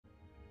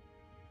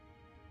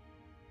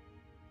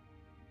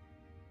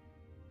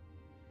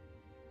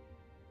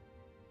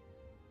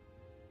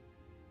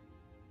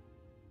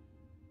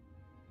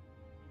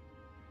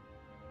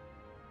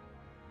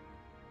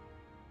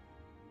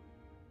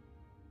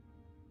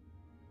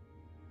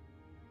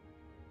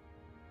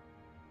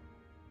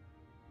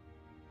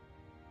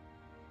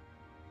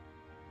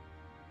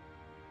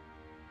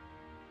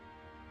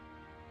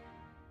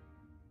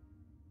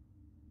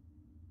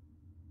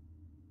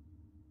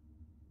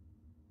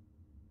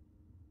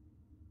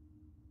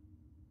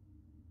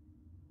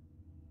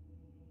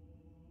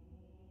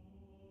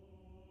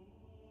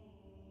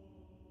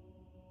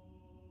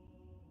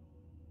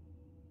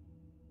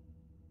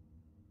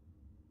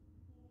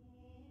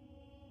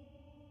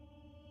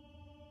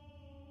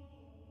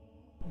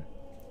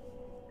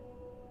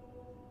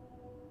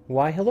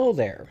Why, hello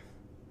there.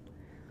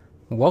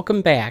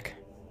 Welcome back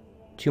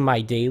to my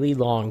daily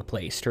long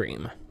play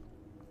stream.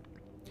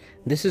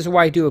 This is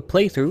where I do a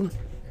playthrough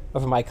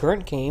of my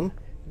current game.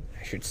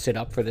 I should sit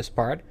up for this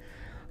part.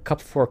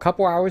 For a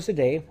couple hours a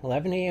day,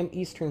 11 a.m.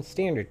 Eastern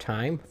Standard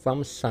Time,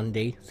 from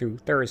Sunday through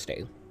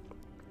Thursday.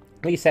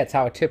 At least that's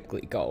how it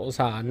typically goes,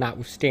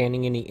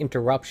 notwithstanding any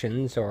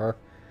interruptions or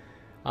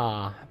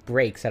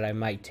breaks that I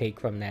might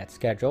take from that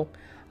schedule.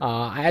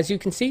 As you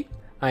can see,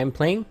 I'm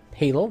playing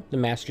Halo, the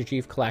Master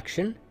Chief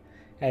Collection.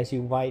 As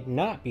you might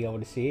not be able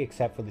to see,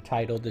 except for the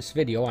title of this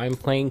video, I'm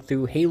playing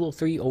through Halo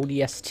 3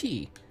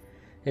 ODST.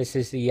 This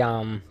is the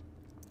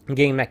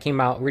game that came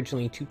out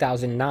originally in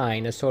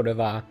 2009, a sort of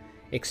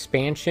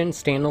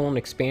standalone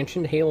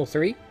expansion to Halo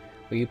 3,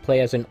 where you play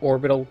as an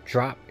orbital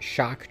drop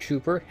shock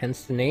trooper,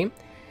 hence the name.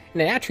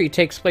 And it actually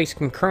takes place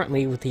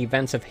concurrently with the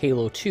events of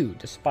Halo 2,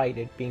 despite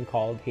it being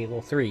called Halo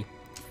 3.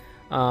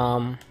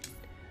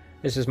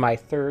 This is my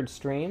third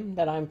stream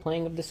that I'm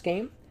playing of this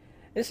game.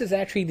 This is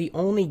actually the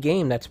only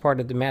game that's part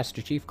of the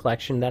Master Chief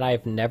Collection that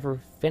I've never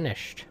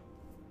finished.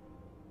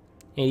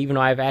 And even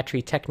though I've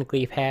actually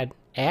technically had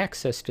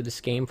access to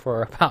this game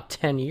for about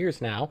 10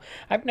 years now,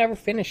 I've never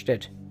finished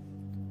it.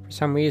 For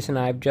some reason,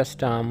 I've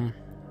just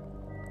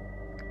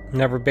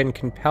never been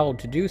compelled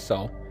to do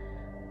so.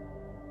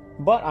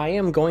 But I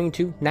am going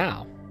to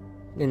now,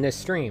 in this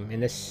stream, in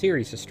this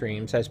series of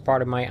streams, as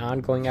part of my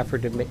ongoing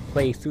effort to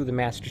play through the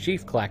Master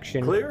Chief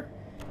Collection. Clear?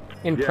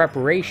 In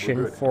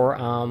preparation for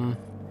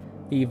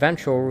the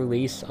eventual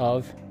release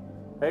of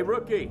Hey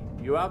rookie,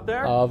 you out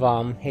there?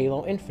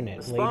 Halo Infinite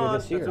Respond. later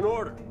this year. That's an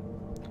order.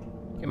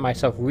 Get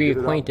myself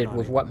reacquainted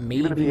with what may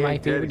Even if be he my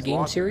ain't dead, favorite he's game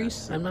lost in that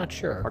series. thing. I'm not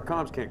sure. Our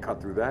comms can't cut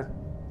through that.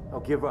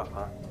 Don't give up,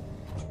 huh?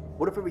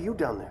 What if it were you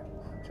down there?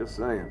 Just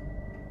saying.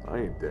 I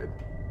ain't dead.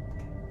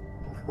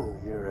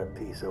 You're a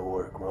piece of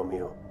work,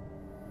 Romeo.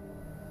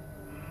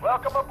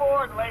 Welcome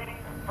aboard, ladies.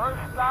 First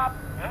stop,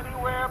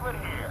 anywhere but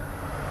here.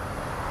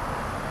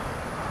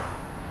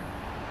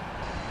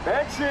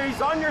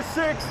 Banshees, on your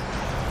six!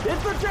 Hit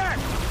the deck!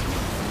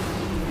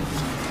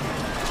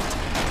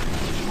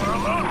 We're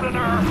losing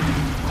her.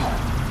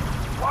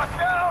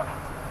 Watch out!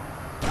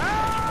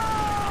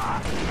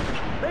 Ah!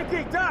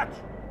 Mickey, Dutch!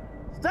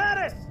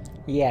 Status!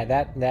 Yeah,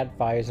 that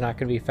fire is not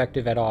going to be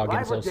effective at all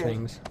against those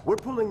things. We're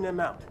pulling them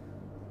out.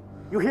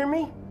 You hear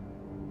me?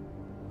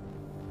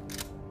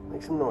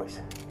 Make some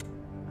noise.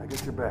 I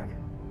get your back.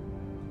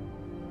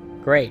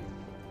 Great.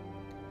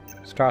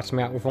 Starts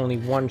me out with only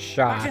one Back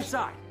shot.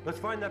 inside. Let's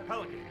find that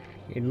Pelican.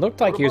 It looked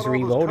like he was What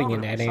about all those reloading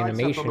in cover? that Besides up on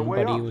the animation, way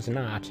but he up. was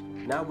not.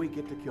 Now we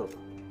get to kill them.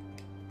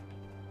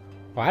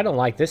 Well, I don't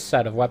like this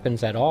set of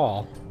weapons at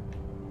all.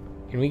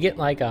 Can we get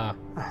like a...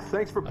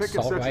 Thanks for picking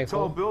Assault such a rifle?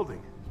 tall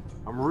building.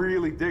 I'm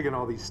really digging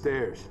all these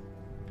stairs.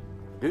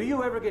 Do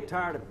you ever get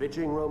tired of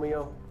bitching,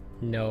 Romeo?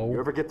 You No.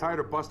 ever get tired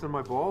of busting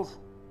my balls?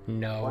 Point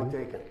No.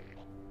 taken.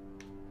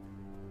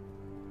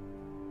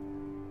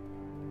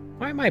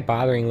 Why am I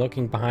bothering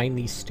looking behind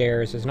these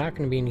stairs? There's not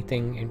going to be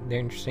anything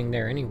interesting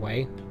there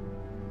anyway.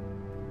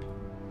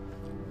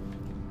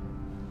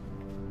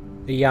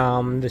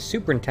 The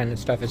superintendent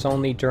stuff is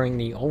only during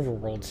the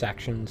overworld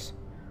sections,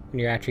 when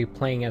you're actually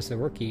playing as the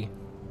rookie.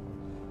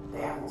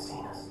 They haven't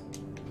seen us.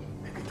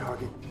 Pick a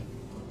target.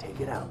 Take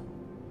it out.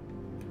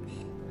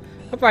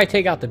 I'll probably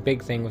take out the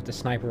big thing with the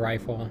sniper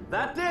rifle.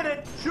 That did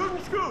it! Shoot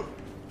and scoot!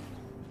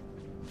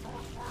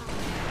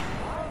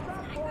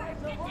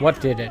 What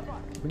did it?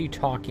 What are you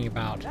talking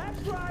about? That's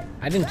right!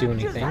 I didn't do That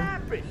just anything.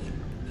 happened.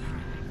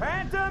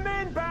 Phantom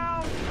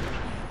inbound!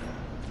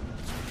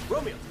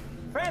 Romeo,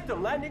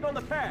 Phantom landing on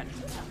the pad.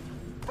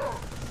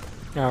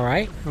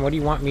 Alright, what do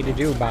you want me to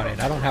do about it?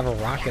 I don't have a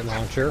rocket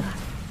launcher.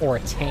 Or a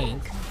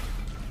tank.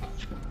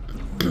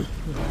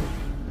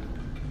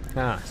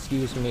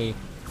 Excuse me.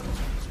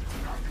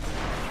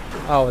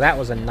 Oh, that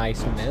was a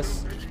nice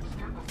miss.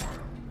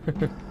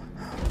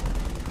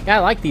 Yeah, I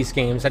like these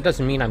games. That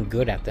doesn't mean I'm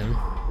good at them.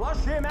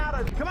 Flush him out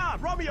of... Come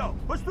on, Romeo!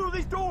 Push through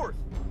these doors!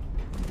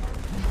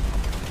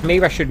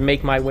 Maybe I should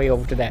make my way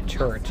over to that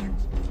turret.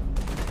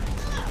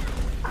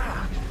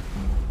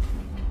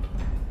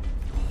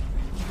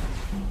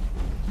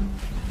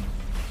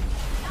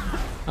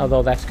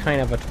 Although that's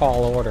kind of a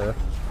tall order.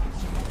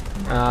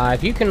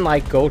 If you can,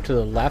 like, go to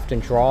the left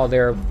and draw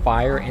their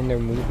fire and their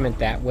movement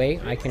that way,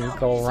 I can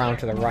go around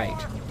to the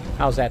right.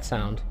 How's that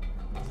sound?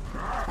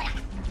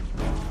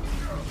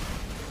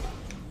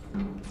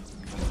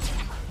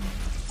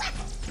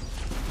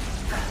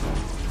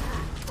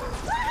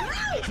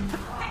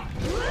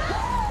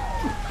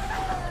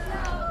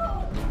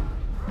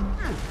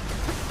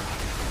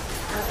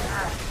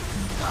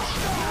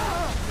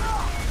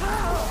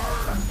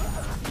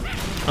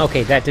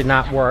 Okay, that did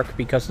not work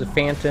because the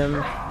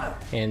Phantom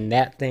and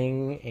that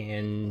thing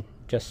and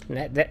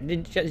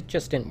it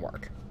just didn't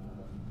work.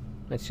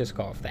 Let's just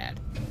go with that.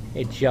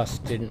 It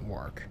just didn't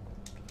work.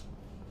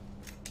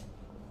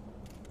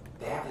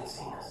 They haven't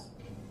seen us.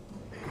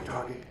 Pick a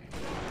target.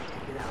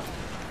 Take it out.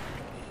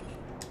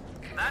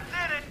 That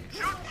did it.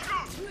 Shoot,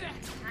 shoot.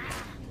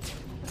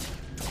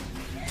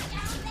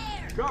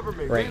 Cover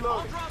me. Right.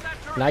 Reload. Draw that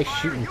Nice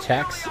shooting,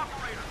 Tex.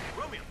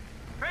 Romeo,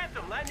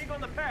 Phantom landing on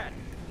the pad.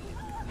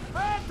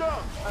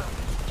 Phantom!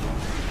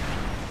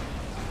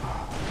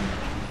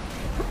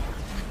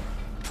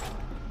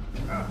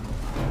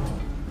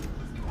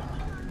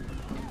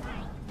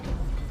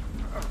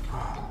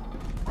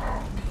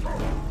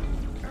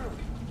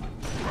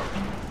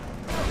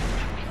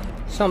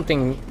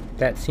 Something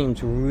that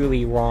seems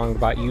really wrong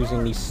about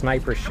using these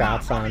sniper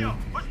shots on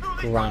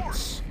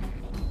grunts.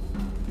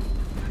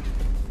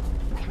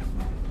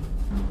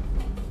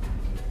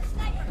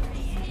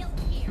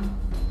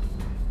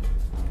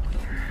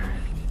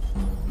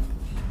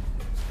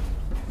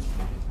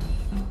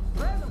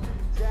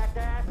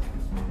 Jackass!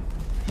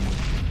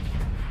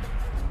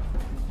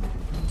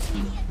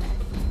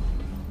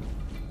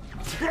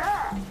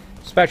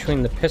 Especially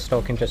when the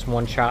pistol can just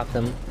one-shot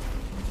them.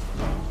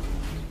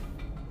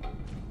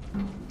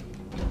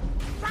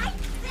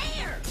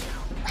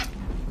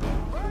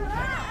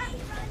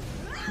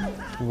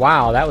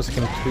 Wow, that was a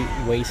complete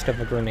waste of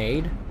a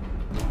grenade.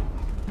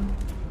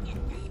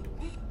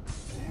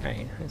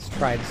 Alright, let's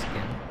try this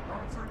again.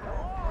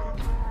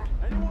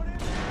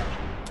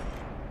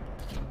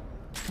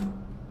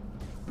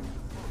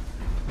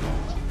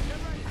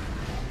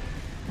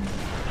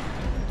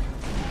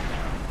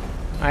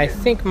 I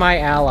think my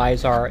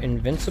allies are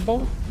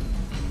invincible.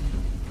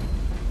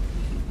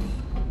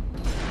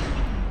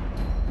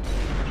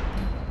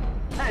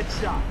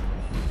 Headshot.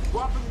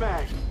 Swapping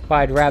mags. But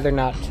I'd rather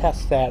not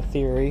test that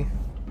theory.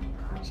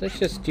 So let's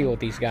just deal with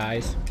these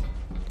guys.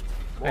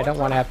 I don't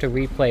want to have to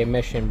replay a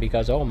mission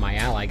because, oh, my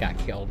ally got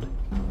killed.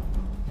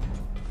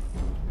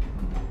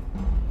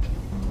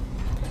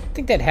 I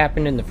think that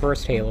happened in the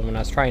first Halo when I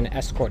was trying to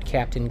escort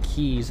Captain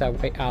Keyes out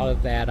of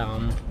that,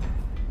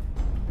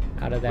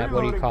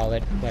 what do you call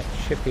it? That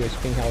ship he was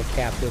being held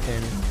captive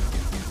in.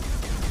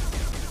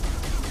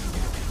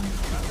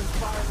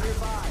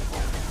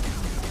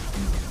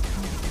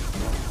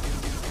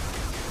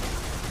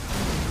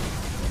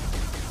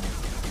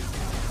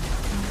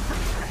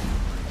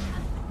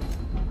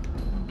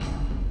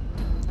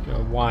 I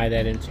don't know why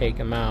that didn't take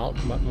him out,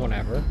 but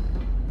whatever.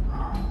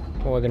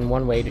 More than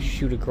one way to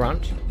shoot a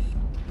grunt.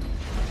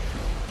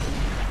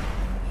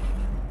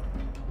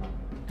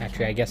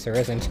 Actually, I guess there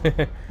isn't.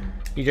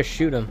 You just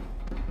shoot him.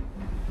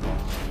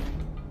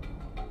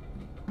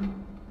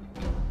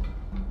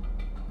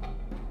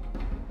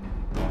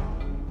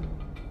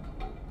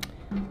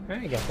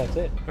 Alright, I guess that's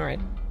it. Alright.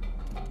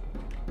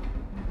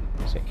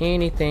 So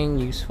anything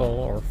useful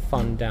or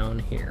fun down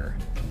here?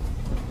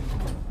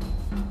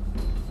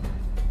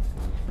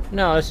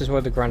 No, this is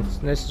where the grunts,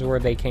 this is where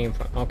they came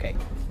from. Okay.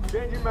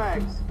 Changing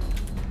mags.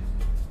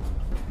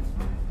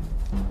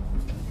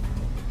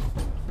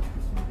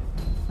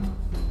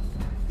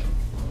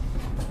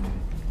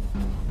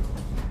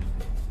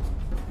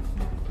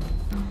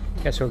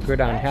 Guess we're good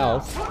on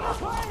health.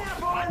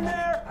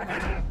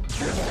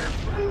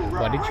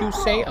 What did you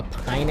say? A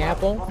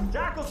pineapple?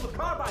 Jackals with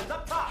carbines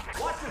up top.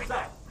 Watch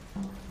yourself.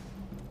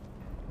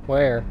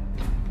 Where?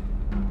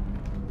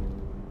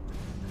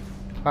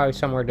 Probably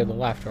somewhere to the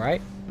left,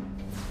 right?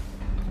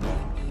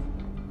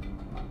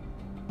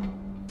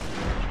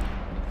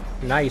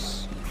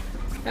 Nice.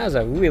 That was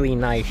a really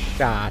nice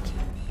shot.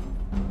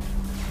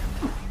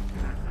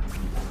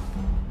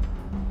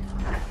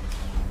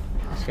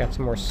 It's got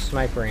some more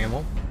sniper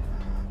ammo.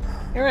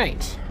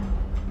 Alright.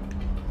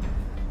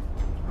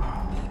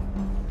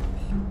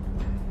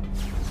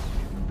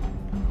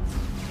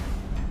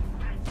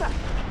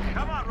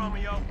 Come on,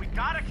 Romeo. We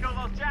gotta kill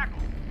those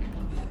jackals.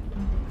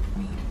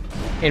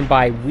 And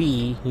by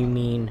we, you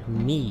mean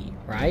me,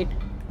 right?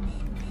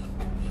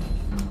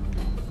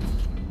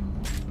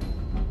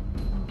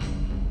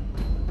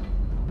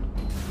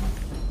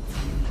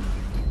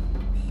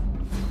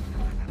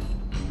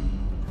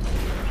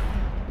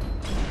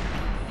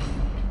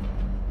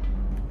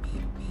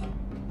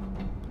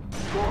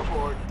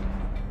 Scoreboard.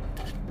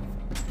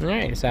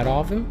 Alright, is that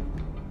all of them?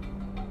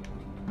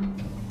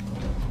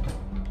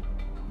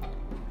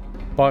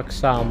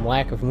 Buck's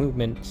lack of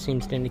movement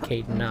seems to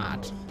indicate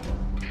not.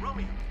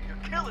 Romeo, you're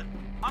killing.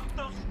 Up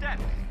those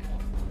steps.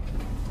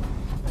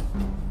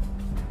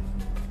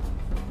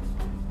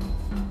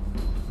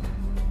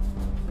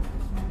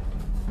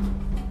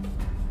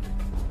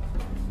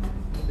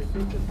 They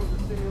think this was a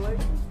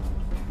simulation?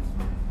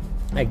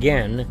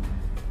 Again,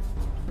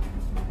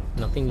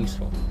 nothing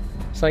useful.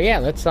 So yeah,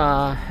 let's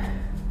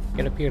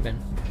get up here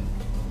then.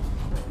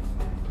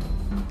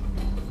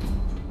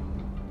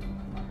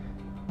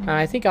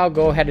 I think I'll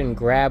go ahead and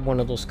grab one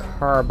of those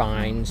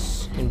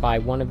carbines, and by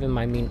one of them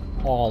I mean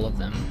all of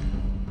them.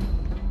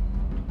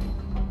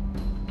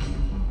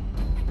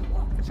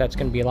 Because that's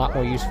going to be a lot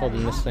more useful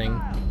than this thing.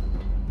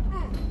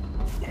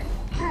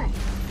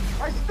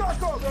 I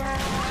stuck on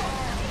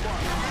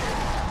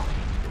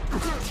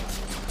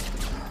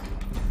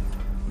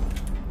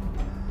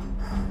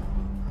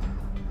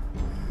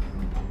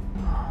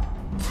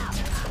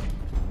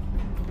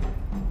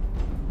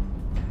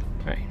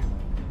Alright.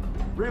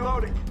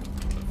 Reloading.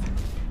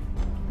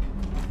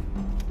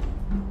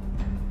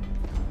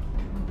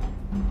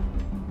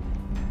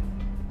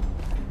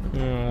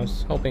 I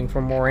was hoping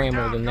for more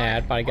ammo than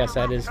that, but I guess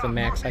that is the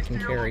max I can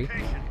carry.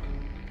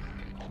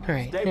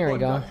 Alright, there we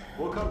go.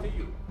 We'll come to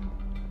you.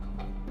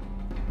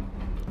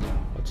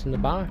 What's in the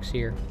box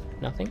here?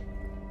 Nothing?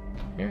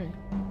 Alright.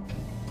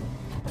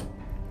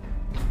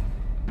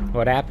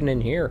 What happened in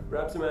here?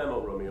 Grab some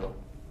ammo, Romeo.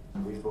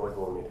 These boys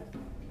won't need it.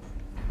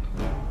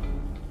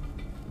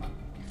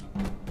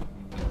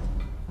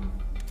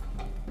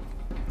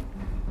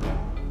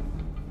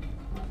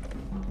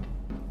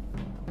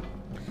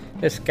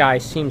 This guy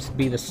seems to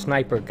be the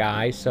sniper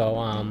guy,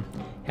 so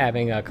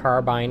having a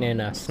carbine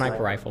and a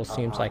sniper rifle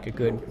seems like a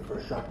good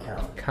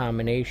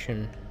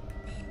combination.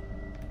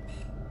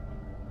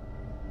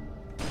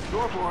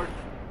 Scoreboard.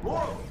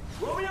 Morley,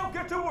 Romeo,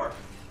 get to work.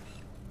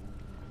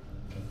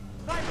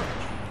 Sniper.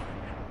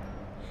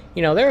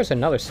 You know, there's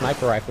another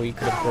sniper rifle you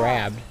could have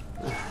grabbed.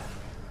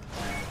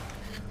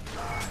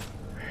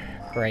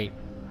 Great.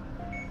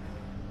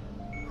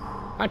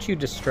 Why don't you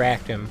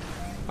distract him?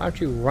 Why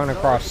don't you run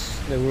across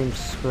the room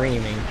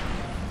screaming?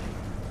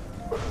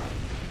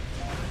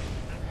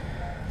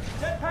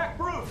 Jetpack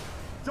Bruce,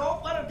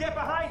 don't let him get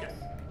behind us.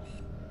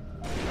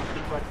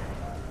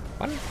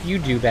 Why don't you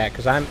do that?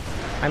 Because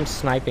I'm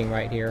sniping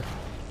right here.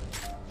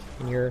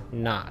 And you're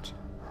not.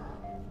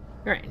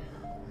 Alright.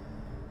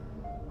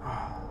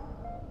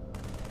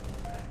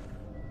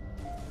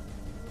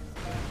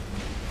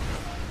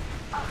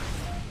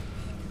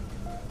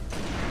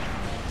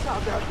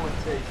 How'd that one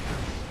taste?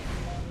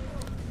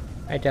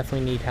 I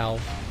definitely need help.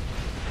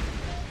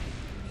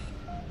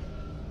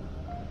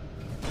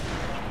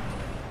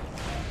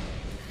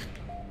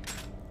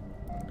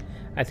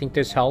 I think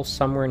there's health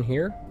somewhere in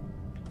here.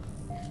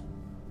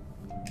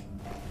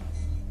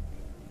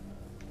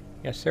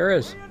 Yes, there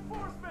is.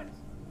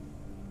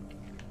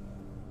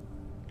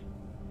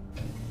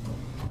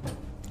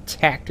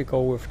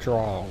 Tactical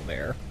withdrawal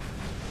there.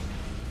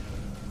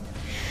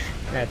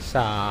 That's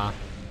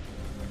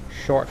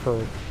short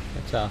for,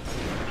 that's a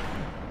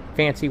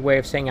fancy way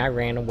of saying I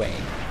ran away.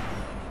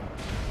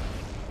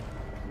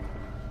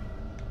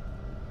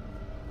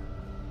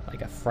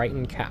 Like a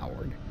frightened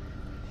coward.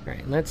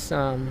 Alright, let's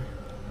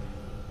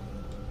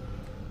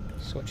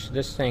switch to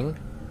this thing.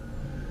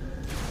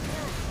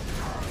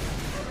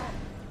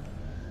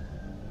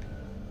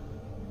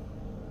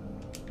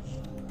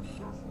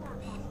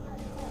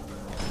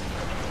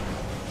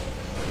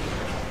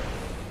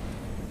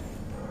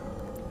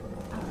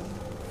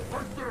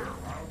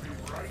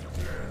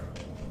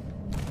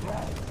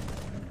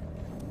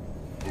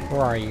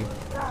 Where are you?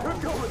 You're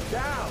going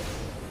down.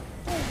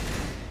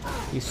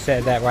 You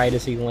said that right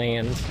as he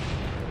lands.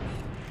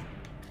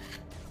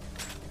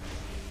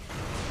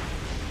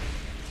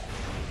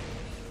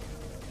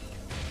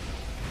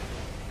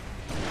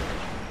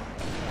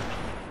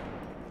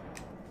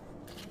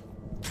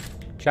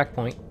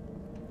 Checkpoint.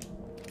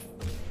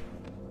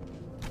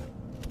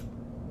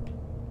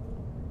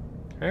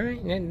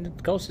 Alright, and the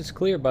coast is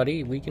clear,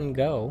 buddy. We can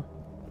go.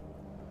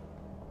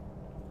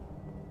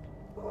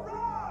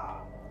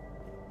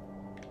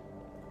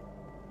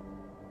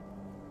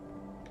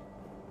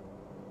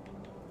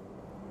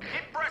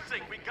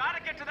 We gotta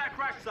get to that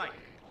crash site.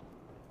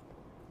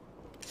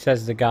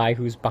 Says the guy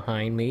who's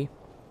behind me.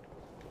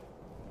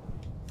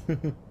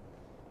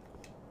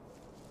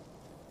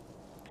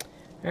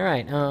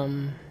 Alright,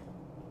 you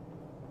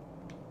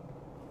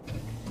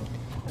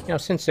know,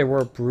 since there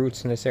were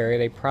brutes in this area,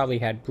 they probably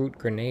had brute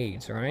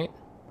grenades, right?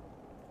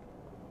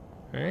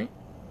 Alright?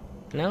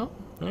 No?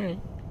 Alright.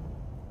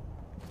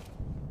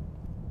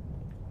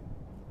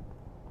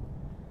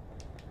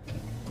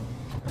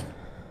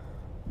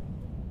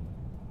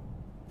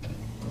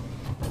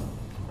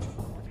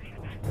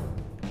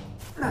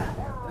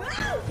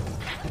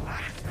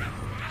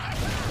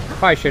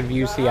 Probably should have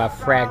used the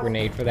frag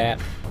grenade for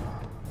that.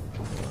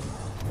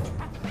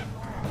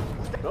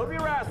 Don't be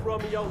rash,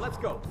 Romeo. Let's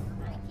go.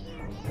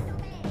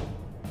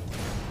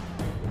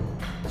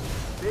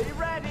 Be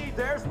ready.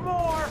 There's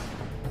more.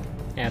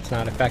 That's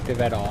not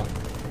effective at all.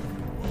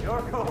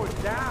 You're going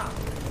down.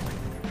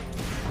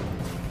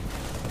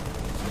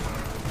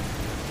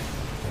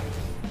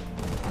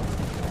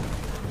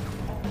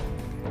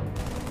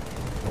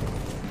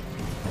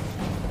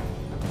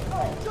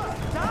 Oh,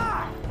 just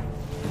die.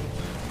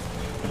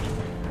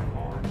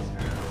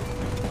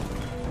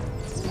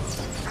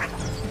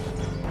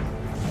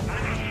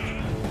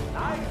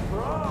 Nice,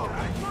 bro.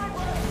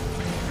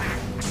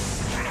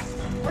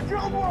 I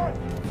killed one.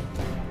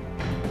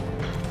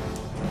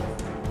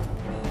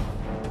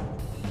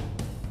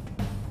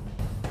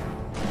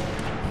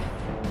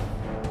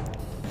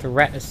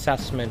 Threat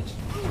assessment.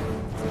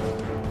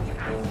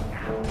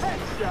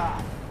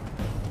 Headshot.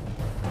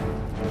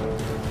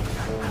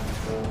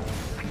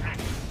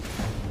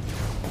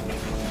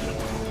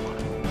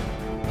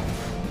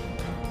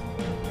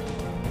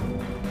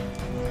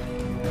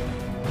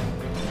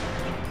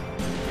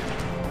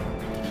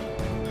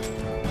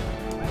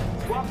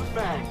 Swap it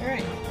back. All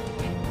right.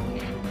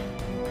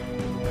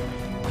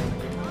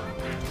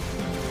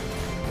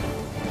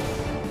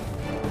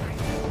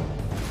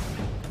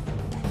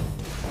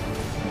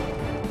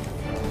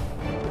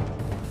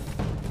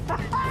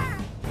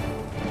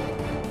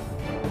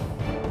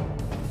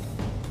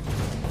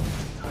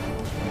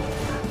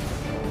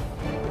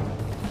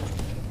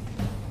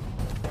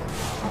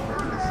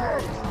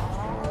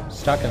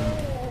 Stuck him.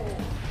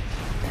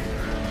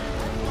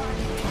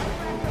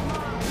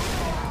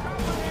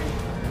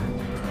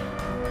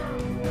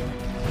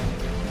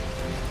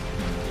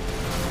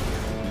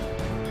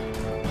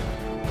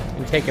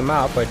 Didn't take him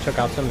out, but it took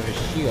out some of his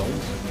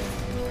shields.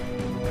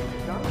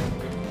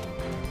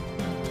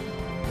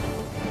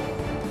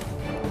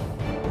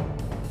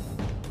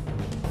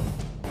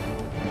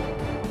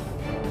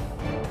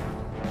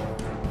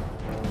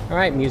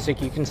 Alright,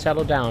 music, you can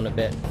settle down a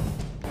bit.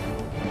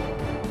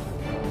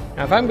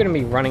 Now, if I'm going to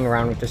be running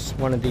around with this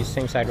one of these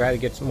things, I'd rather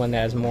get one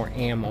that has more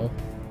ammo.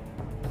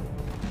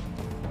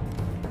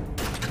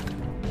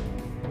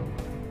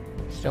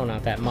 Still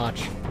not that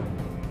much.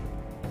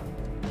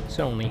 It's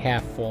only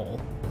half full.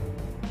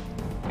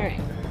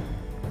 Alright.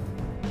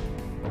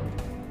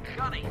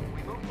 Gunny,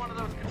 we moved one of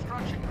those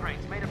construction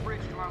crates, made a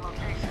bridge to our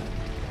location.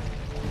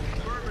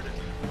 Affirmative.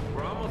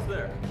 We're almost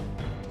there.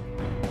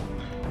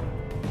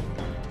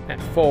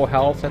 At full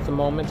health at the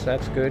moment, so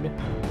that's good.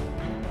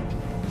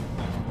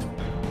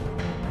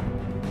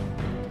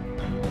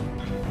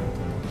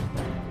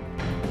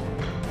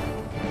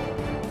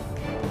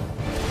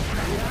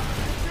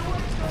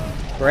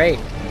 Great.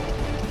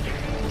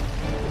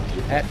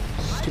 That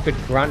stupid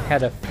grunt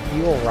had a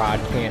fuel rod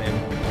cannon.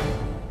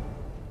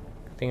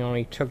 I think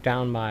only took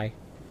down my,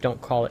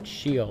 don't call it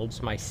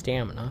shields, my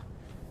stamina.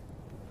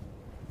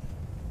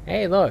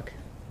 Hey, look.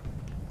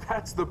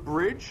 That's the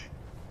bridge?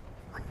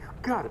 You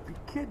gotta be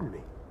kidding me.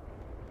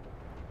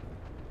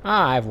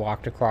 Ah, I've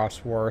walked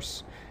across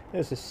worse.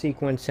 There's a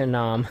sequence in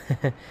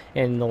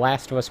in The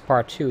Last of Us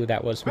Part 2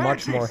 that was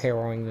much more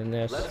harrowing than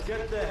this. Let's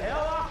get the hell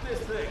off this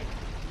thing.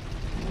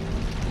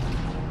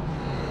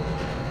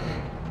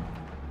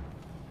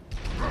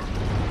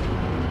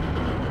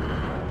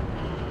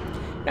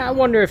 Now, I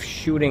wonder if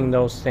shooting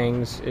those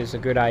things is a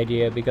good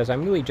idea, because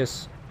I'm really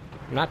just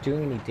not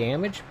doing any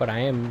damage, but I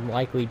am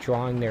likely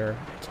drawing their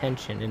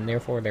attention and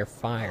therefore their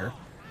fire.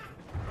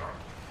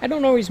 I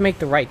don't always make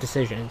the right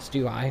decisions,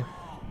 do I?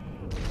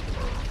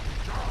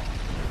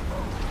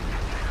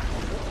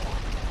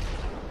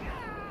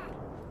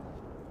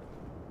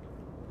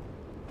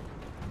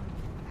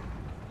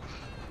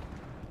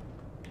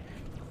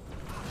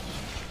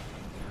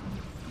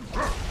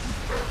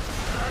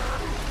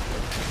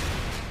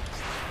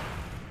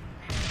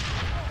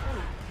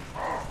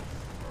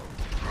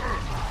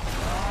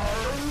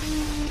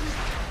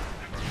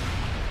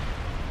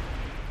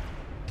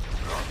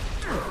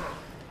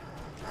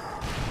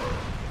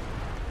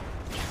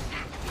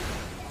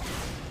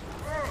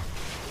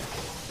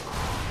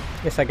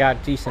 Guess I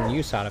got decent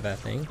use out of that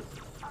thing.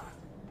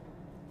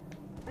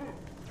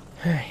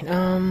 Alright,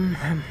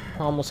 I'm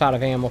almost out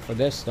of ammo for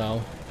this, though.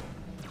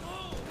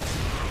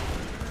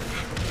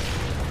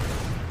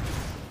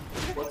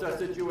 What's our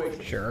situation?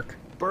 Jerk.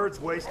 Bird's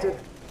wasted.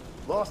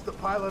 Lost the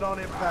pilot on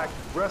impact.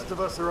 Rest of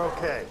us are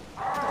okay.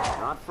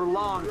 Not for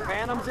long.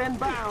 Phantom's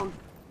inbound.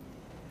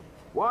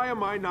 Why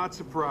am I not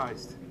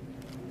surprised?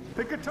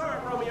 Pick a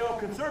turret, Romeo.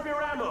 Conserve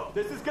your ammo.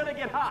 This is gonna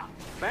get hot.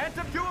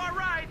 Phantom to our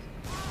right.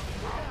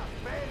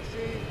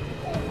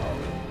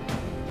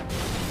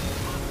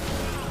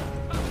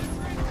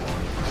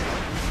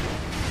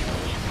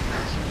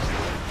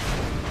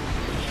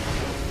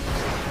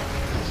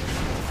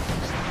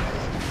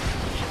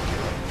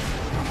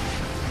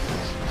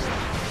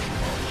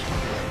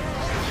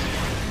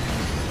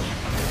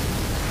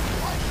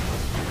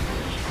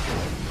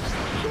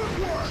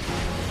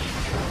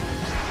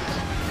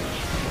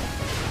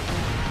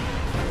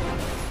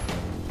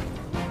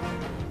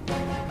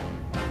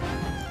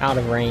 Out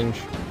of range.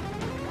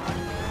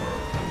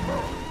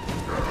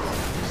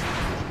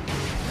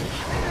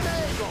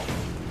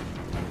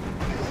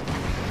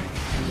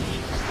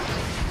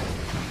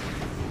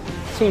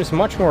 Seems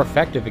much more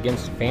effective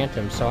against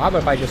Phantom, so how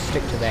about if I just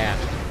stick to that?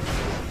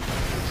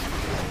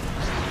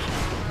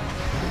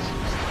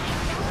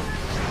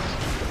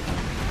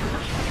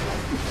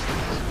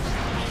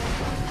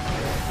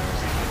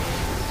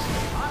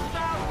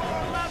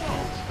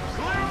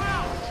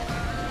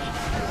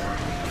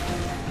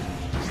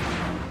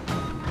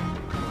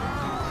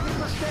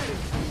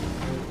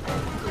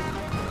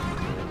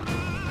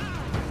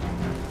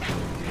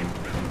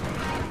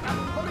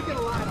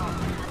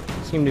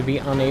 Seem to be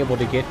unable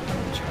to get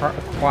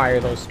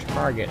acquire those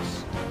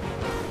targets.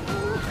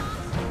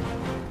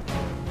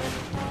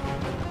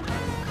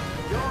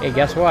 Hey,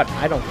 guess what?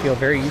 I don't feel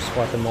very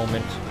useful at the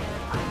moment.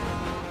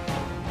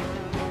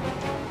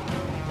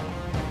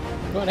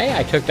 But hey,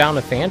 I took down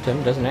the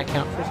Phantom. Doesn't that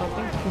count for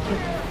something?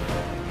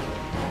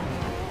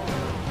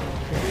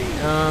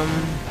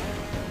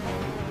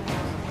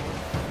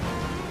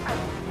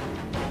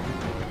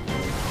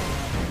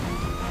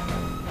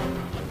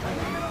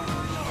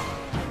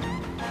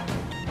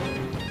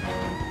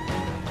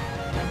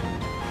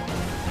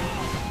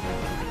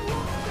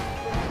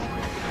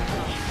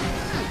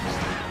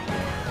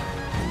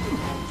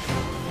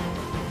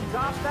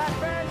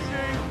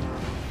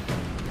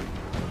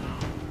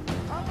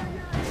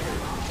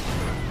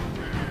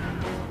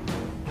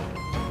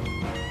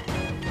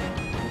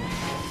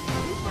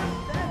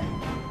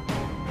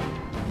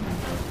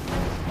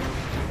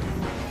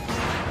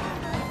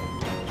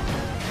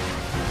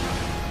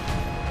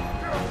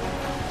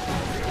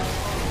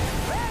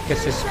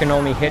 Guess this can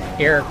only hit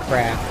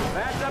aircraft.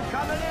 Phantom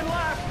coming in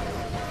left.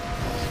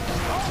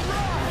 All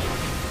right.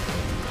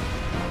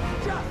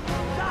 Just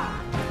stop.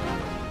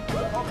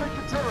 I'll take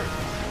the turret.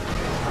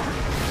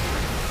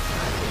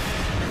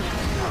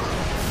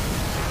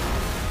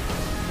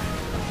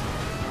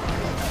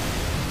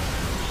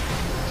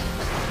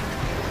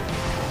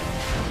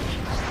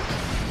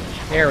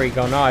 There we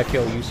go, now I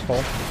feel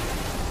useful.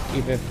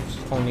 Even if it's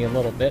only a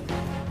little bit.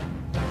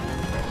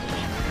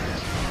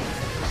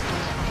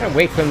 Gotta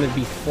wait for them to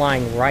be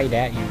flying right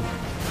at you.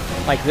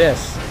 Like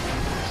this.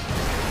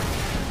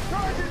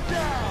 Target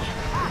down!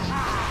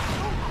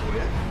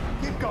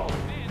 Keep going.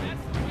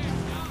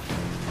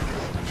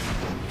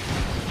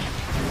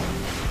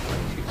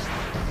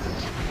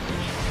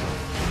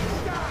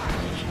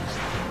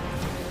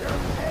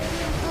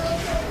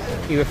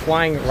 Either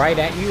flying right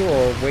at you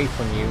or away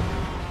from you.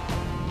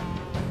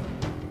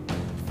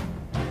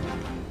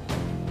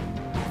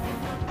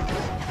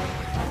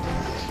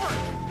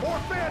 More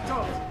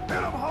phantoms! Hit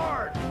them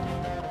hard!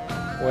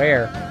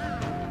 Where?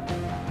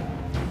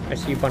 I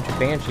see a bunch of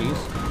banshees.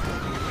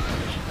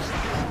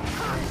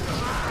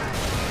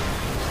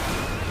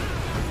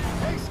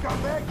 Hey,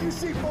 scumbag, you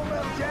see Full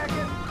Metal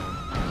Jacket?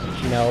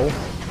 No.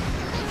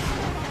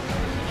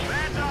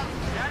 Phantom,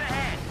 dead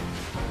ahead.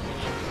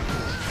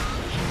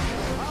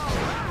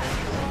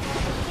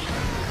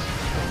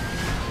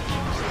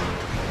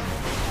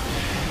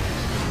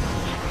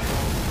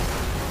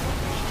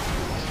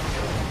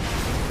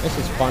 This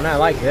is fun, I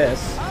like this.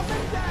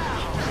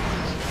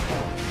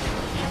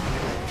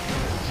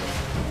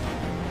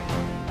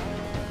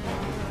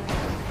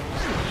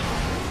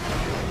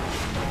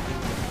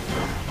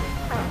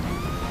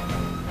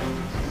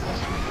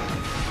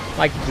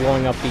 I like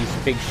blowing up these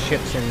big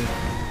ships in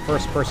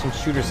first-person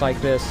shooters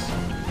like this.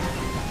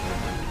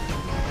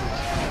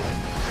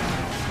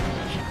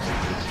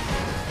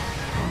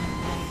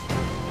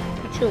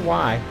 Not sure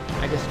why,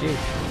 I just do.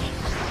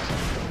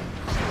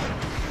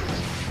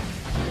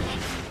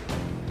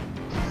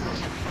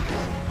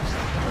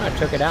 Oh, I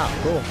took it out,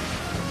 cool.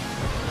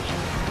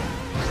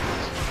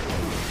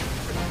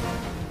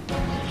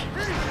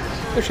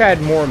 Wish I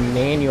had more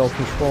manual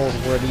control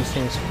of where these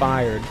things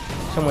fired.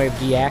 Some way of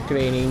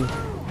deactivating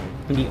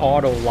the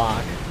auto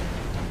lock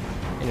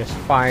and just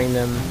firing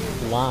them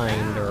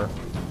blind or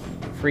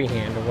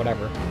freehand or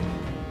whatever.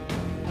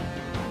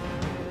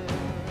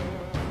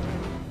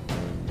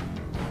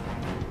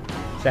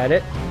 Is that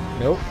it?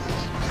 Nope.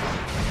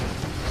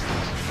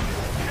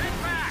 Head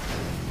back.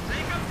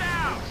 Take him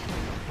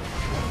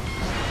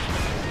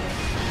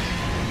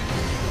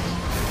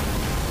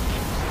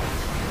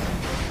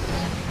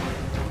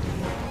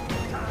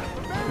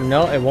down.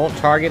 No, it won't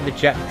target the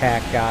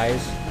jetpack,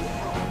 guys.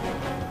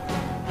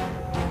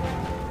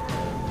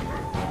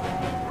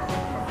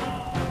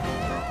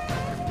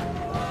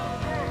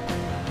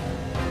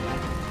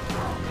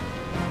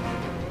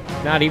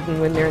 Not even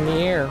when they're in the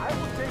air. I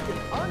will take an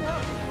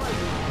unhealthy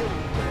pleasure in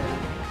killing you, man.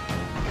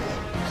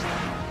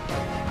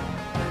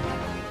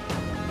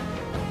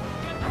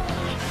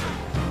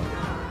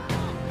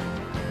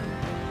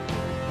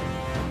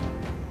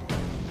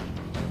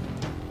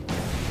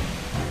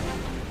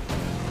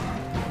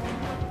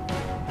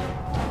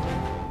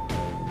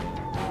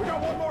 We got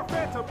one more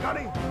phantom,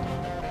 Gunny!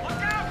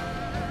 Look out.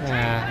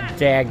 Ah,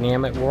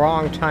 dagnammit.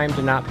 Wrong time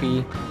to not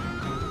be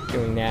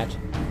doing that.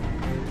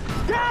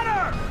 Get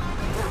her!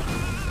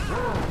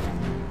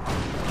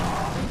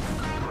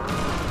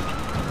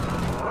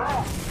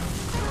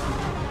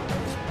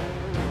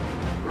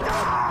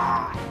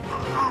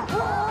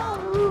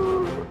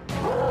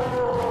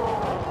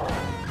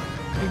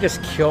 You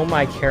just kill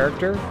my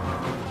character?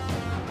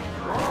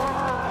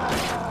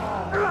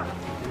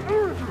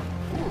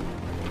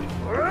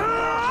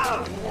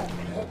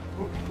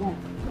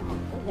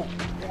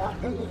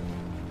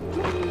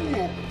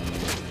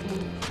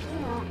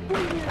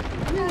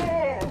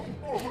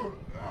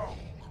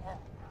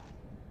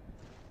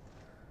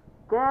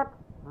 Get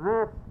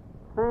this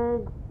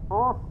thing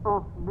off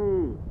of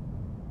me.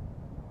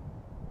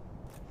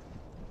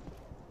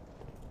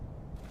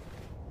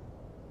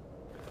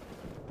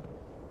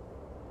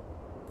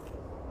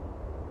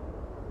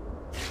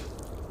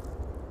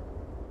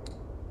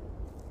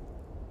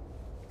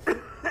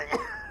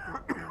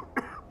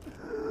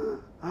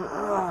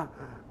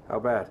 How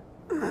bad?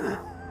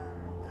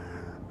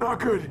 Not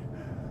good.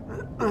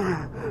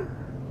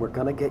 We're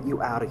gonna get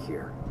you out of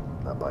here.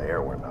 Not by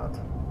air, we're not.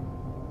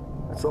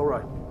 It's all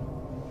right.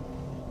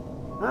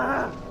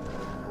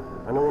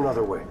 I know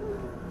another way.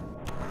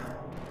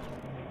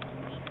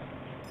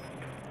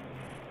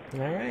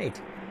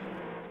 Alright.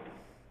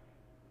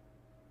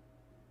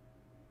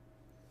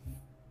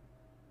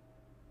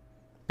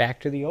 Back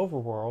to the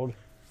overworld.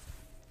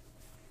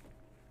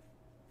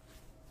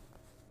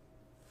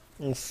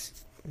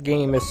 This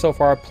game is so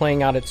far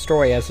playing out its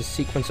story as a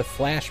sequence of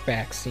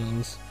flashback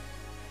scenes.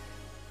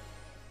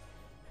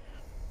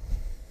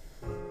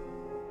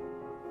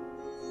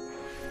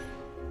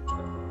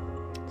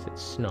 Is it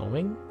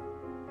snowing?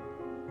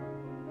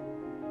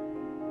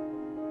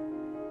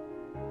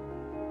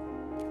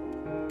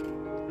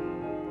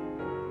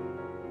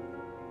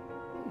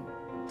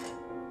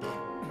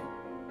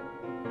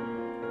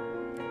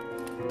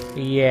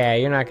 Yeah,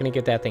 you're not gonna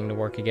get that thing to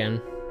work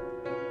again.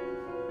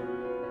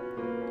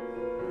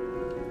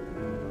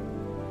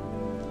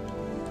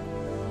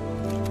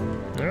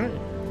 Alright.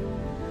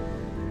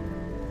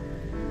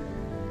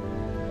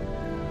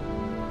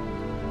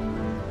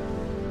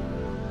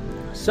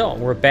 So,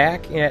 we're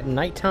back at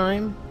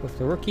nighttime with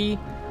the rookie,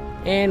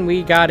 and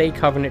we got a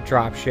Covenant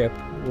dropship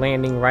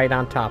landing right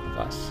on top of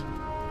us.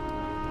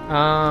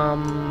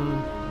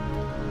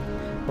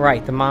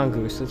 Right, the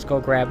mongoose. Let's go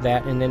grab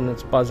that, and then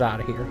let's buzz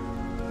out of here.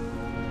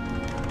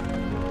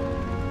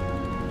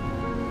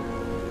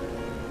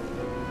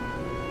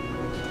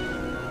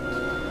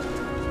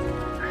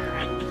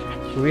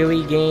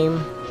 Really,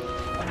 game?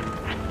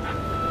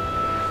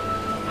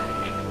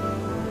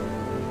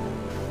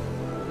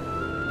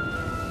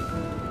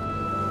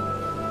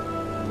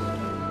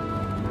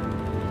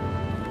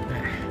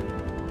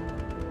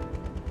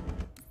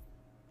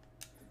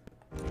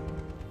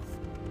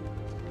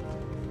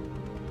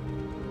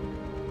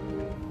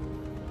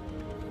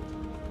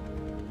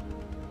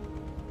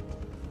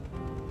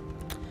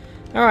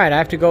 Alright, I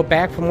have to go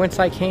back from whence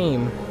I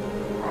came.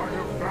 I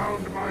have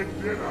found my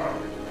dinner.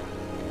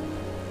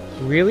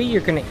 Really?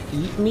 You're gonna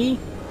eat me?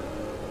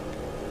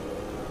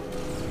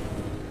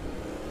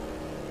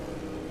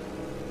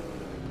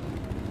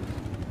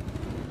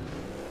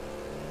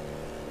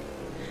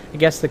 I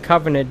guess the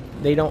Covenant,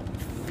 they don't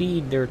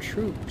feed their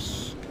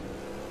troops.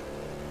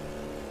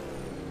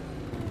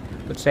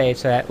 Would say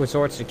it's that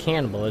resorts to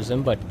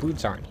cannibalism, but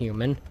brutes aren't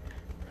human.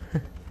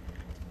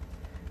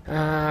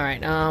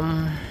 Alright,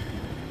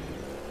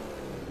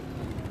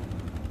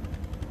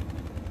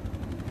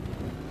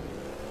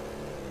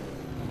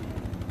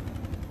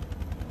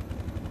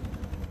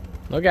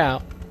 look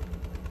out.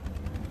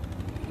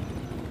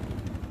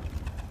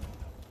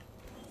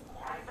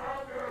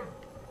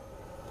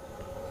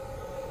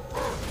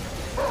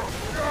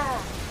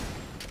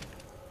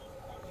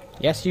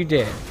 Yes, you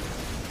did.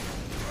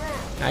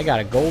 I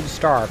got a gold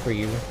star for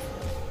you.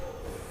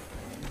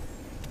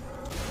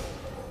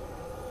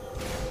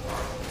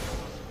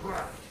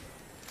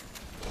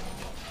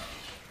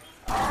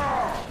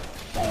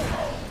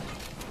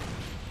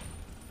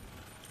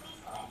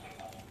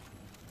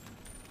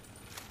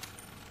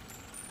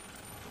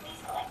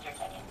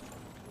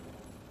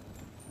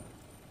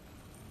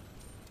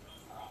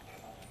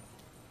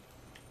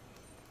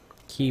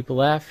 Keep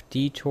left,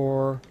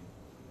 detour.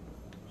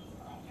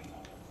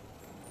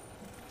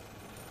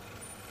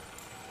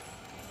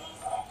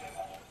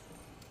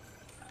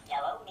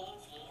 Yellow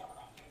means yield.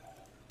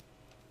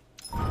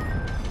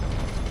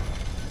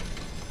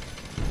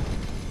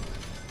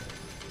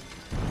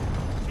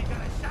 She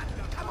got a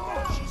shotgun. Come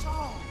on, she's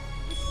home.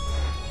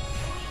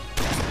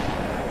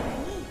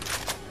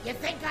 You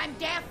think I'm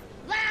deaf?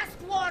 Last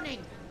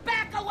warning!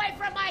 Back away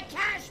from my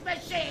cash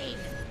machine!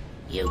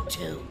 You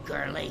too,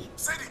 girly.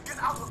 Sadie, get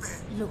out of there!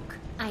 Look,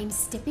 I'm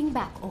stepping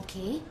back,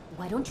 okay?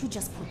 Why don't you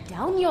just put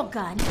down your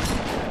gun?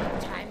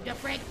 Time to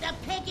break the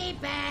piggy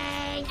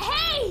bank!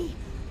 Hey!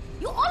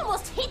 You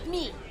almost hit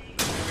me!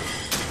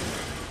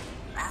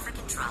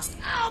 African Trust.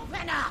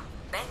 Open up!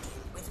 Banking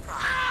with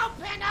pride.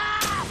 Open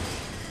up!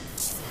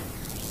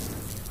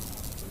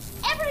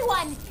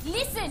 Everyone,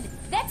 listen!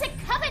 That's a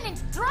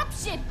Covenant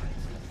dropship!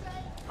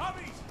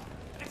 Commies!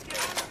 Let's get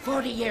out of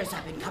 40 years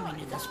I've been coming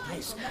to this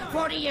place.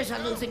 40 years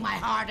of losing my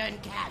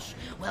hard-earned cash.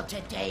 Well,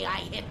 today I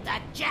hit the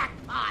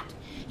jackpot.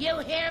 You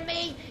hear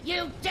me,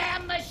 you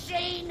damn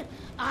machine?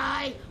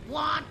 I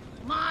want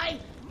my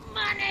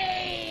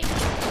money!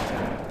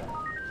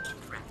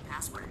 Incorrect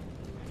password.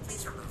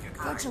 Please remove your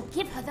card. Virgil,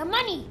 give her the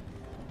money!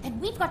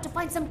 Then we've got to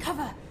find some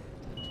cover.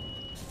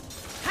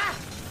 Ha!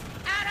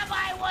 Out of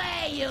my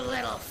way, you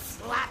little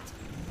slut!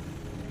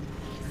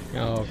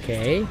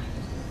 Okay.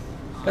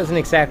 Doesn't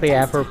exactly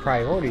have her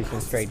priorities in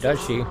straight, does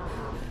she?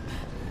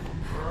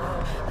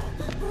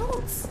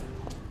 Brutes!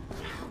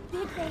 How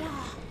big they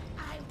are!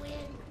 I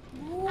win!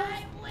 Ooh,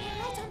 I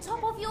win! right on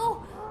top of you!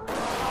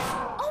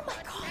 Oh my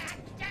god!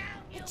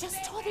 It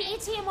just tore the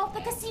ATM off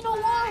the casino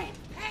wall!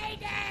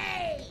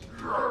 Payday!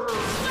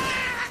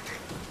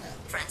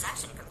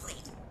 Transaction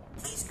complete.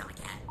 Please come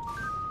again.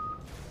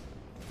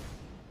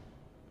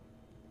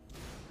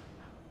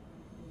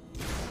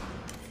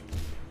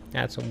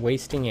 That's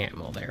wasting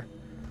ammo there.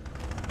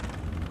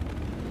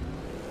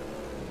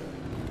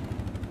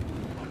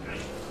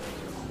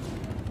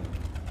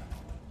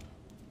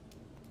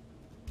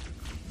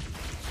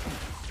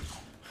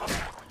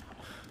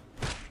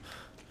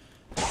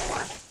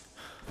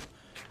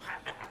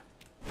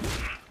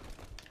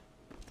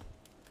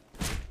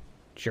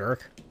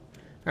 Jerk.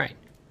 Alright.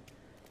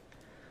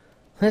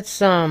 Let's,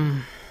 take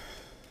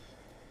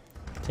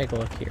a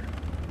look here.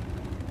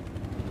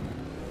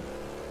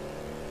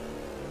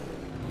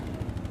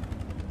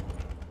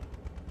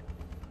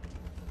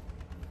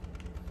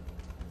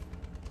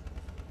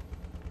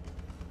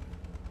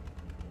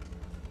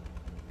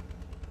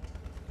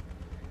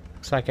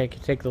 Looks like I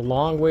could take the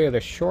long way or the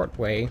short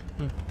way.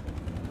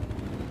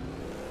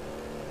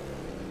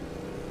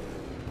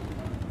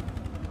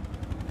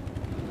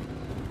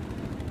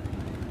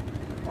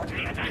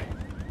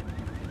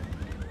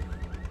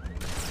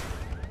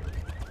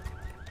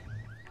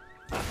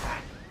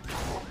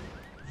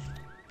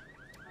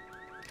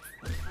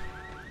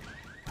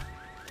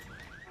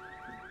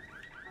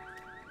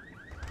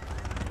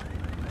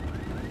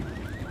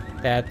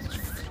 that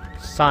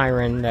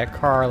siren, that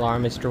car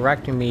alarm, is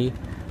directing me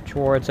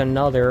towards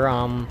another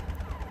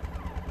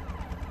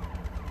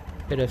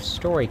bit of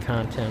story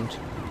content.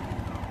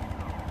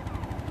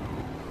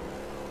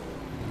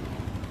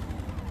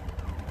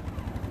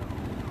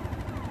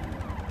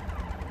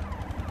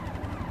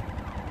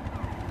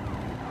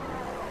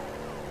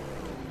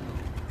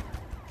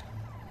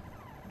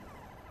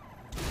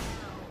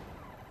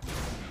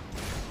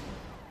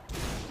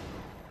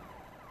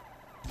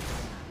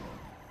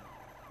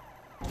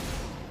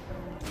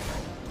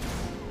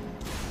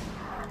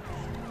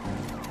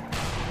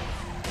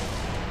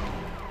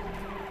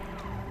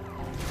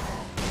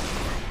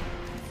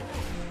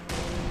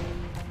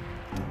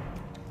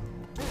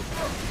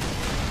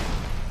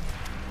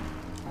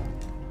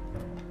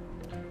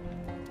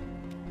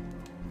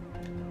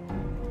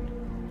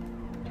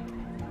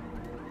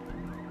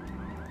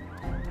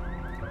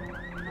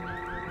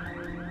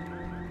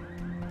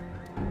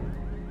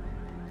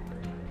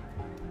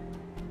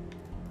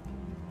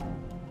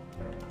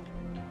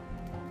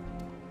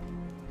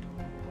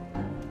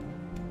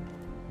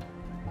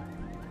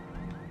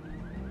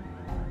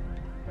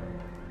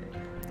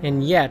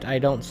 And yet, I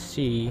don't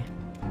see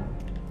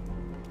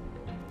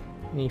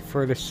any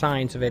further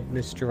signs of it in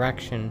this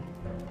direction.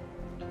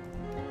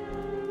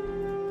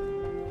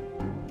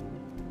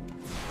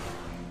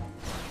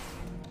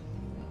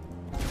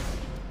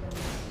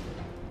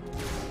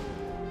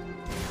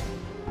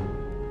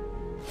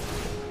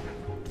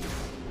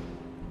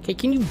 Okay,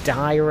 can you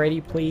die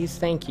already, please?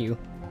 Thank you.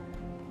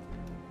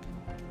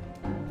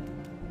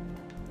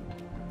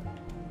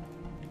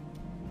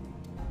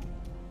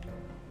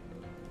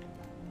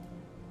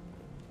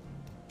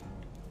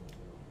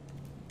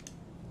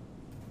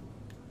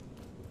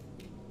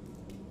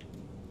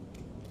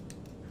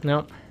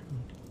 Nope.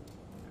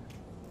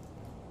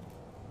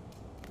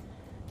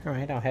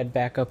 Alright, I'll head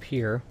back up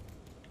here.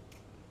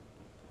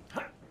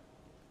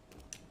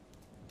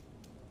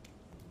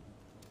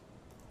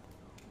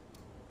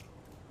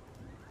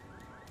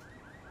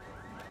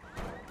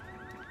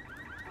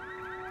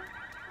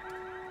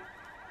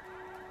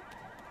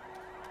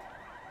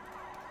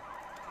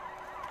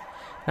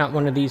 Not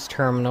one of these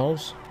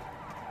terminals.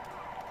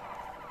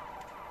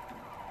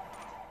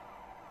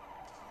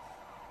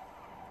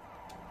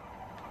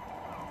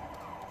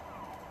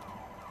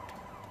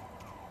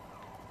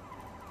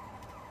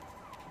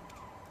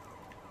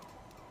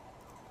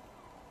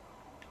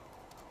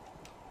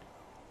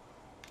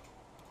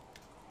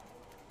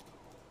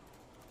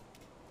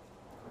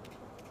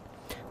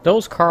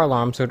 Those car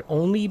alarms would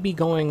only be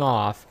going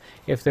off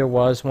if there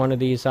was one of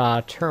these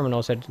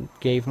terminals that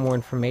gave more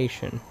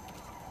information.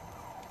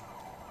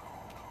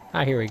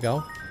 Ah, here we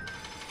go.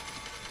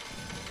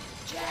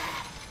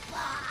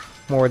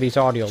 More of these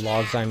audio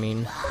logs, I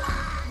mean.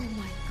 Oh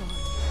my god.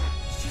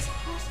 She's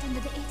crashed under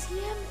the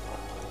ATM.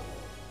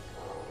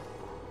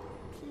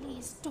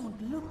 Please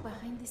don't look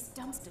behind this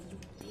dumpster, you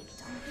big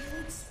dumb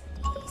brutes.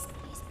 Please,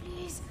 please,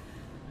 please.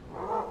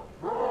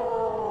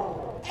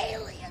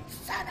 Alien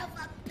son of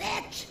a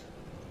bitch!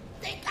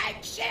 Think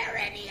I'd share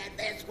any of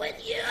this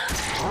with you?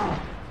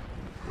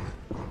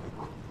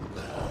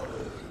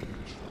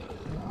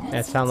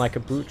 That sounds like a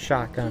brute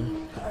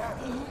shotgun.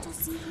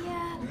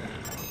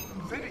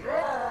 Cindy,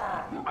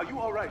 are you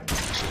all right?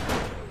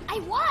 I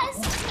was!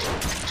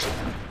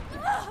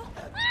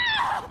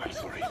 I'm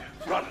sorry.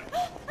 Run!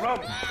 Run!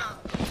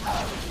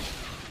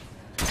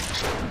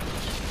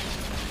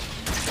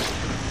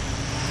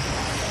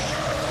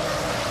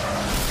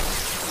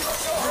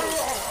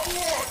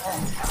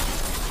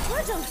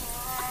 Virgil!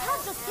 A car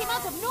just came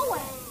out of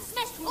nowhere!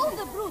 Smashed all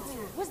the brutes!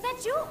 Was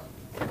that you?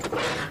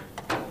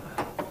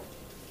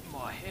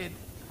 My head.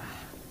 I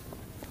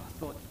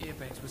thought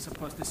airbags were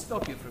supposed to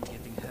stop you from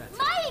getting hurt.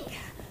 Mike!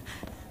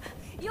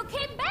 You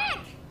came back!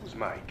 Who's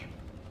Mike?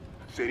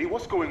 Sadie,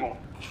 what's going on?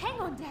 Hang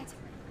on, Dad.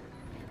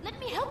 Let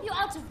me help you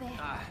out of there.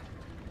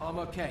 I'm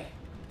okay.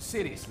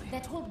 Seriously.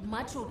 That whole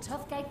macho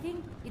tough guy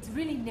thing, it's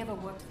really never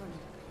worked for me.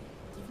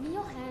 Give me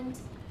your hand.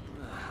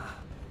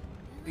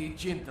 Be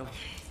gentle.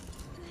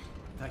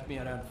 Take me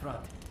around front.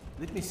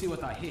 Let me see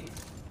what I hit.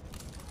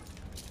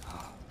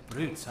 Oh,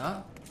 brutes,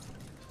 huh?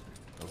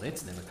 Well,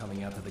 that's never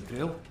coming out of the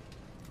grill.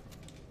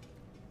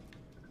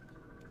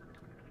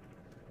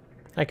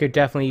 I could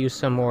definitely use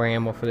some more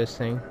ammo for this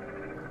thing.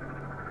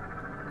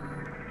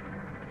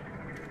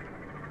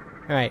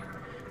 Alright,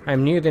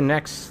 I'm near the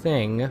next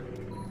thing.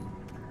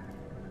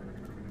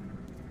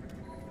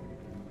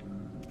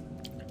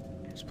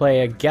 Let's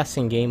play a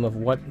guessing game of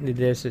what it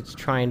is it's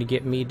trying to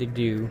get me to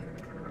do.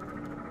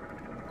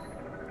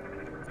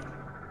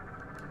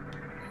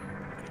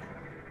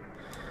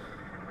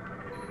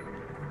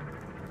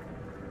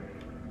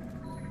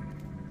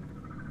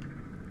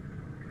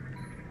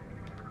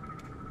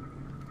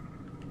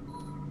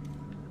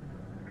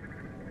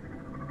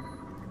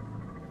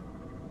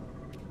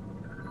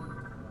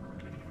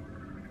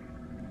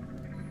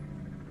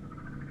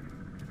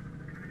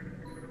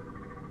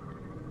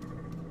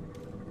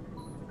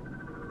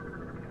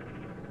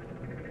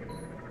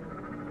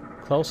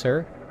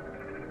 Closer.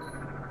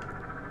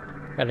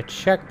 Got a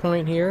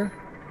checkpoint here.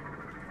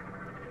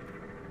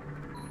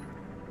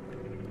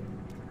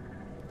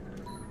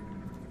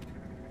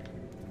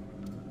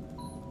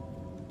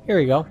 Here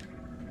we go.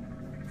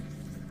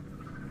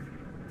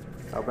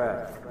 How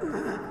bad?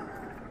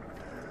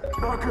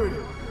 Not good.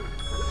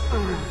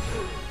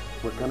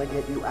 We're gonna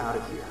get you out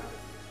of here.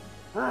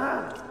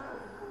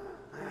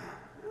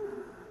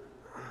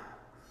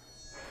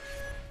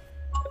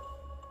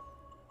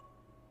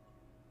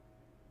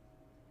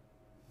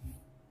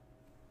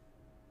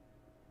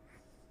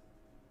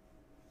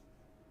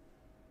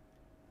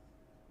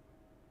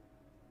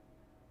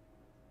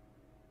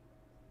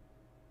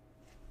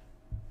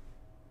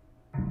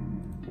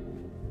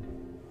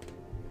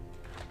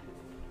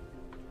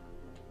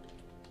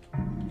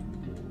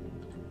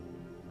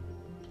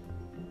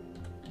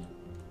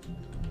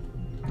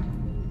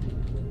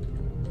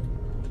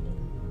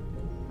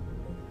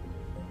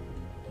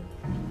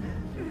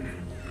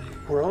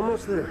 We're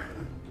almost there.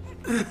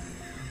 Put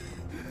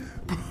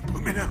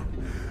me down.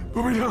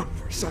 Put me down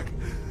for a second.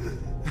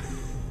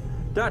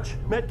 Dutch,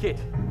 medkit.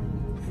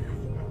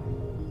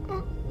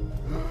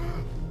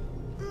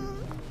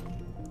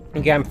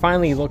 Okay, I'm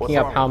finally looking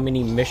up how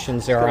many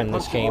missions there are in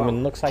this game, and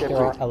it looks like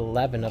there are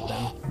 11 of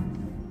them.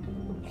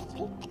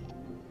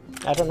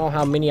 I don't know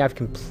how many I've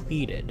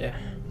completed.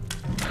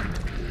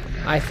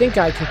 I think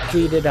I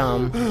completed,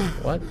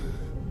 what?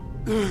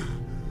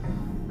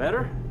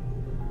 Better?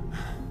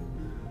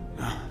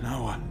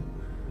 Now what?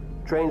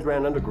 Trains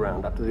ran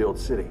underground up to the old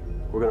city.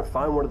 We're gonna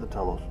find one of the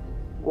tunnels.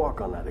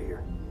 Walk on out of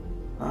here.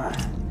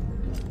 Alright.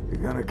 You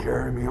gonna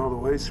carry me all the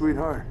way,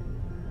 sweetheart?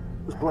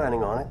 Was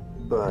planning on it,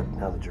 but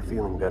now that you're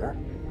feeling better.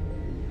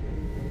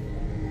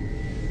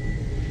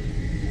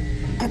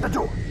 Get the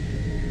door!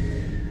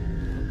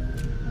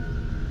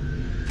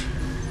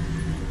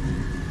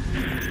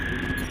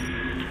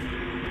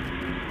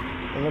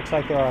 It looks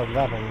like there are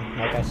 11.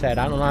 Like I said,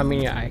 I don't know how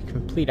many I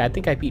complete. I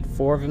think I beat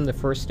 4 of them the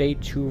first day,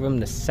 2 of them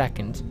the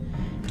second.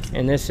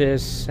 And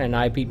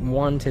I beat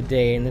 1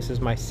 today, and this is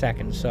my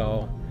second.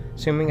 So,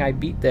 assuming I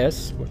beat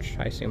this, which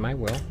I assume I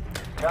will,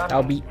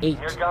 that'll be 8.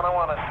 You're gonna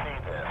want to see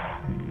this.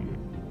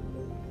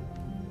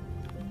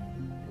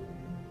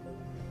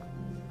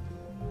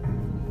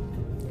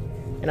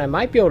 And I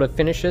might be able to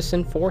finish this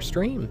in 4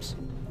 streams.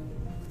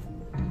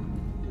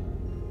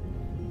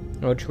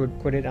 Which would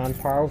put it on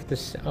par with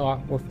this,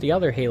 with the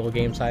other Halo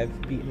games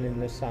I've beaten in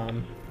this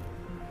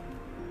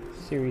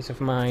series of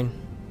mine.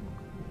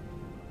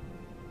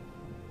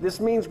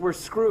 This means we're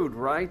screwed,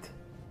 right?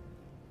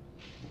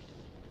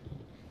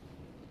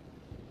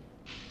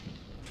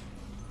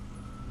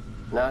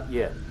 Not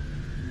yet.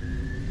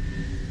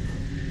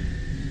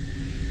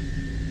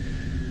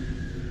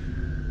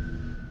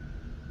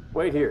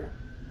 Wait here.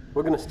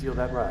 We're gonna steal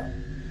that ride.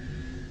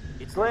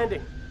 It's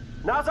landing.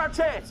 Now's our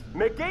chance.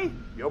 Mickey,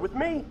 you're with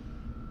me.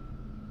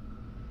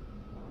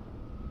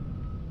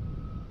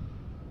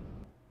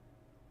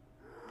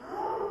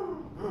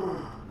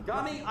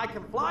 Gunny, I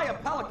can fly a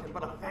Pelican,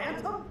 but a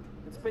Phantom?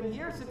 It's been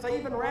years since I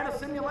even ran a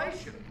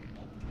simulation.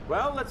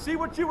 Well, let's see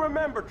what you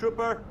remember,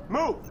 Trooper.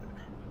 Move!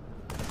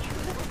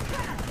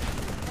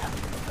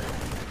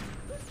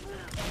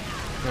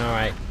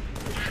 Alright.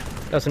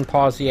 Doesn't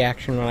pause the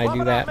action when I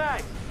do that.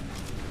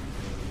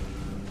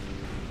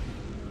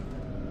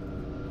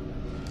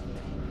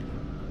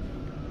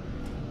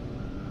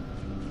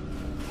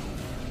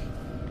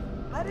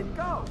 Let it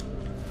go.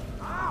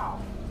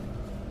 Ow!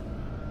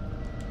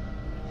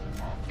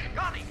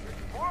 Gunny,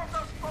 more of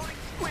those floating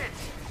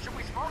squids. Should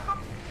we smoke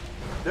them?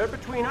 They're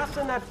between us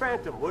and that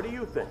Phantom. What do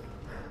you think?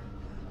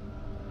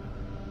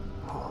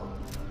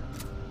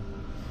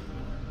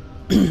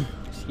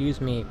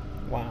 Excuse me.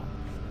 Wow.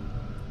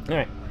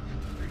 Alright.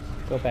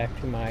 Go back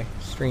to my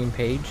stream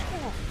page.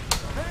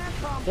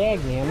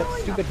 Dagnammit,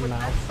 stupid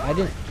mouse. I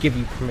didn't give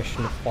you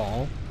permission to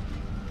fall.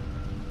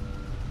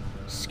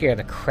 Scare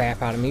the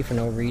crap out of me for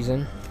no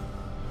reason.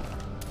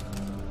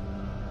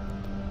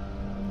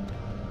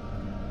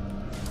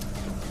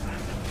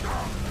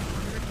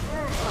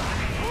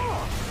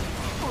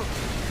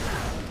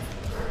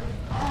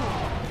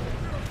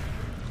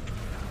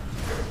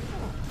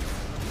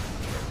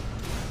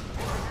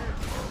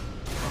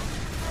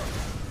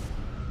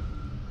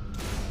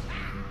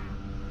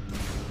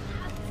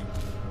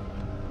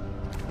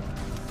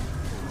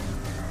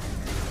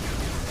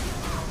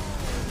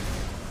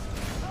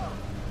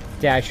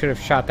 Yeah, I should have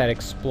shot that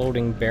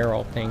exploding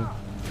barrel thing.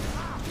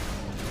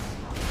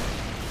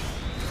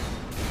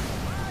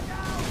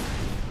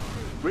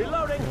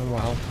 Reloading. Oh,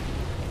 wow.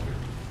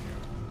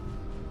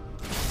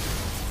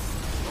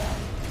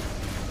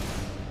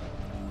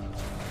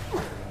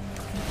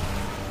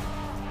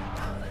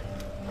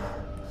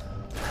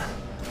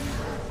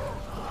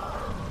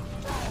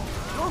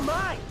 You're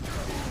mine.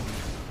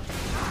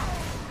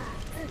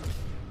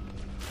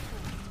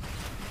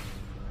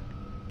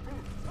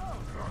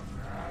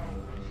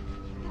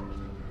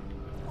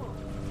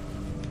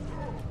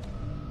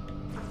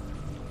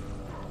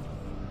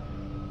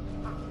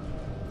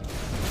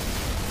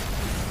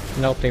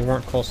 Nope, they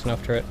weren't close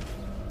enough to it.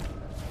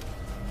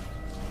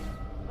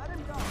 Let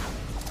him go.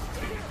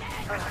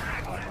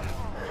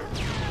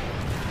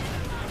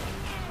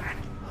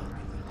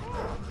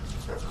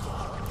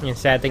 And the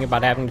sad thing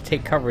about having to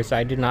take cover is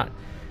I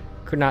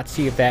could not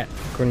see if that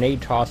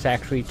grenade toss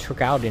actually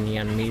took out any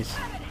enemies.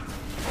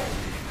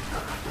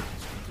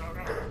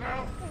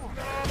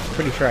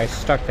 Pretty sure I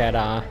stuck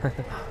that,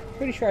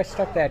 pretty sure I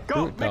stuck that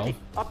Go, boot, though. Mickey!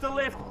 Up the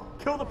lift!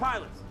 Kill the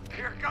pilots!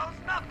 Here goes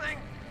nothing.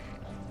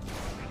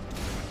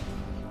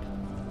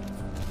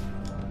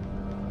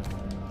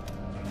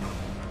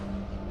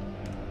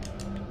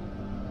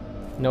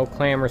 No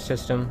clamor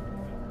system.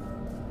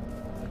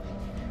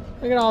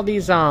 Look at all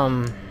these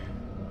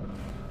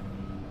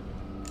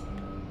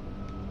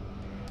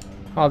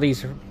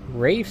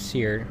wraiths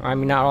here. I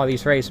mean, not all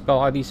these wraiths, but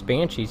all these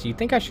banshees. Do you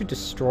think I should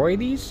destroy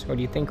these, or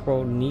do you think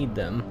we'll need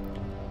them?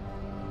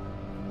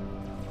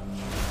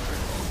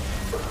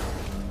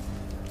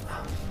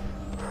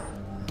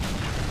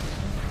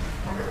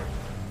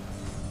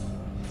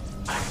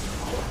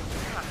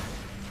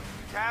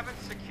 Cabin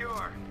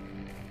secure.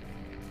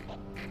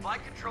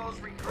 Flight controls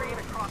read green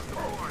across the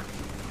board.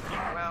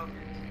 Well,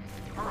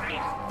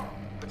 green.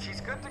 But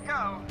she's good to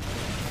go.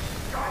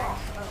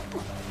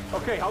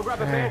 Okay, I'll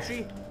grab a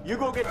Banshee. You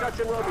go get Dutch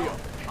and Romeo.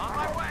 On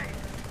my way.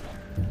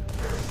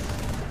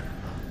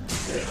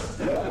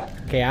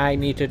 Okay, I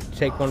need to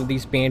take one of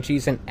these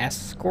banshees and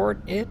escort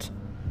it.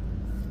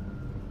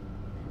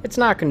 It's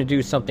not going to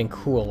do something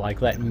cool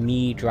like let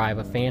me drive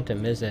a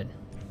Phantom, is it?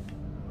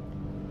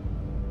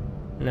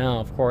 No,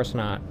 of course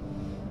not.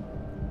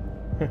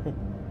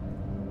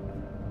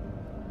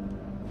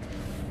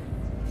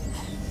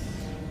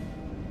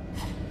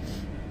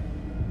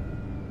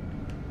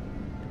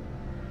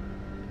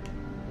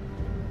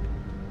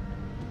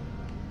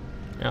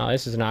 No,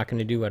 this is not going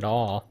to do at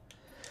all.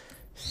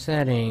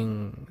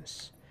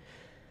 Settings.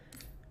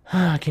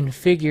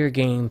 Configure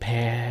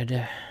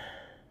gamepad.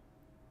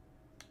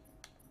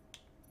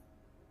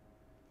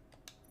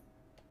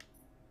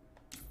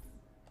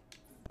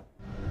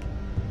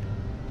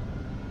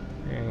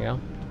 There you go.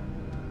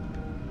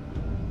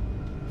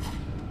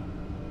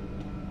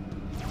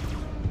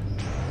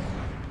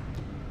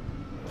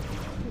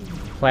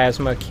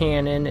 Plasma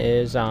cannon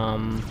is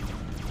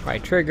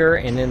right trigger,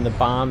 and then the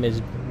bomb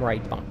is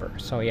right bumper.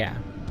 So yeah.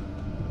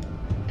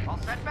 All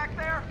set back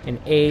there? And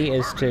A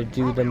is to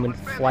do the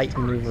flight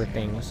maneuver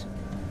things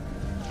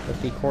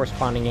with the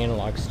corresponding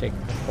analog stick,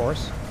 of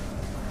course.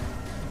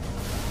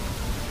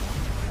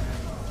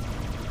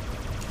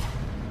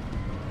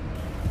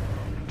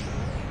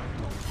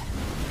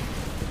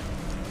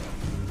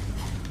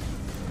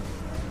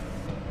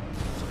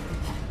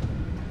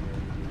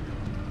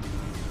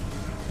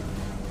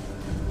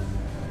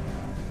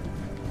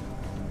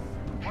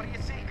 What do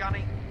you see,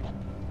 Gunny?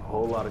 A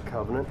whole lot of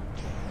Covenant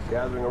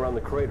gathering around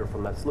the crater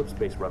from that slip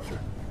space rupture.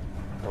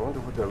 I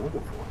wonder what they're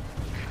looking for.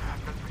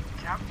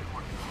 The captain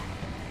would.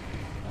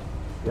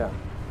 Yeah,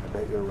 I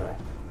bet you're right.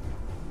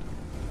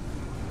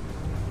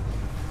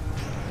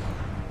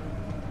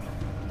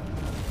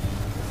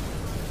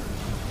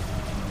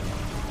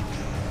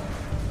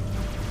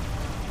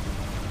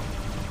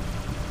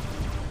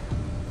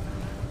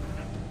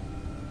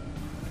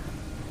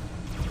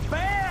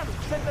 Bam!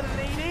 Said the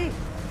lady!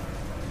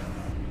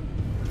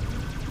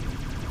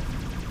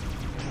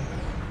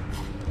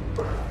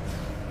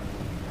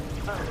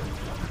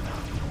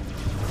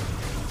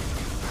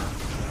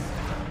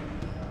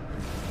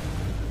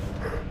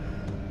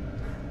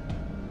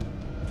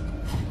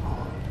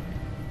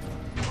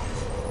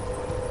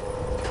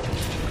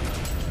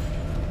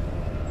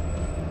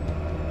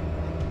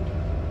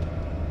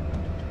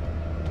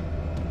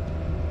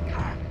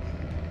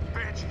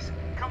 Banshees,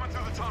 coming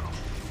through the tunnel.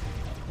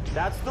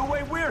 That's the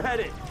way we're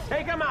headed!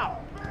 Take him out!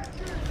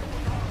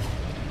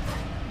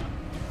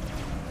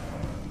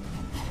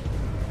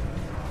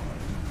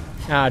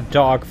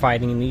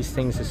 Dogfighting in these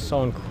things is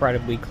so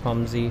incredibly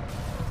clumsy.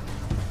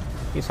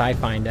 At least I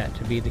find that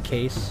to be the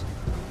case.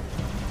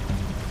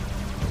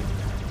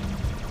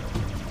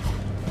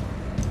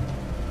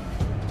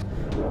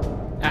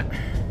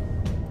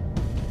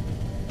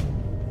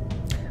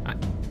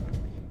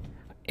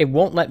 It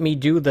won't let me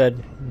do the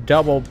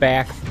double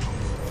back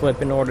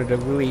flip in order to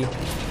really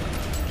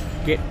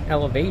get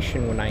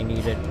elevation when I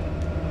need it.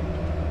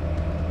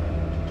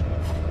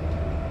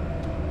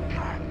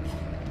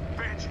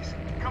 Banshees,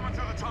 coming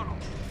through the tunnel.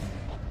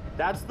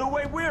 That's the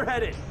way we're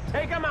headed!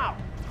 Take him out!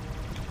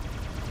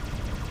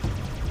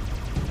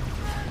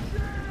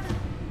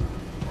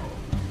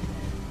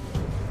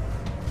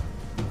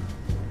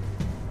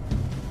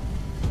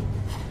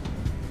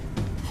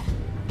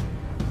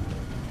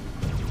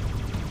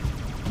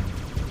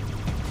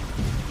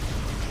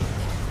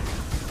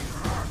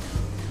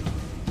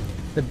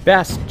 The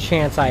best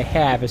chance I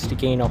have is to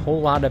gain a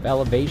whole lot of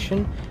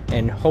elevation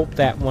and hope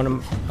that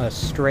a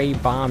stray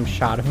bomb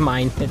shot of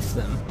mine hits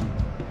them.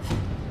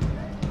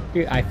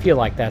 I feel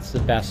like that's the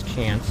best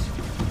chance.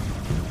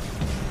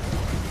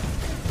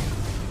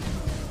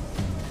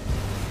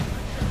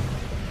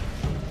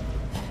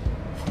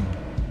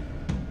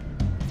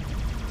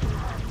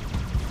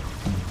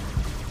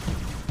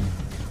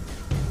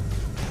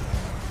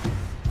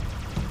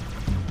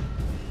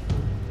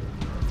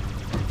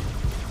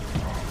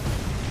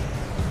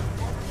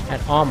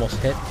 That almost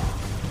hit.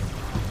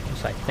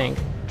 Yes, I think.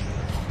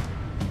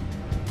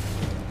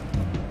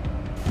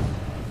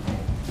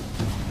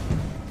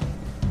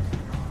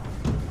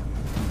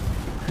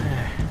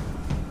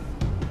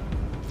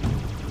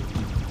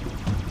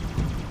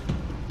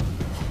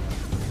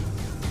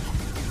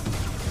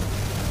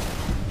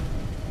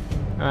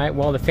 Alright,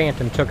 well, the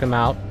Phantom took him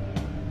out.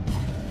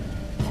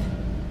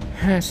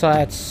 So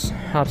that's...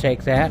 I'll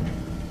take that.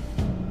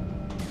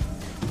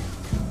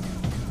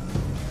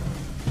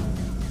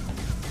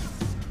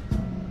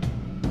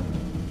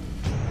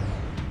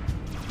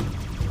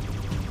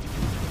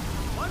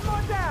 One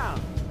more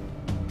down.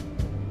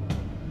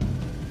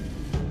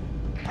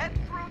 Head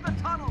through the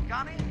tunnel,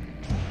 Gunny.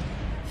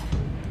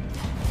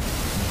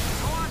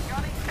 Go on,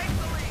 Gunny, take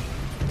the lead.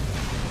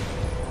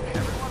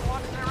 Everyone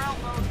watch their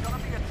elbows.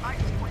 Gonna be a tight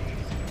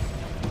squeeze.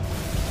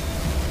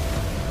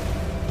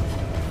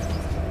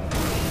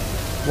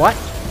 What?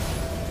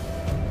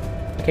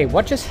 Okay,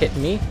 what just hit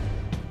me?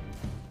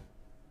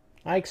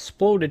 I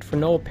exploded for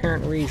no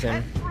apparent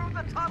reason. Head through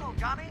the tunnel,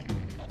 Gunny.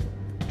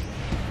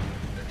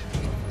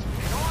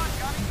 Go on,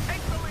 Gunny,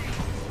 take the lead.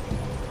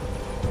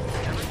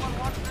 Everyone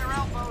watch their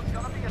elbows.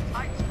 Gonna be a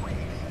tight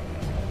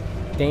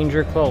squeeze.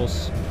 Danger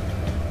close.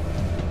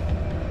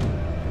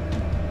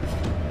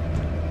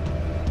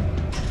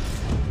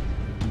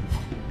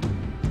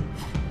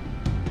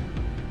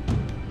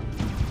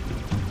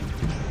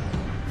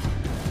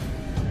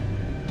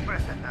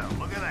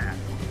 Look at that.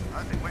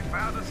 I think we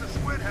found us a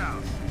squid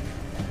house.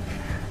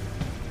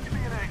 Give me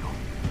an angle.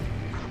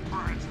 I'm gonna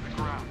burn it to the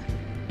ground.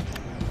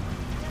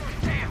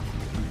 Damn!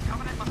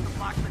 Covenant must have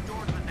blocked the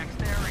door to the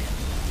next area.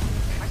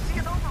 I see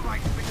an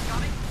override switch,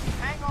 Gunny.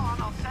 Hang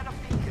on, I'll set a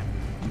beacon.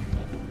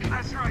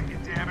 That's right, you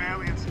damn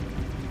aliens.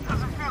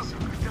 Doesn't feel so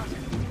good, does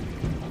it?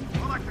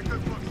 Well, like the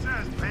good book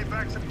says,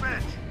 payback's a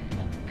bitch.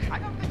 I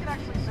don't think it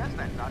actually says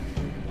that, Dutch.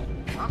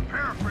 I'm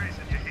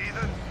paraphrasing, you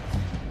heathen.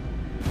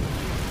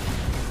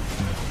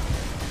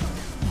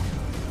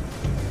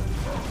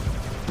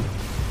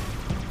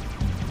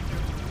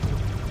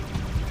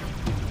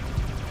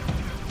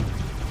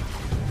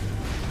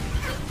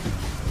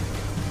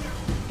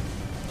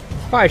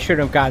 Probably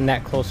shouldn't have gotten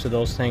that close to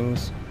those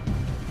things.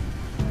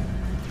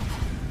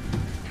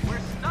 We're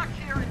stuck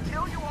here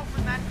until you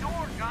open that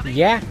door, Gunny.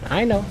 Yeah,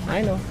 I know,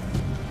 I know.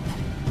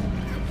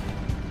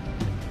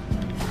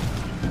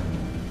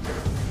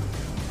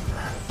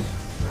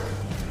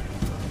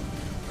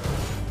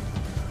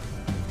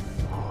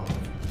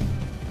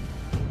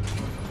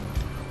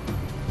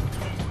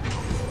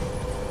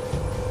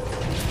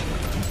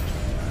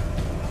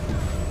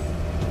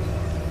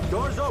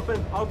 Door's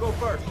open. I'll go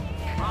first.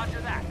 Roger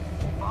that.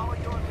 Follow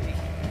your lead.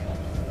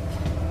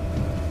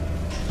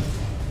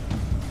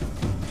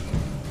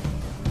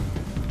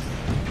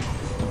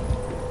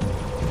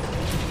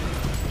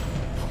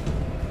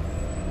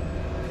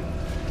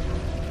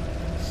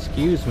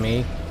 Excuse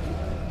me.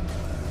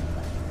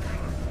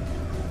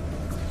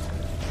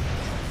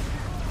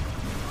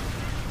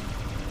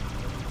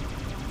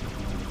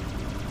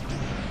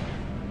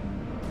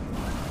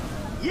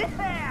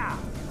 Yeah!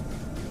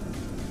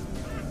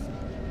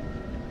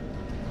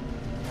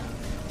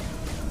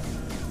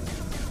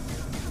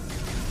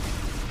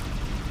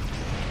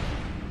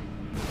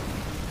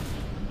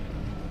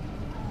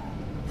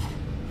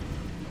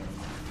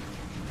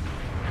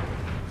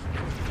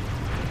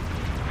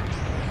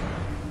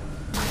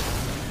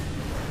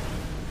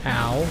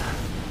 Ow.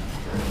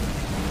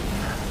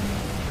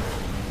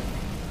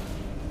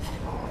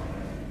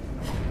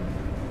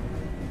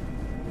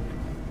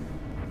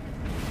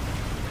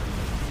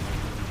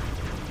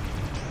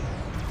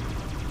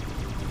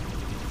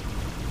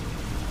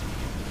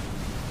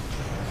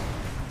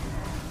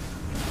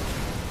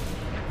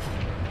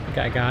 I think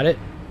I got it.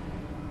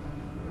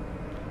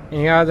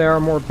 And yeah, there are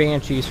more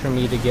banshees for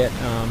me to get,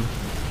 in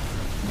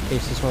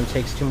case this one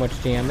takes too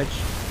much damage.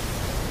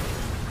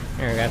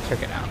 There we go,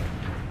 took it out.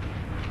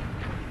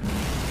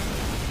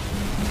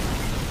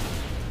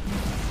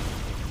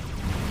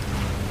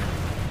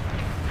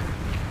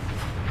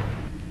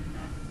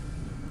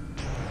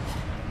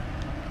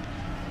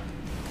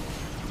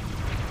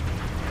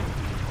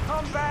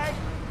 Come back!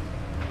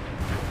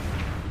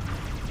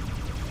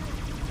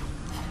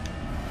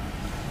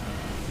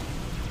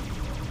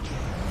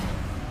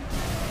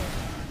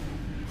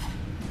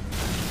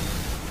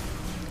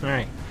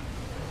 Alright.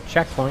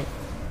 Checkpoint.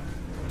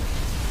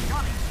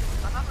 Gunny,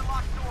 another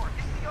locked door.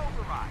 Hit the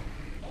override.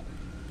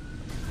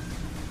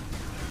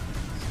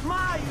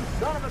 Smile, you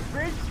son of a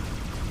bitch!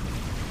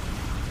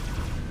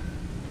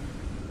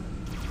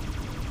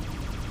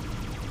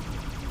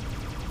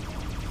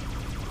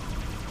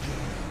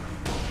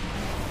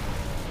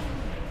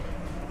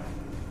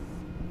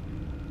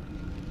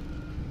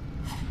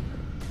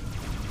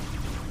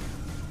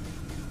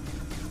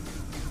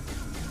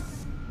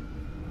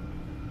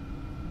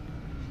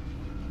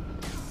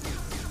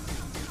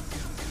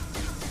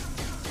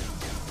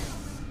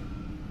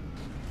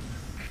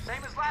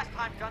 Same as last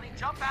time, Gunny.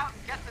 Jump out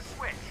and get the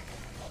switch.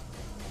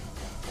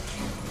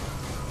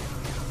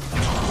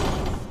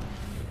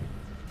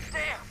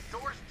 Damn,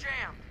 door's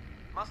jammed.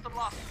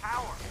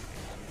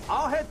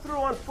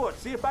 on foot.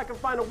 See if I can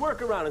find a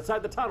workaround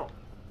inside the tunnel.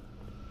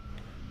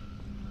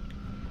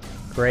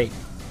 Great.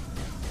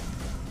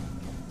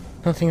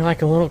 Nothing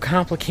like a little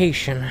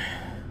complication.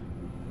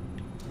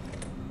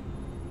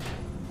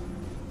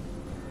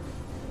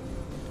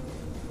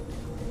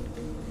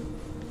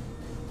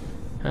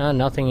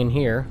 Nothing in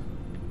here.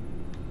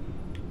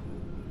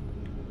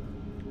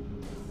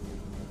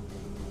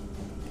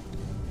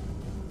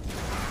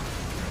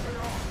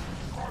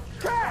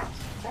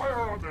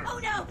 Oh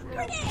no!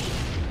 Grenade!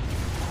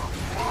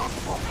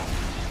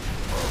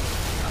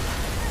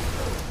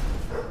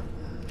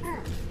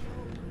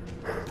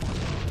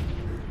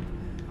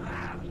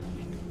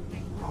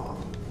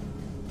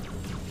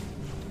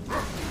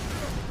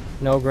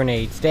 No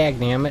grenades.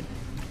 Dagnammit.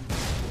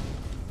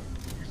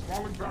 He's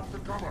falling back to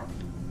cover.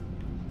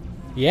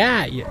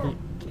 Yeah,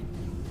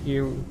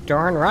 you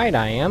darn right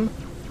I am.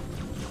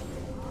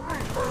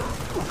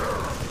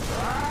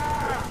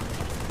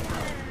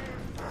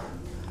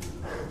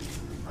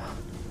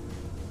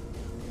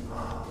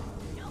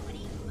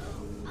 Nobody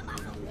move! I'm on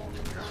the wall.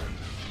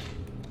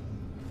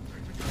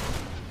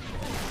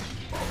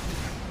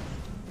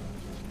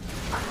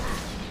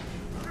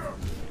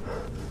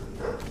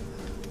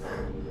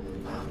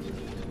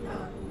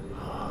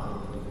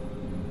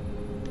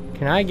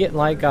 Can I get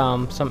like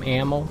some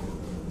ammo,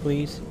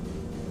 please?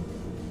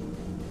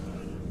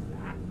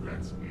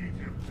 Let's eat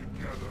him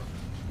together.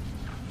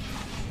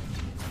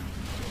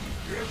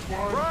 Here's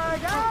one.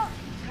 Frag out!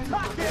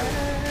 Tuck it!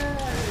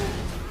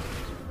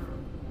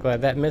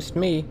 Glad that missed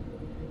me.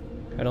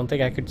 I don't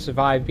think I could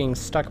survive being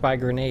stuck by a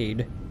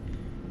grenade.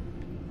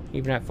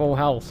 Even at full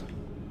health.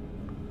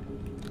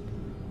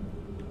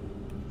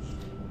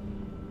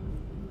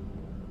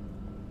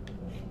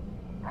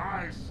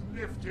 I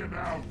sniffed him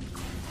out.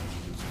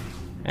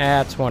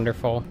 That's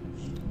wonderful.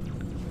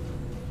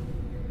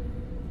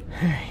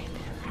 Alright.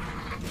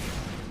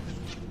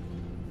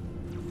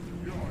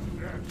 Your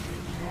death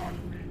will not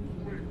be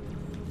quick.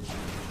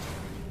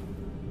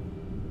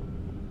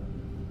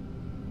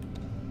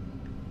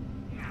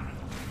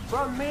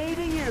 From me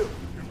to you.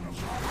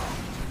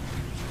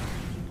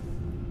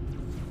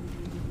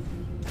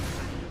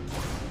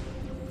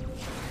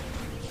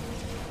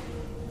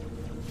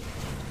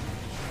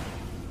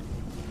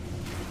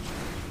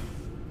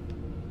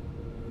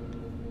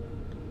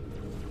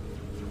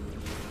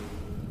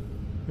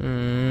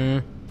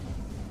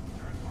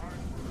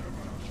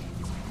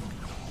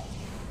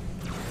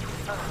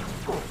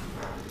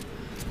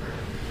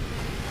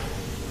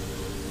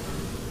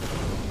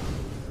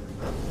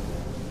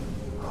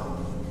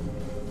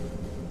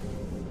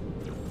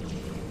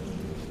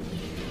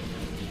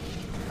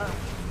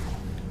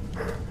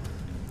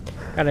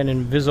 Got an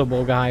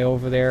invisible guy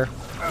over there.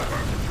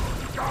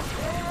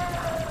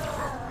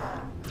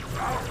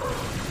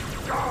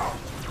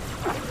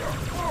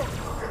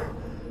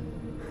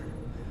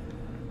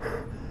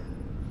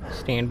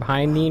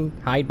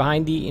 Hide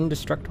behind the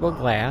indestructible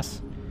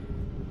glass.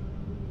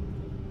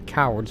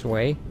 Coward's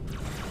way.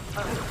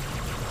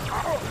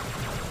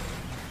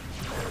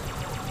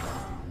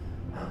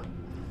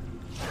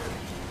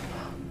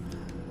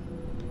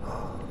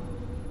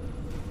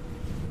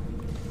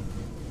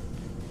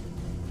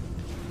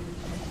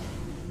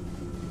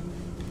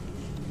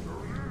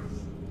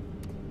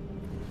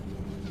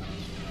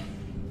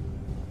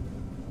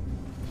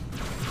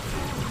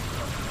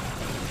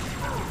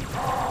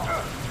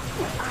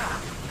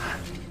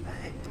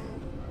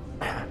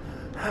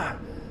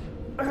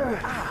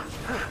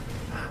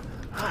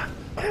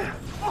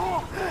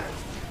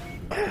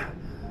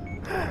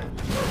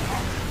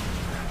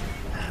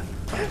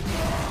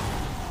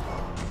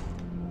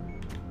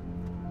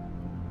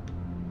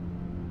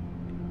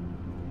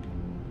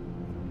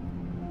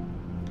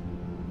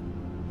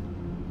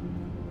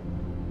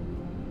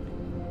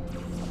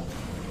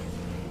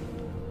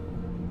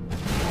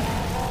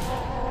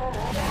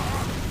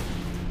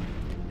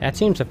 That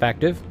seems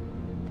effective.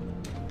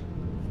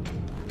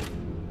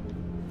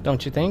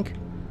 Don't you think?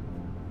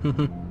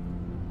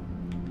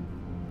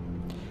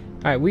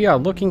 Alright, we are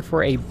looking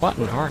for a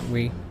button, aren't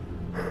we?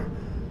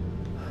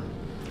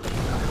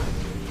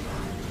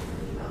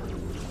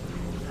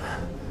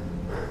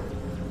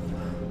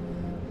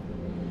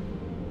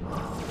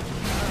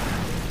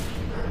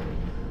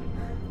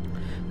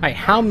 Alright,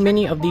 how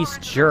many of these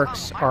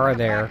jerks are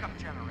there?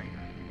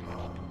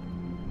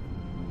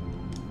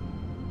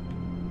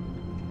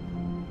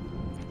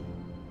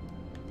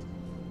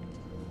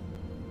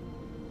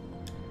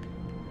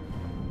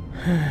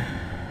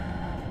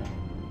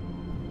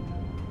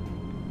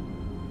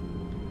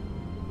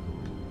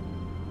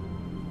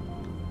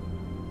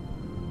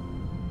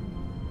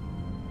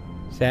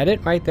 Is that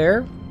it right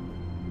there?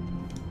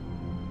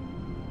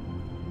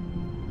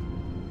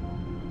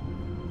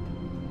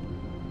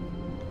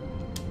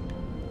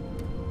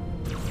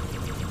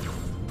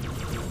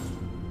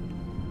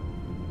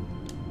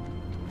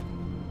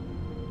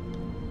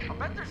 I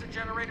bet there's a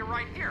generator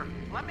right here.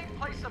 Let me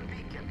place a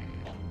beacon.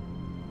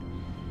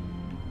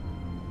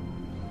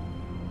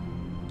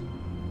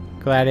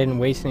 Glad I didn't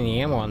waste any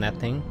ammo on that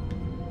thing.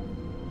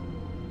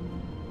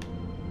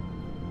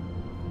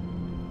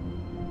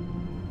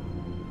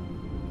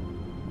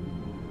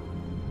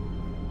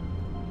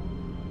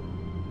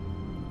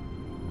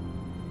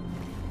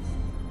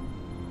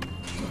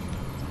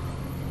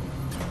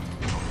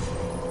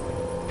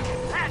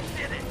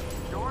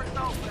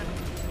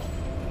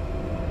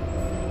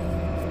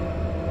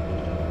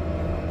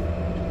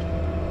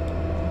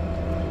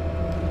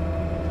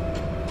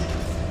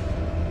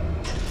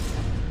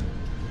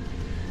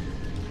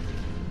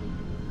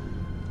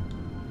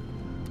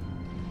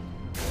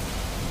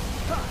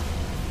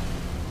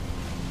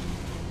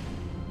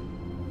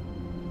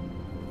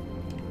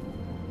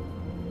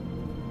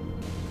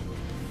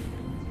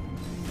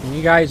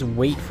 you guys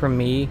wait for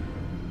me?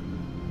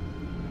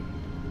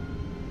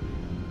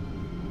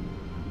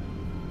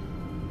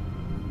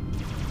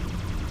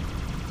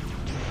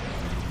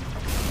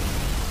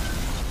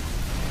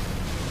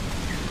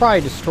 Probably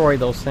destroy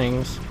those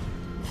things.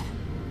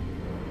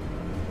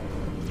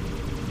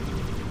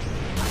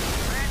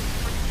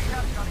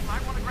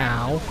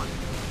 Ow.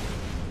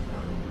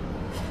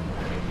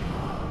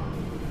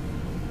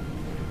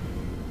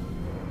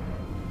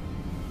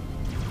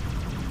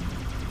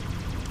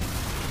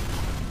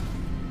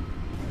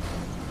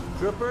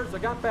 Troopers, I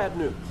got bad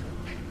news.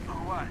 Oh,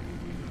 what?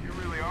 You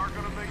really are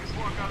gonna make us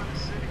walk out of the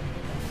city?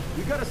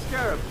 We got a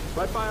scarab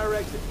right by our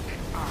exit.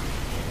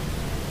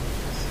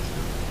 This is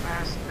the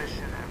best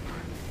mission ever.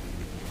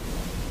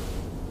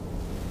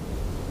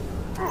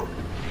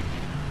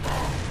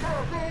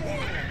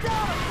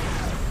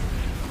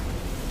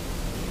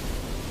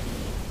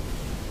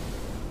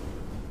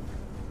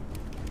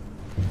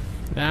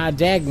 Ah,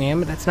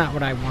 dagnammit, that's not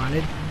what I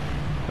wanted.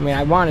 I mean,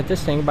 I wanted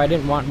this thing, but I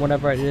didn't want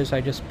whatever it is I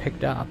just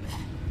picked up.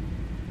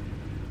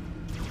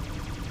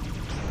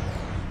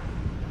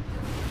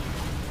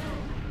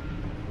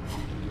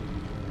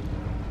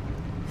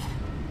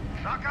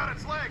 Knock out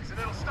its legs and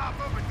it'll stop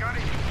moving,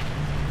 Gunny.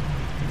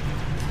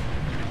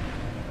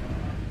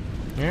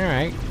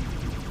 Alright.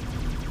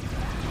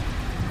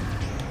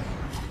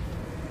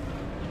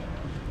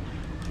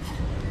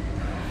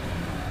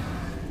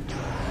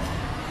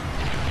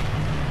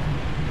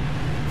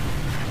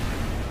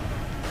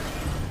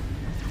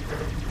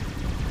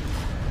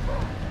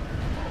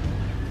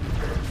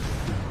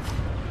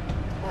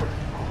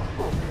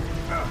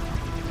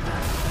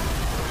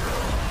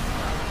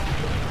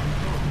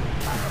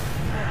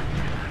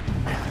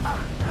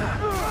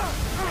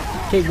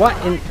 Okay, what?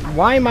 And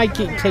why am I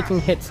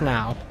taking hits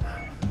now?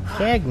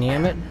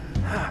 Dagnammit.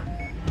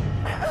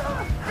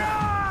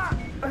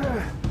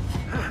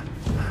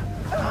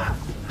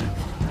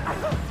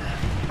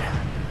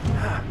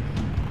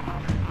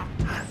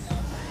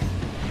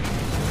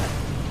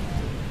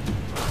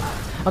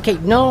 Okay,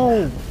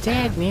 no!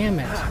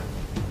 Dagnammit.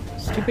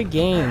 Stupid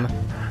game.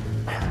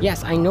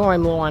 Yes, I know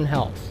I'm low on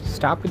health.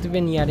 Stop with the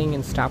vignetting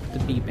and stop with the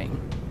beeping.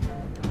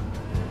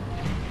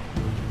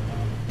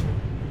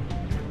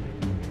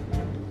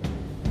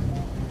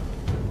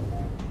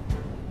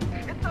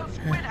 Hit those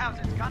squid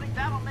houses, Gunny.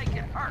 That'll make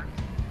it hurt.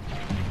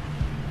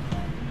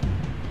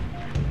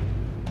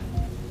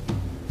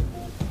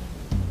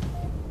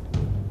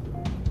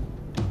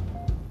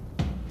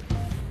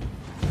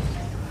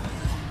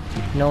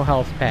 No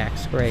health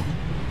packs, great.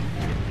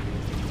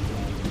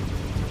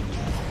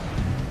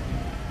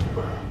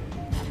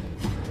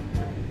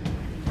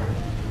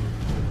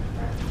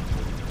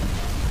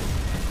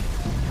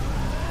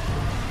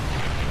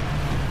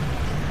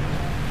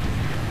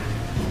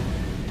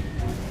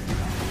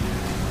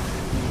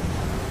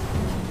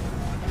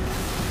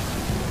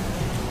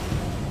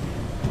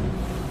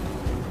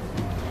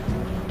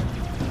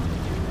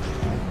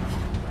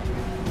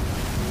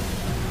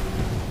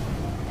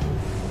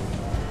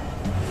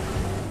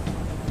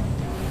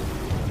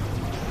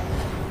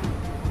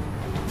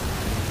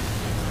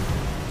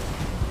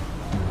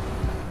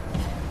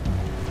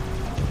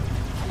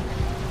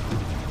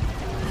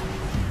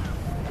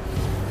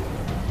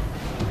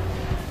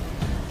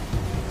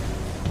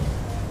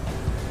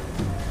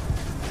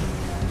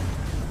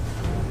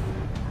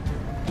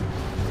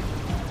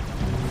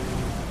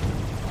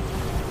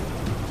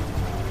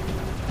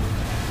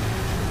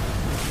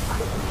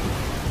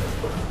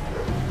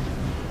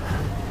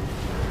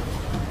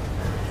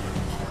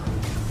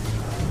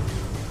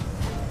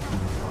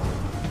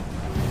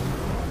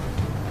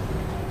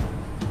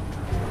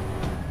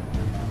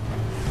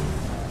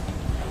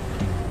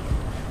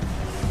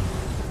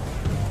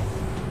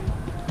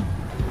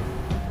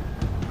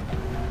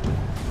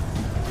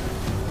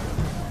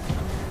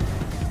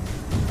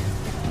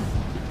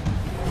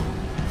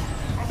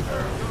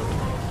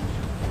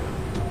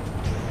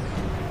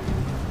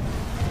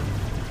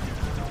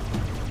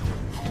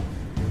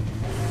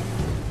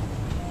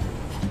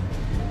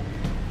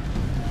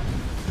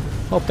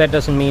 Hope that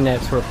doesn't mean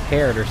that it's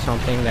repaired or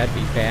something. That'd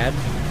be bad.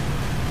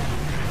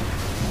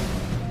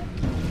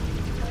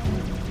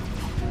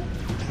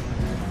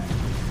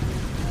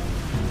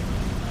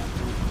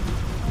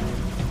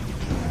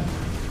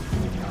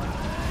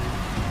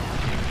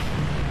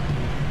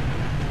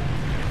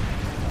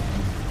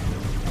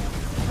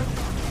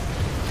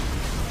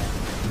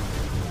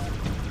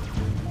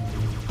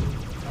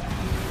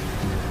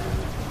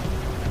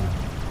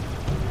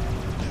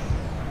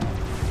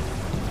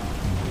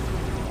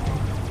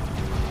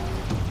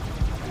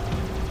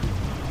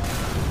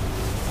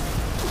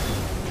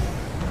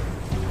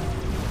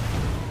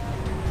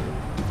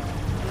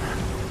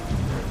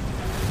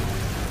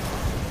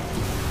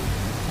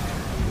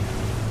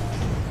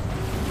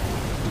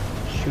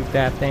 Shoot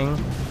that thing.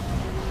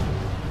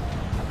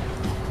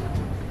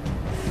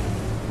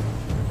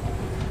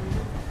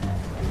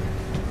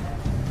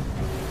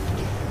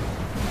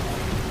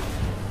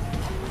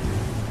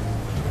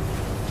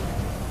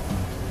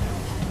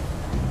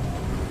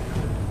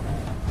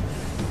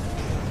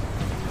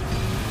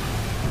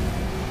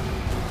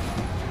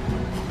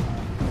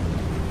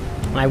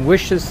 I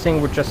wish this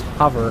thing would just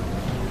hover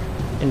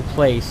in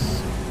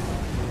place.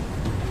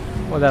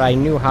 Or that I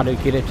knew how to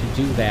get it to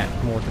do that,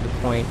 more to the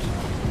point.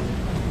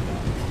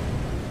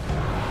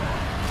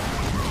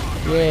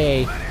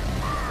 Yay.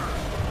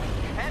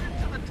 Head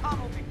into the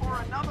tunnel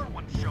before another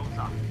one shows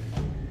up.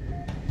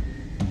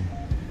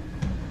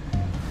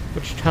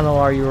 Which tunnel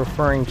are you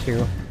referring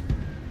to?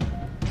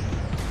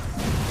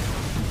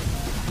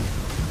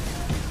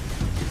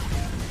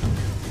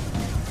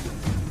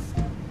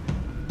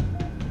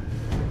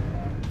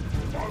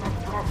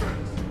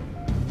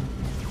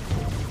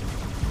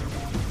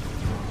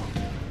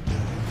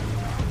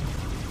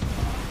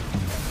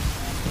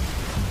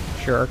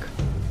 Jerk.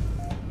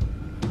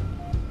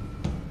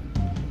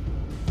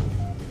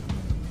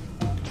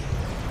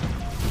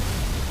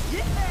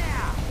 Yeah!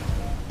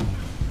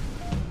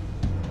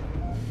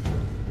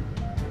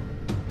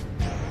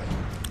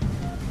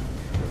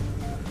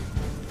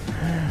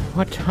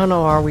 What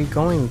tunnel are we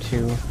going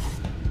to?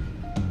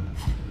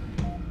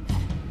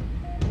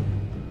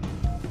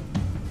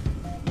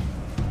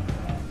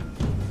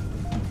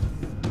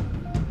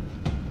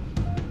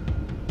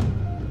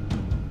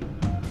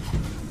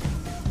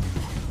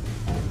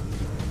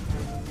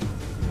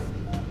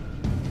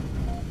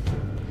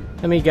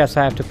 Let me guess,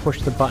 I have to push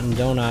the button,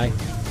 don't I?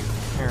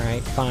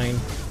 Alright, fine.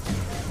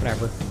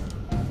 Whatever.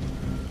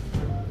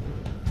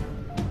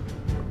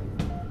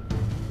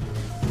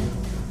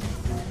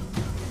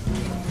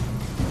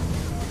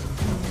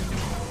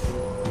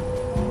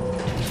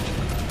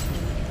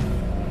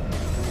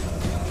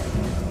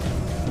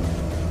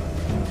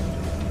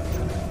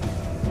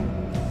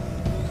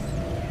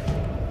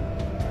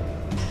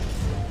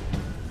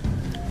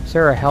 Is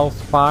there a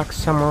health box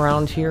somewhere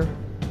around here?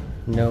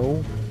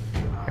 No?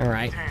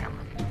 Alright. Damn.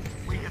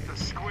 We hit the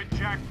squid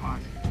jackpot.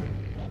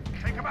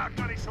 Take him out,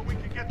 Gunny, so we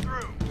can get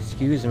through.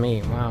 Excuse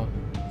me, wow.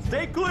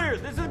 Stay clear.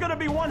 This is gonna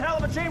be one hell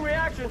of a chain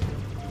reaction.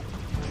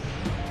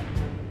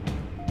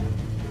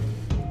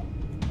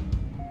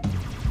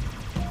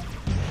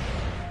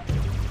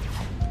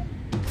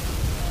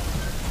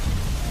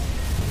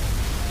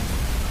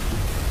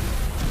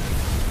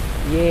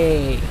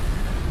 Yay!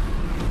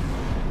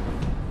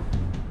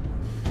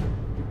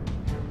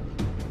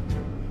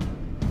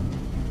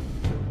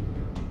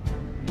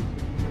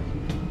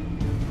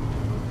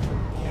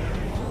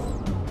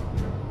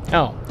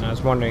 Oh, I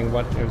was wondering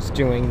what it was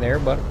doing there,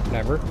 but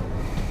whatever.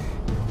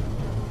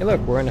 Hey look,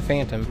 we're in a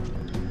Phantom.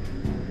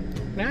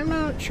 And I'm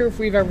not sure if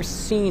we've ever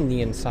seen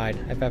the inside.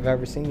 If I've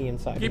ever seen the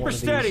inside. Keep her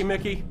steady,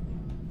 Mickey.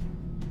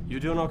 You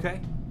doing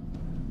okay?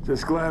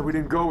 Just glad we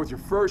didn't go with your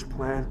first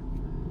plan.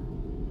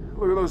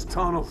 Look at those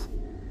tunnels.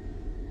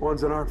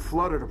 Ones that aren't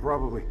flooded are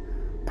probably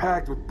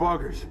packed with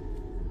buggers.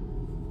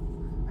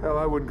 Hell,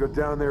 I wouldn't go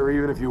down there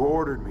even if you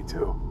ordered me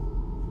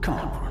to. Come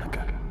on,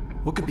 Veronica.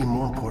 What could be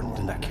more important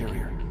than that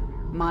carrier?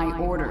 My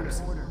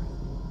orders.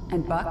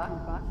 And Buck,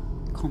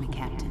 call me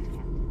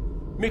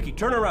Captain. Mickey,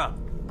 turn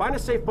around. Find a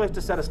safe place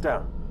to set us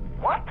down.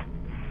 What?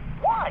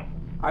 Why?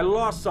 I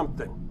lost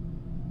something.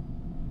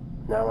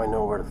 Now I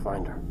know where to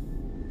find her.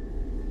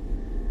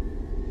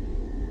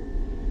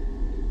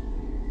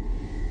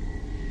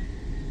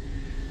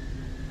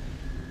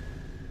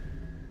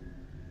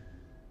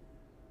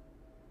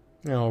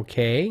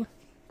 Okay.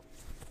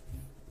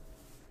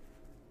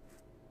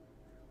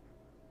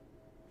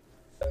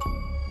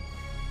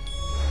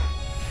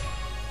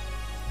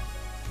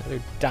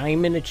 Another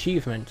diamond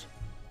achievement.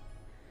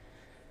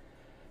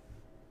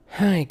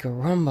 Hi,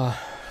 caramba.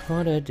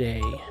 What a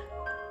day. Can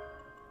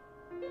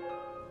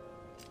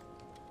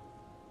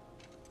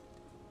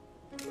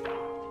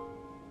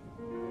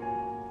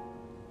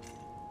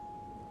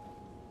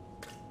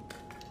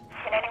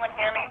anyone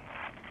hear me?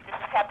 This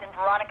is Captain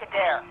Veronica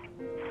Dare.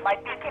 My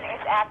beacon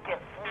is active.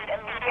 Need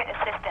immediate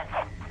assistance.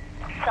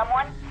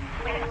 Someone,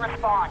 please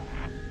respond.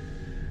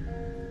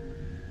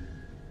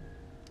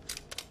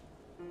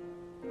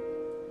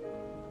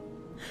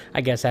 I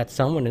guess that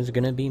someone is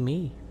gonna be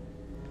me.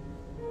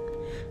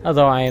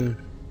 Although I am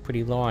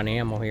pretty low on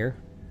ammo here.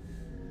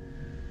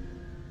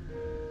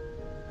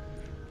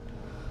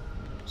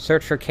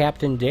 Search for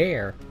Captain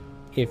Dare,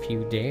 if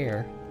you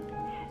dare.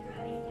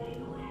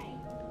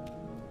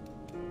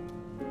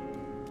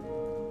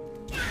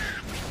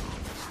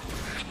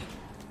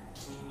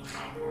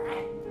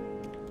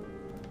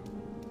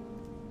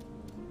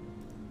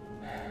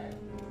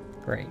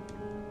 Great.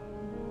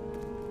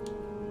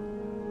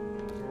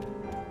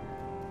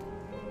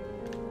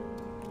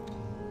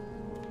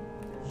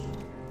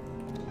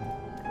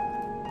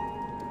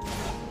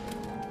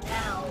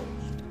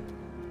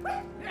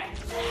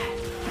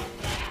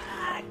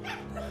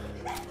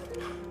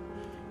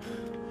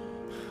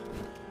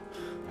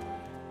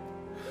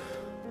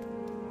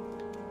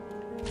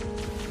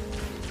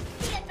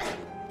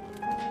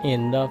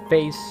 In the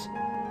face.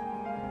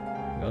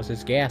 Goes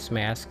his gas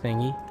mask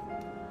thingy.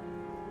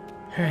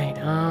 Alright,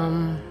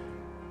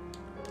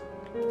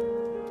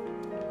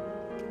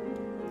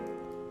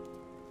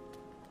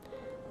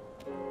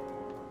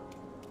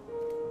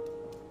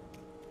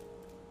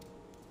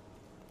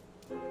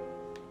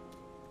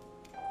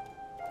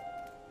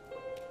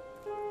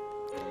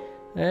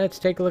 Let's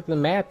take a look at the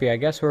map here. I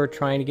guess we're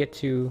trying to get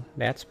to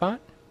that spot.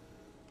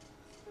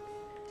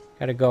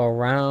 Gotta go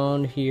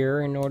around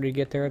here in order to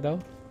get there, though.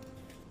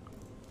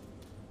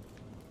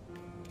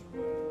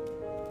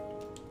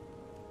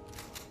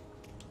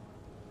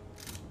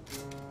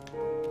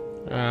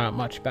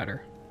 Much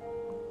better.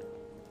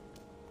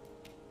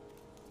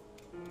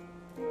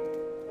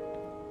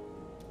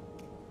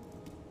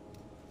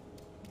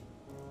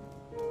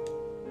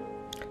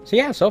 So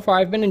yeah, so far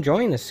I've been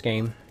enjoying this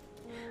game.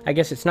 I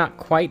guess it's not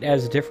quite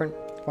as different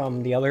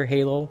from the other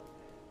Halo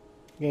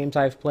games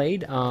I've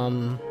played.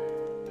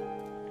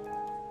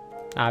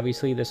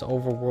 Obviously this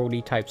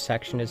overworldy type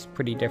section is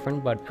pretty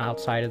different, but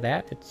outside of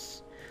that,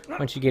 it's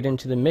once you get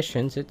into the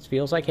missions, it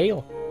feels like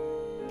Halo.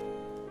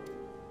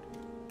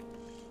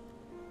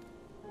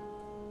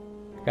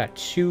 Got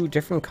 2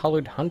 different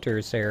colored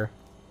hunters there.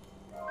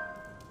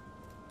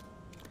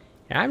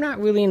 And I'm not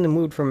really in the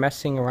mood for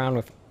messing around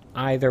with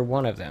either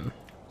one of them.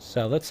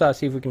 So let's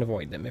see if we can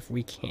avoid them, if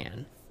we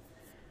can.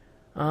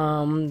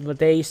 But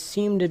they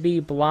seem to be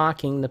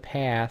blocking the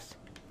path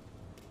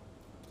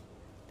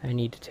I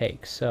need to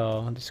take,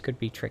 so this could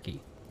be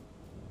tricky.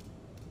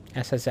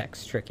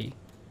 SSX tricky.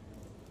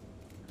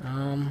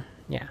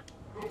 Yeah.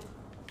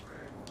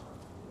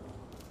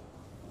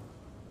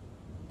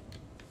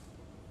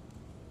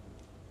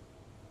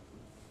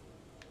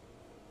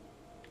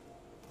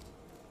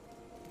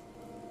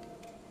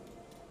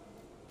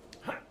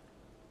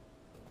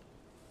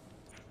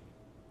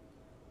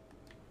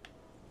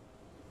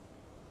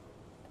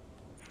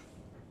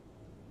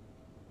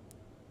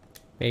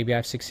 Maybe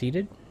I've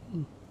succeeded?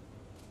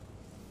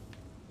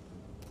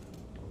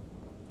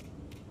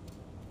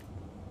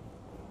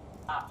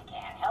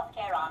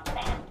 Healthcare on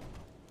demand.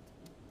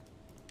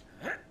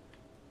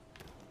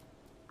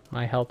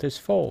 My health is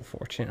full,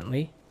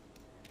 fortunately.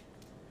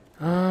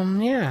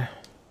 Yeah.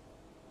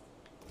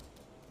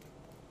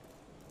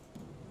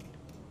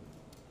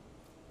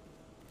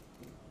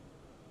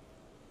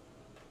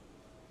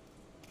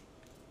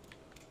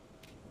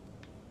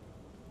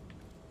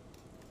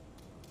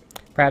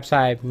 Perhaps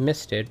I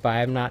missed it, but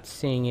I'm not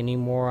seeing any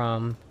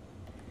more,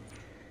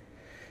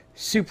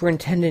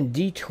 Superintendent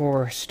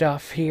Detour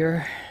stuff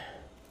here.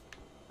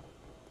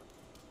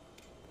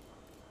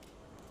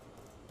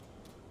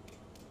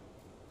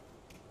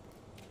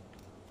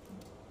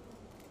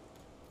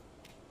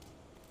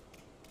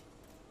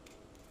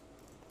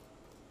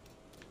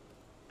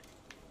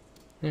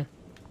 Yeah.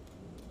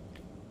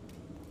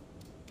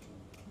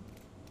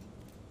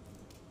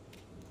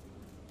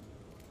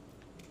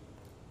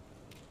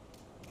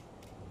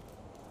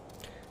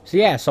 So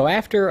yeah, so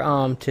after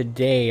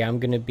today, I'm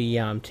gonna be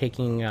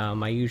taking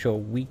my usual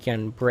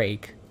weekend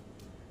break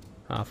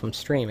from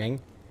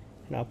streaming,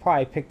 and I'll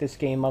probably pick this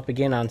game up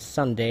again on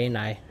Sunday, and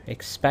I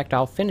expect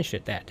I'll finish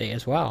it that day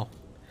as well.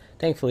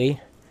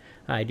 Thankfully,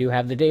 I do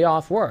have the day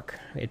off work,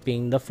 it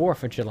being the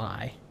 4th of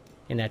July,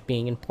 and that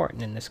being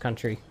important in this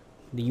country,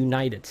 the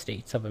United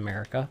States of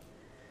America.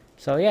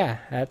 So yeah,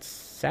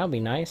 that'll be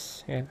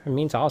nice. Yeah, it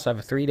means I also have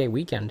a 3-day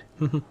weekend.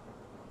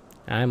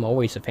 I'm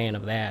always a fan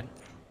of that.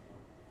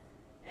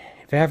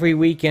 If every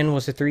weekend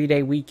was a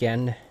 3-day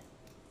weekend,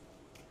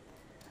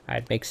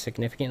 I'd make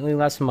significantly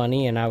less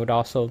money, and I would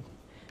also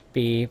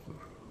be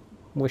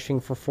wishing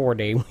for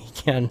 4-day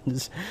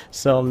weekends.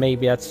 So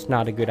maybe that's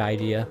not a good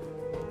idea.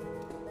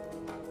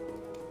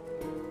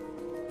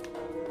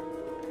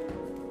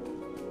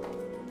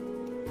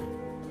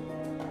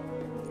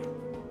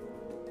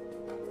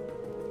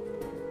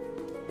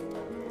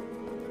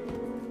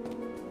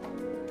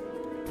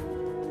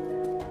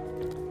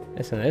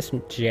 Listen to this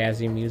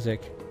jazzy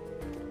music.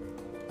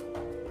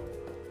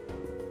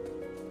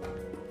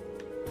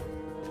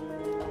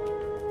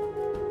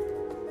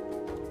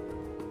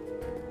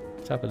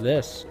 What's up with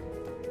this?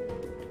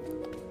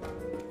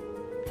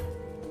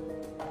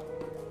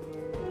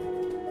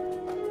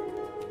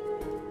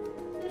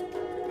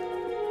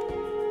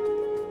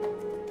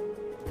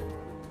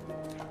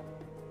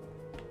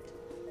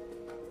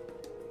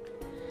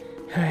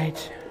 All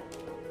right.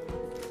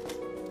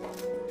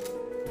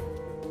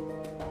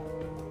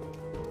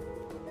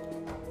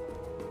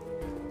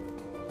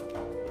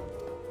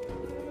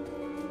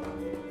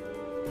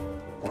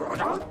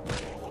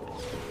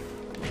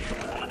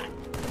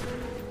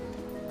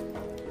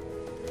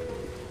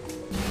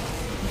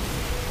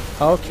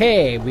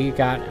 Okay, we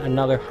got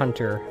another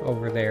hunter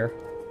over there.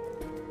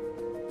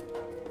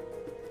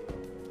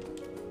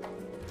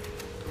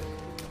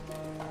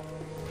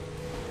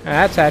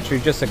 That's actually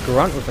just a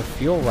grunt with a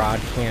fuel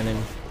rod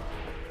cannon.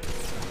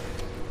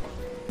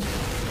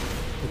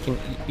 It can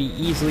be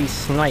easily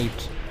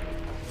sniped.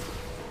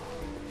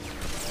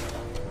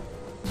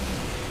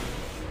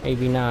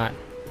 Maybe not.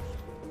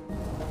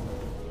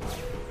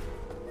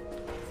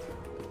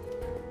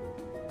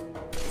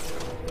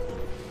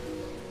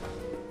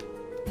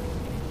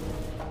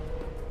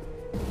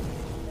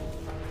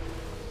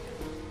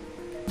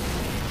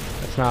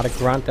 That's not a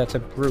grunt, that's a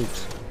brute.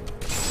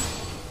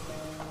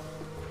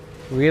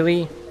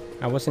 Really?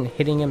 I wasn't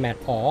hitting him at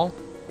all?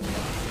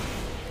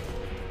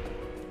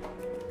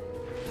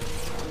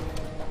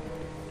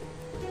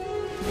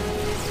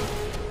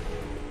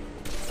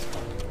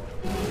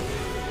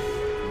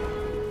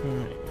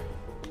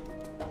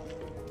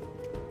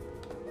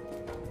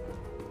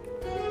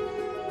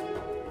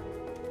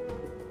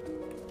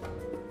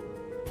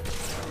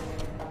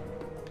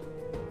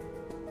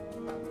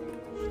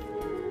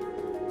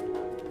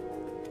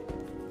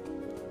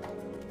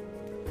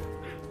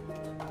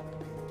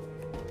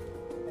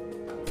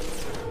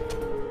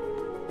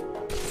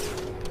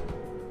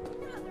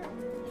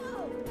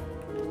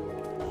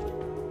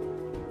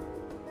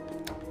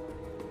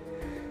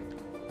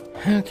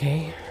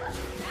 Okay.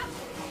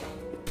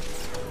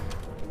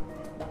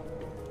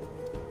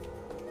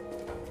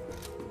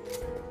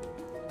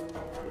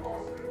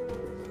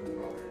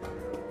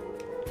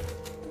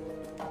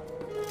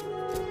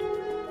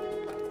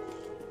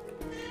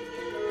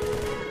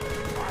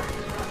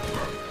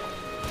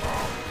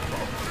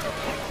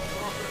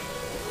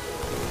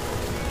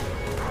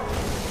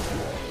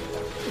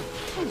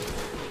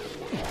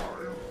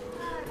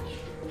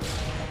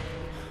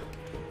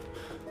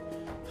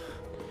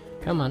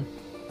 Come on.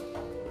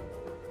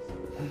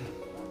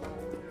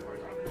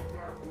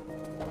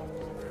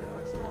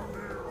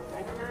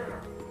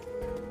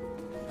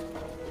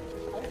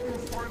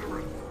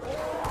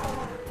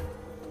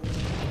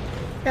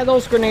 Yeah,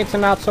 those grenades are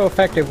not so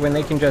effective when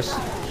they can just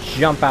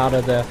jump out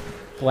of the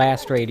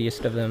blast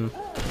radius of them.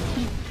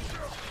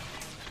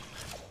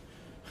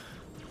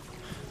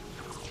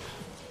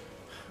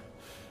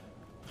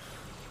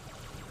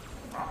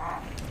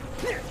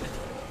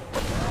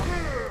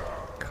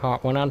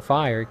 Caught one on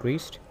fire, at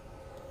least.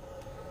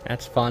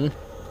 That's fun.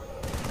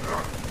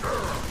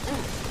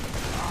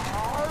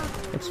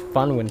 It's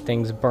fun when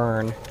things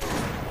burn.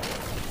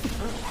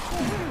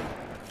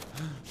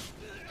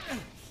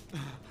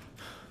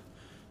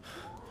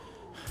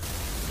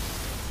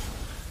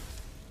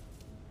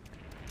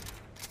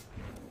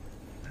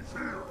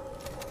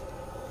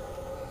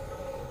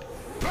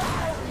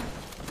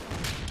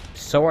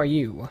 So are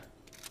you.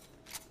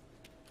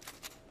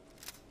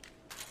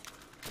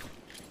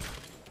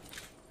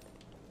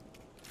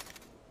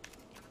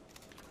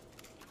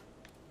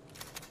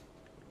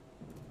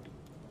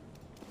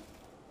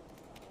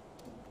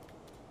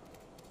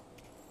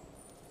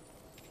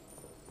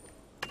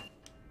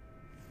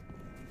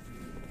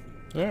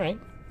 All right.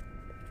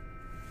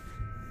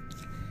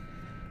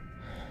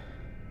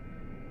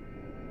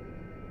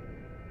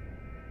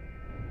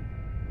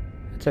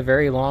 It's a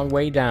very long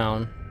way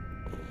down.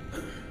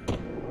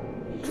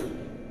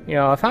 You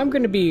know, if I'm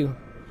going to be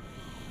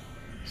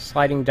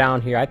sliding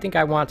down here, I think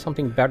I want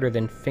something better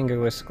than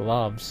fingerless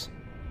gloves.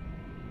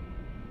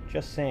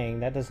 Just saying,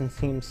 that doesn't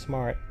seem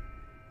smart.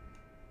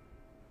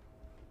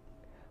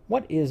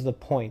 What is the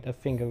point of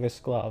fingerless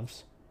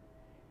gloves?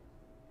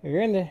 If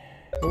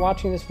you're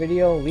watching this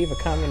video, leave a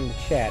comment in the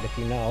chat if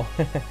you know.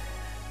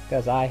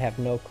 Because I have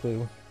no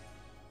clue.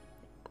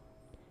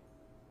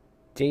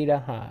 Data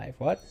Hive,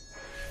 what?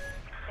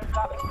 They've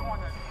got me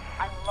cornered.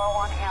 I'm low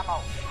on ammo.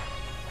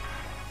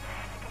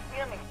 You can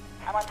hear me.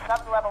 I'm on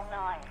sub-level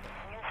 9.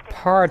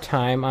 Par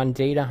time on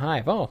Data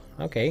Hive. Oh,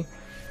 okay.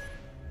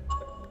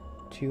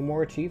 2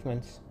 more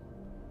achievements.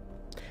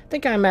 I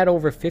think I'm at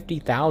over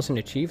 50,000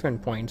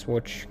 achievement points,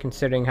 which,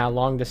 considering how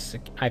long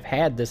I've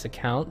had this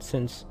account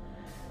since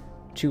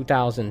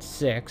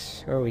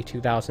 2006, early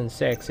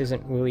 2006,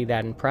 isn't really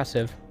that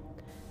impressive.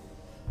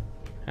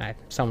 I'm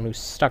someone who's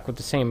stuck with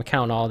the same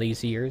account all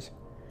these years.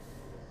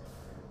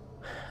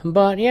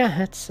 But yeah,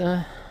 that's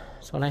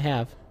what I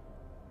have.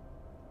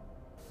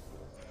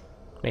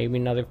 Maybe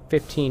another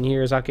 15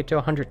 years, I'll get to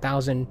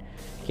 100,000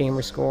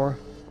 gamer score.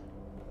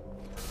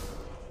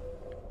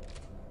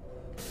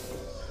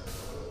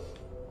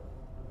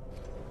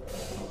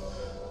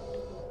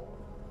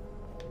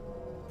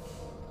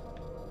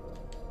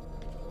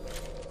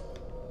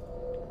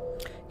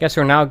 Guess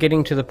we're now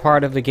getting to the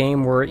part of the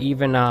game where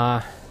even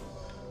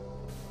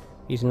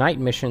these night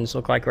missions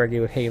look like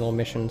regular Halo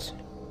missions.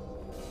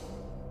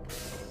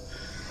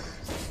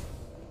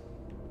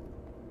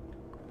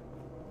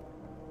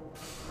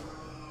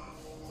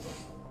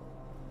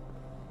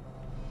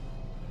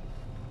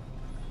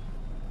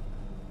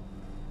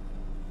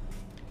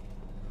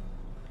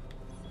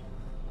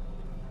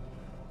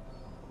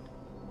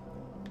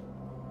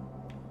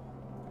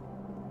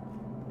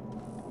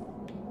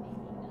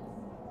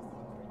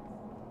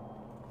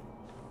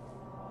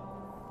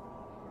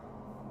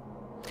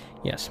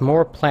 Yes,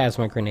 more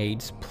plasma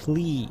grenades,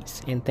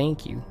 please, and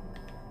thank you.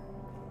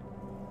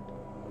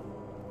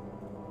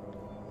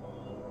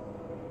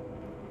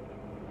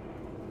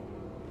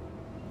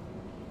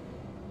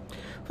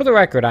 For the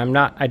record,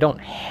 I don't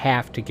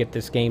have to get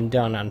this game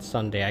done on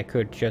Sunday. I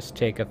could just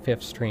take a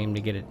 5th stream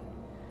to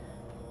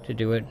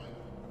do it.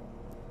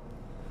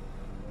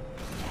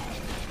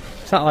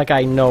 It's not like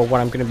I know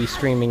what I'm going to be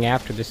streaming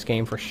after this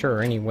game for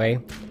sure anyway.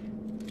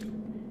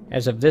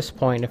 As of this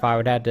point, if I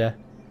would have to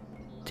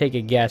take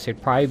a guess,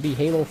 it'd probably be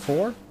Halo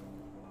 4.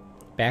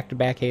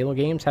 Back-to-back Halo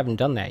games, haven't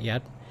done that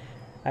yet.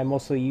 I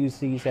mostly use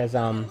these as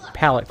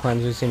palette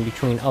cleansers in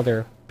between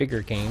other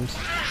bigger games.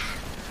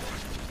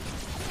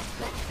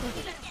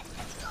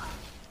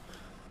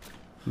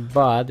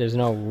 But there's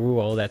no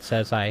rule that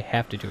says I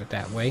have to do it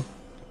that way.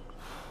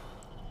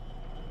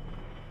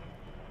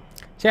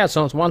 So yeah,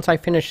 so once I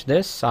finish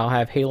this, I'll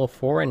have Halo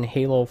 4 and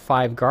Halo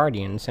 5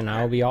 Guardians, and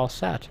I'll be all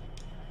set.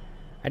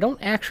 I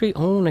don't actually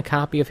own a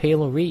copy of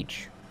Halo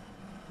Reach.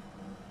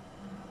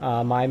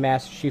 My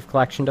Master Chief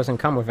Collection doesn't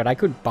come with it. I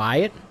could buy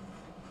it,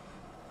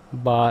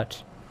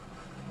 but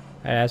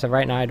as of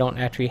right now, I don't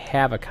actually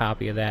have a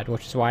copy of that,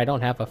 which is why I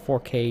don't have a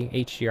 4K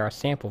HDR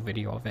sample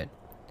video of it.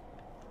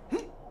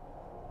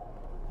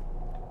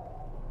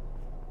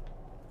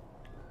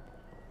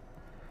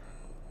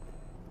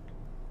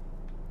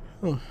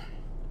 Hmm.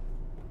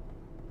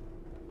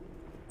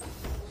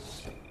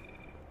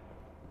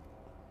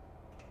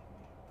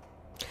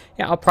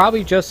 Yeah, I'll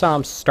probably just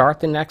start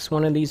the next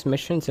one of these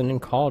missions and then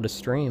call it a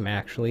stream,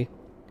 actually.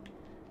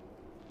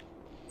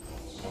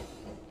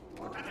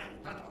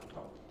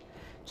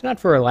 It's not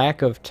for a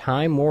lack of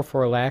time, more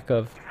for a lack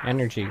of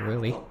energy,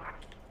 really.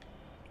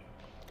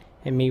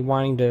 And me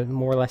wanting to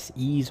more or less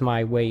ease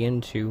my way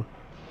into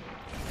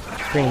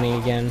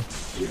streaming again.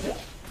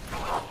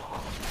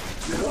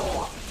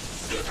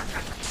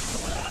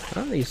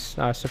 Oh, these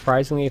are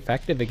surprisingly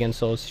effective against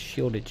those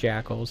shielded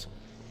jackals.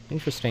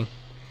 Interesting.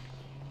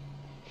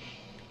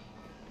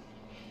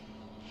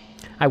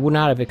 I would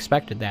not have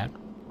expected that.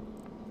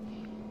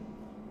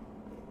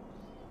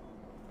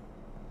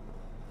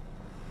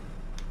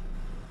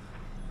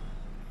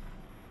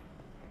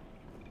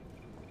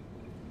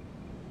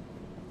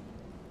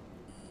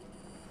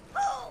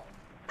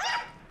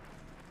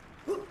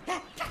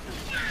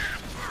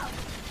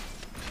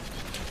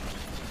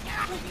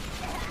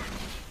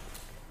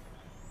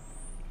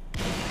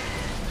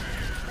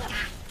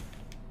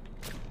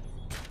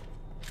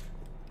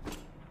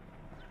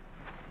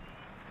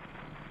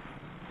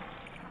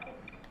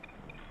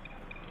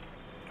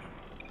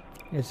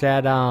 Is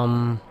that,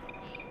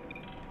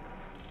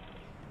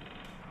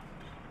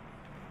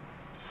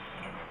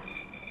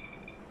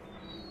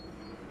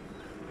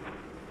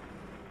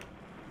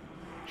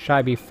 should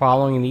I be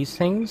following these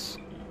things?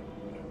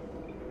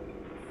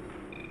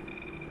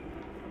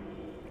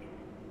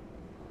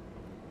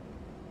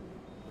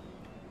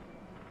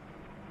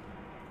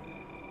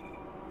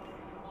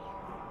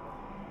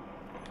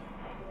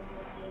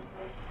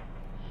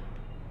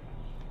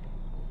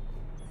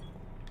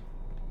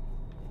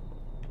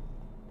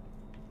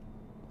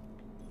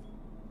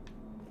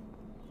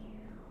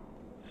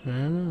 I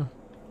don't know.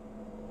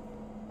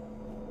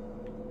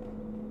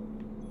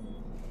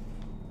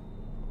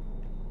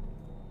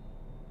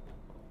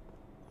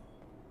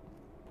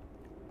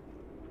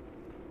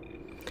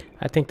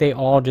 I think they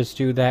all just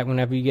do that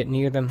whenever you get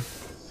near them.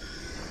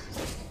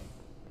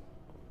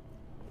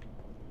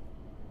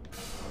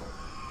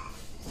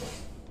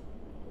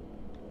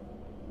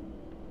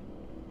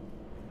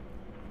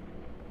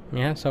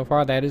 Yeah, so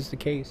far that is the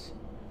case.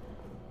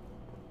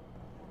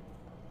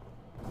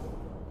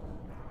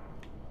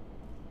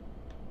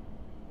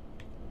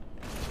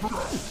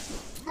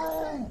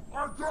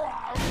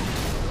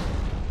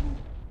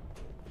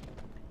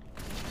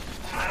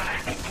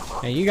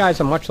 Now you guys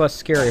are much less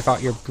scary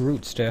about your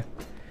brutes to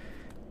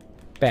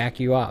back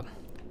you up.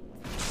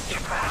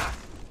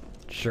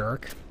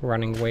 Jerk,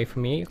 running away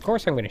from me. Of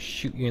course I'm going to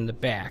shoot you in the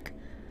back.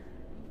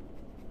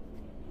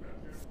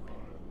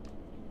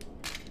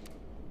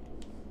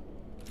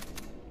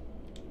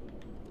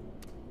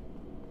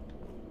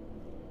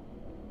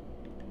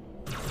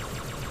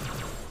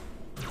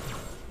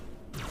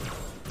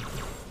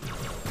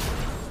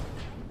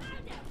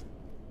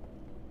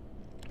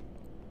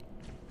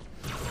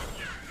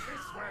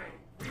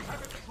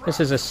 This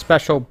is a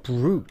special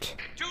brute.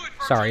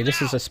 Sorry,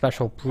 this is a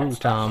special brute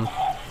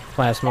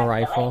plasma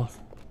rifle.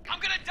 I'm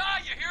gonna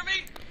die, you hear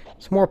me?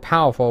 It's more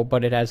powerful,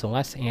 but it has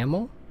less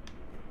ammo.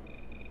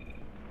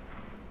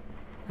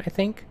 I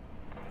think.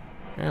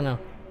 I don't know.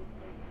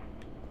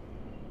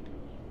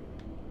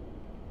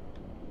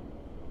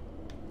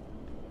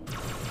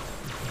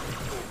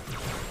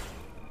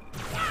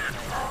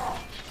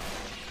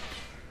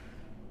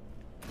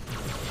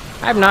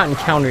 I have not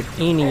encountered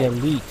any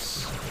elites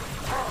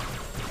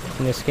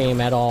in this game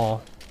at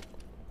all.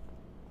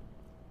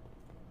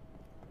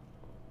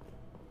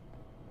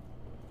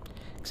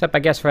 Except I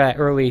guess for that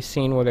early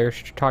scene where they're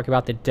talking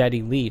about the dead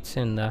elites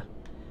in the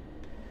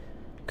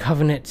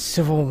Covenant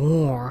Civil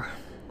War.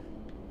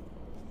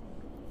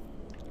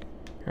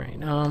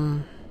 Alright,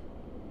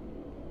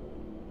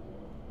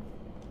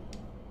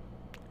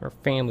 or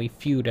Family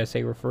Feud as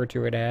they refer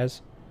to it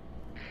as.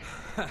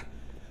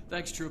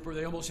 Thanks, Trooper,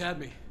 they almost had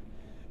me.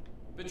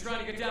 Been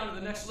trying to get down to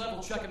the next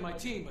level checking my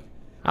team, but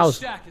I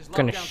was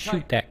gonna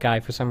shoot that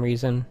guy for some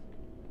reason.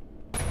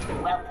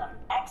 Welcome.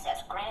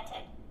 Access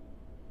granted.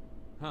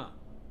 Huh.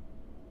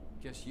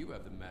 Guess you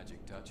have the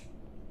magic touch.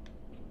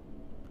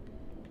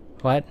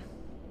 What?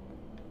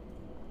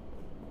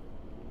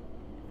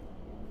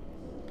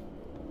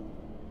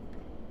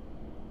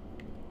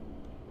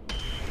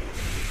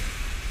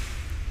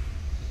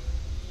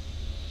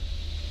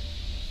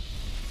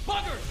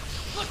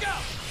 Buggers! Look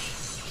out!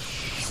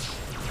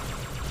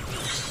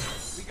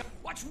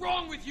 What's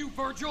wrong with you,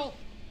 Virgil?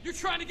 You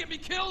trying to get me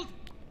killed?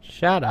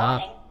 Shut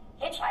up.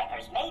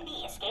 Hitchhikers may be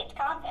escaped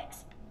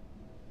convicts.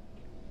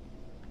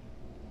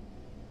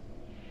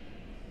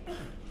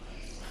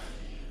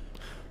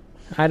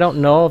 I don't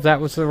know if that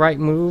was the right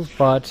move,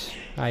 but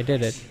I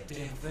did it.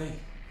 Damn thing.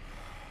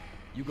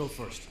 You go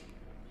first.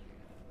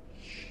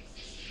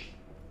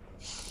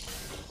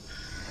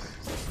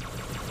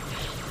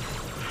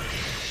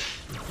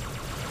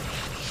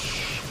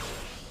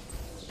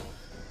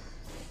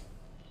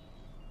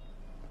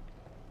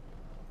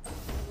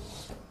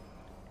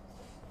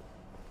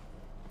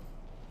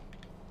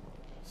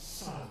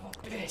 Son of a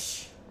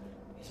bitch.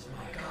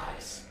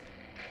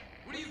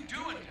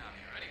 doing down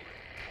here anyway?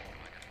 Oh,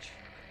 I gotta check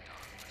that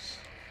dog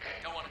myself.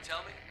 Don't want to tell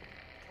me?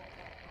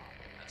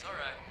 That's all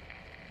right.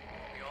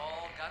 We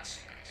all got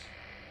secrets.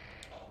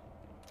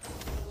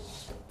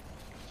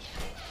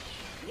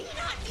 We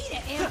don't need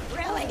it, Imp,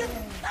 really.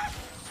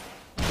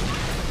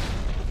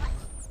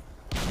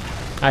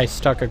 I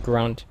stuck a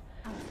grunt.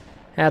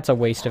 That's a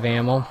waste of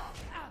ammo.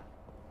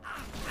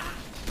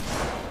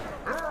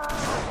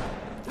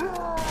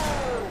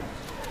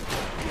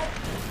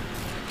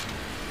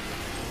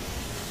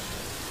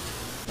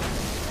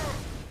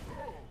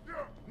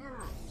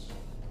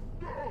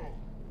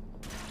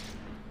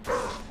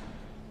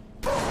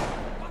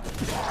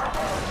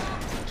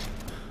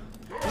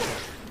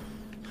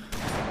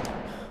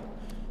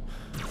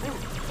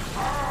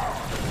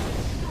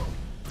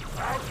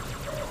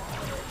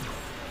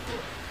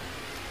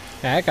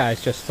 That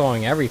guy's just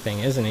throwing everything,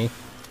 isn't he?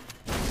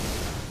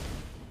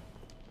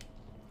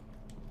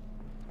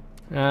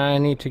 I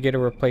need to get a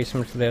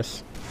replacement for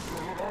this.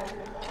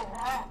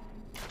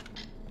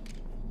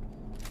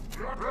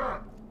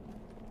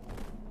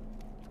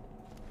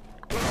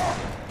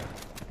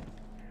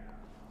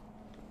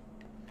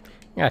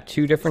 Got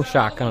 2 different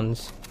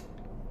shotguns.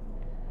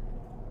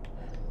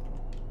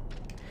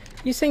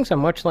 These things are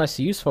much less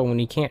useful when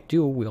you can't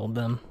dual wield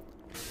them.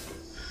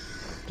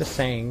 Just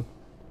saying.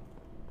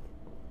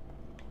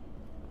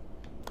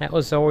 That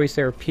was always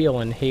their appeal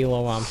in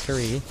Halo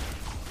 3.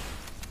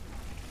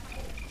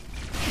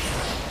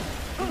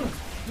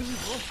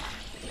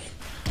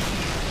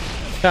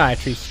 I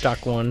actually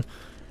stuck one.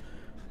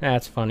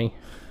 That's funny.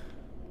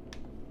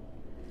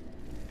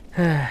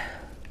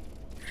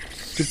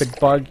 Stupid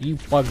bug, you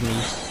bug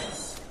me.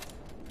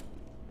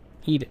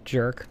 Eat it,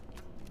 jerk.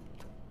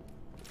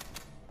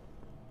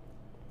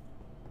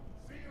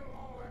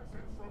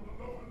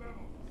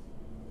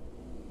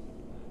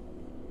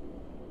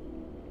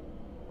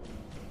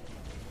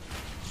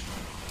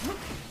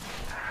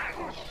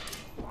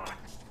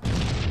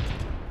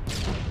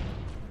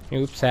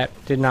 Oops, that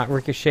did not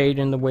ricochet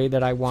in the way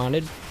that I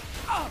wanted.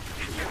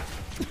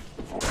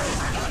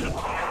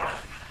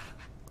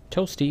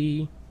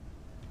 Toasty.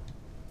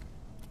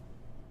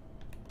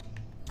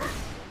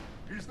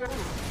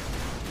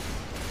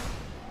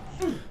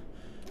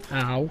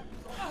 Ow.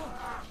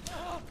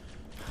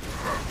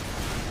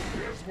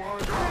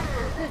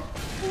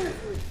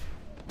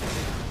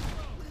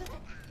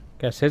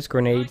 Guess his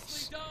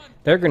grenades,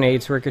 their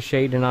grenades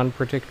ricocheted in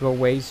unpredictable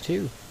ways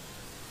too.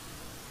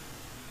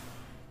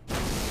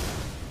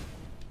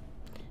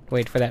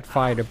 Wait for that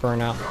fire to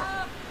burn out.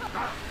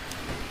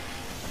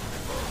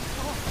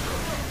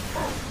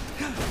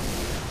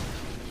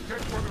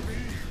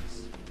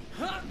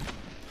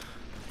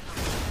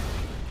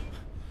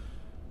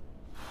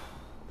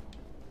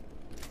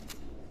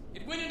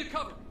 It went into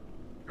cover.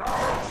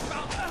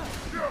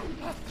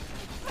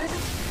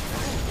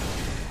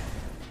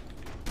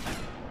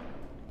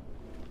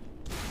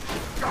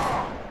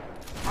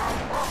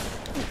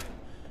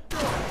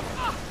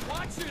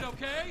 Watch it,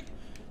 okay?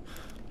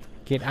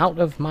 Get out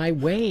of my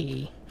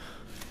way.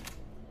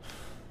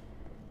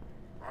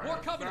 More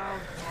coming.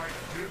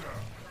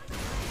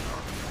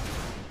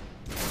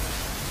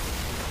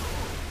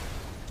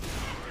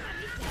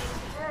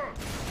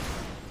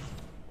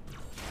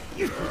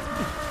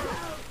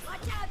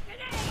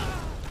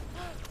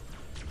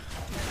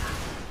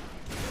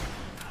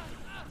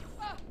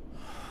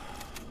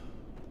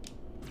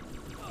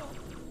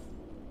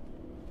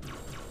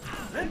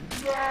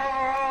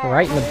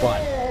 Right in the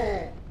butt.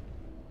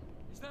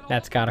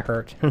 That's gotta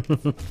hurt.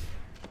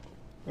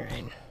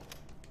 Right.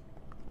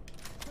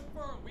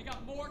 We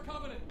got more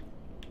coming in.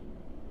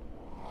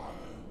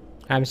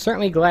 I'm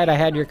certainly glad I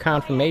had your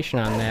confirmation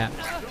on that.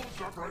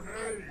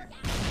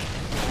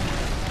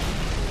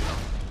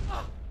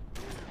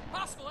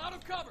 Hostile out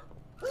of cover.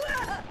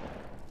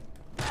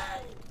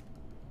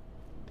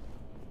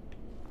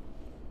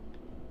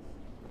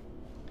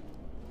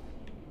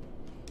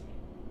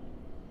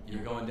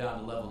 You're going down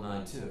to level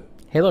 9 too.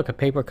 Hey look, a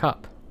paper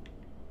cup.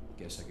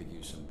 Guess I could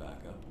use some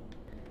backup.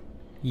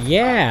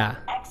 Yeah!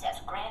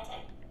 Access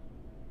granted.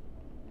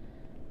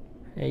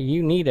 Hey,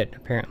 you need it,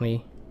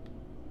 apparently.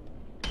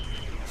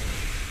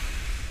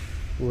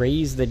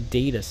 Raise the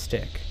data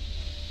stick.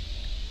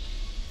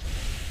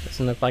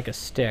 Doesn't look like a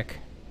stick.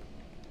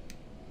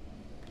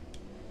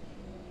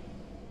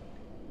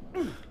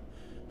 You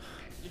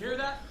hear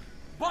that?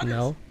 Buggers!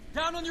 No.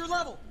 Down on your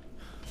level!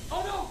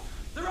 Oh no!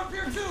 They're up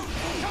here too!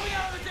 Coming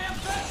out of the damn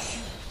fence!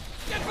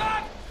 Get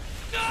back!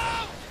 No!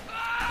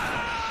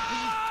 Ah!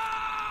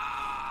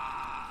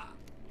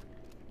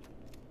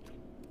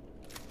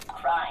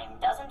 Crime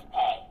doesn't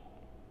pay.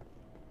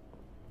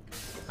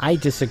 I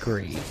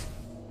disagree.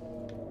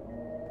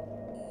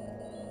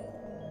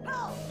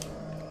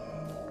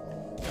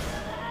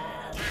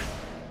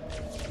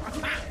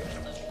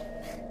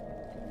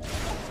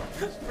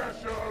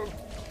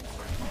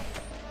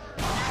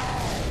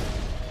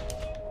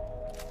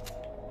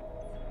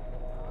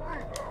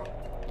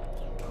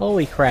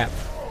 Holy crap.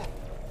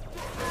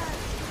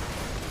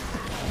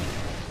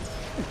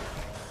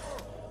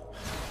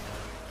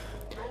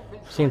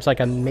 Seems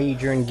like a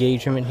major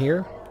engagement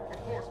here.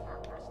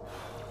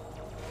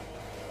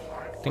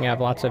 I think I have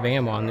lots of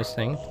ammo on this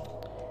thing.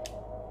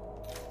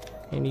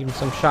 And even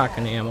some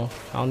shotgun ammo.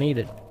 I'll need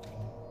it.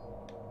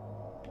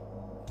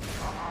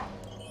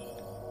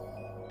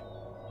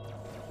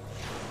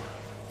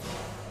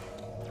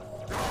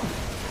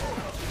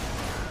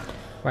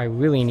 What I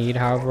really need,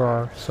 however,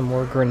 are some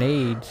more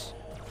grenades.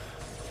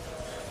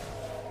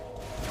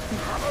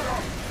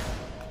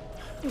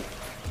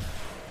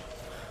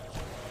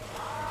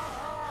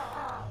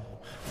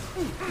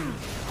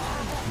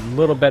 A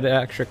little bit of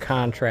extra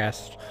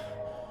contrast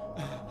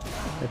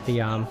that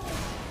the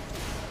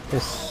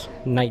this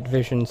night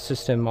vision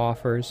system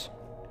offers.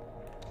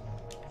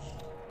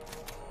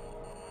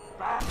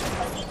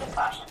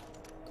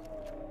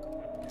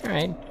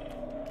 Alright.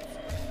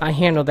 I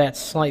handled that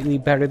slightly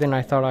better than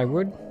I thought I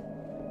would.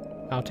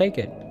 I'll take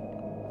it.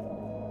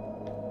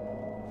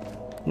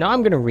 Now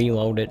I'm gonna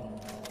reload it.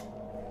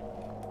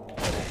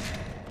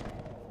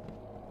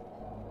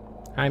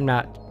 I'm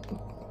not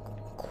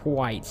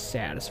quite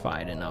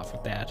satisfied enough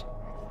with that.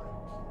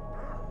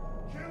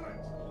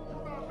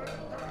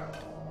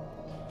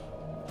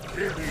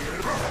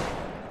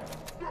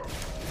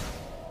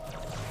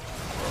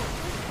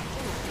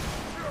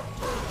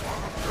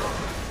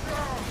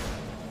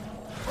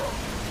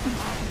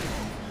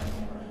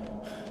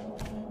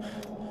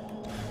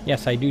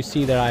 Yes, I do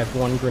see that I have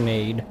one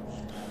grenade.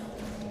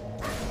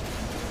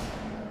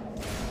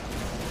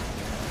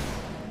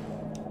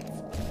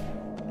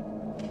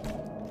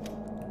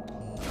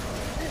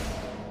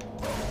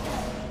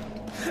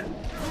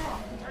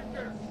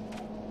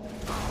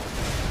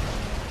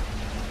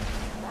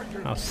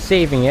 I was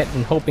saving it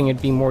and hoping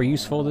it'd be more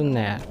useful than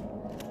that.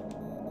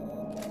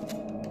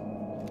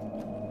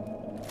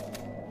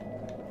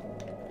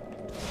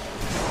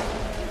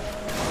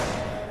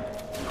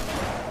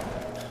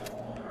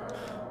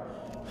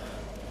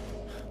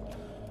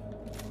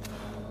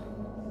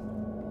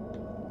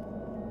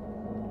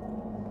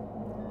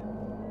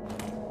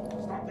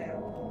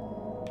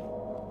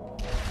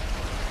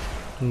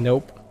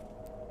 Nope.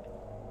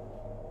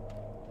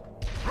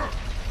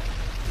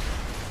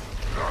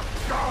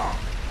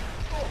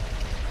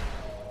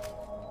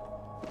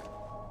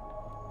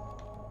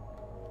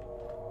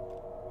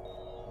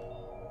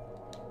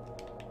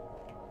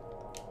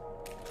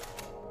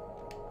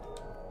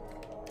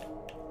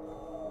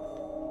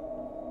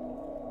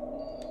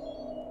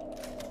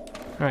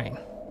 Alright.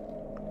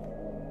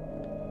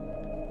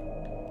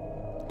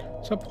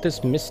 What's up with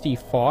this misty,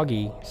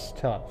 foggy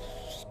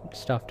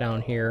stuff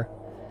down here?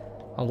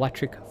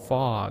 Electric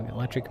fog,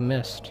 electric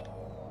mist.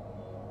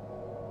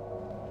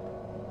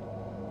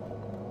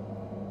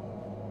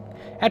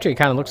 Actually, it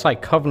kind of looks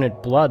like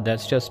Covenant blood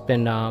that's just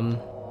been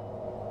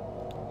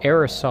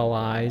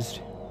aerosolized.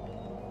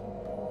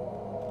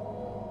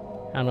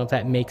 I don't know if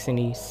that makes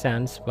any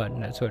sense, but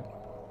that's what it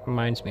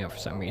reminds me of for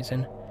some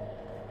reason.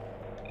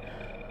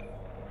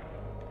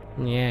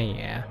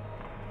 Yeah.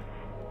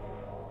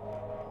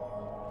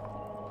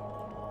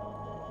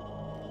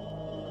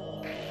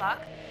 Buck?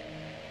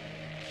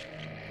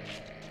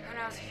 Who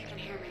knows if you can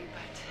hear me,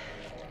 but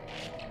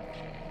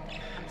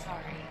I'm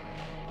sorry.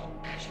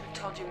 I should have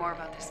told you more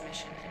about this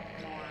mission.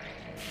 More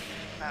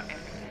about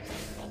everything.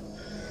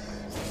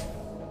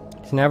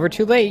 It's never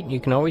too late. You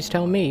can always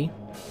tell me.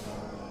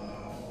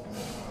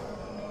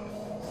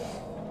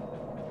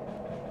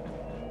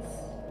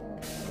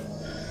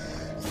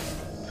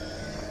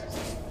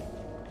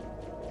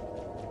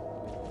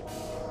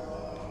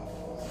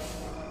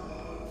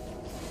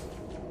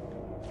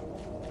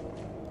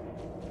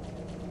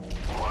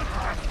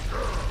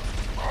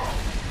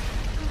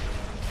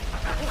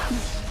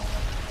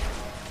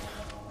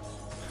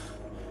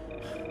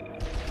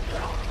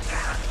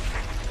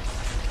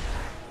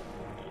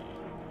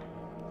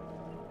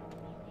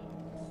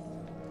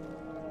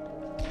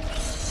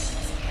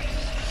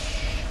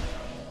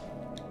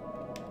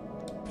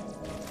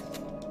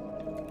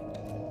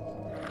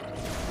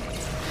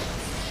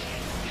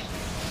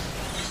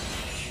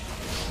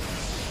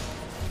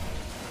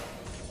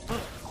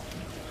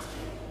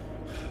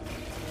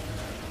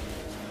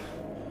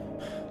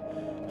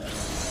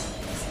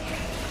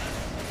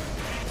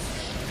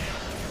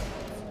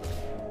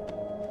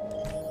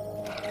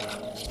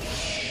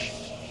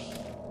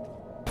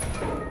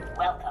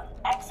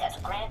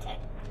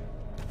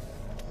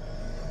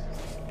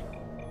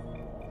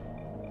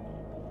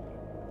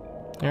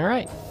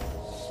 Alright.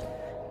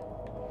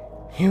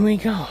 Here we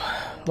go.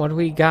 What do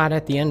we got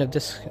at the end of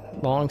this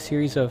long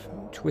series of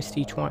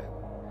twisty,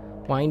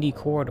 windy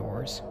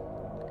corridors?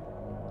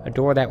 A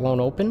door that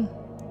won't open?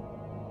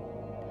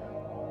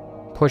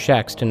 Push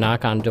X to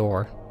knock on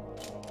door.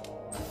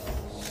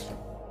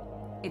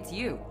 It's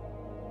you.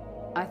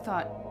 I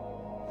thought...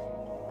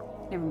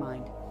 Never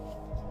mind.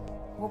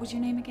 What was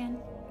your name again?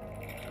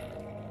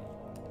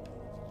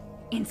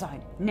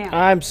 Inside, now.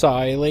 I'm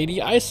sorry,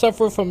 lady. I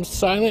suffer from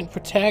silent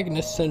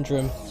protagonist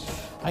syndrome.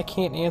 I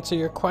can't answer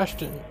your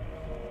question.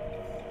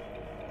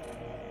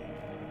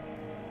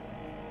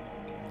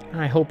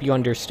 I hope you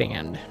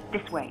understand.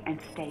 This way and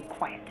stay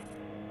quiet.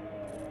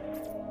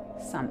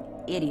 Some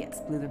idiots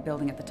blew the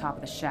building at the top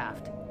of the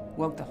shaft.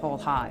 Woke the whole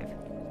hive.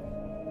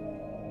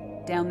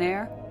 Down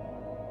there,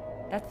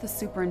 that's the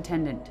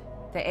superintendent,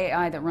 the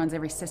AI that runs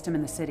every system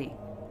in the city.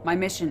 My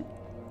mission,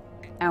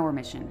 our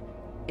mission,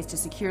 is to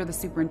secure the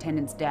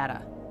superintendent's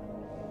data.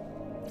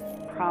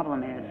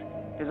 Problem is,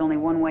 there's only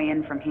one way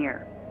in from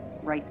here,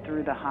 right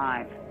through the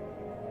hive.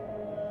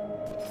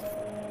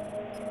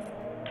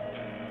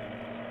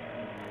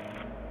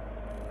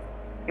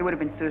 It would have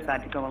been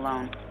suicide to go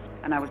alone,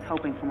 and I was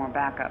hoping for more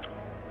backup.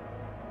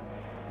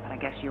 But I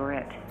guess you're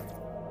it.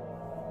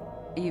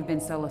 You've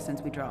been solo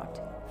since we dropped.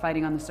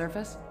 Fighting on the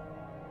surface?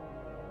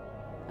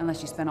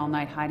 Unless you spent all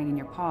night hiding in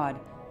your pod,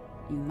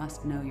 you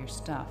must know your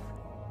stuff.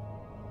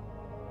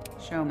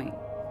 Show me.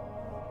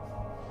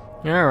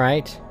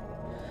 Alright.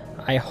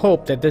 I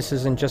hope that this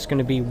isn't just going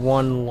to be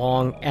one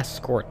long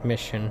escort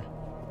mission.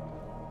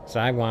 So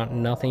I want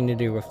nothing to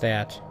do with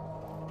that.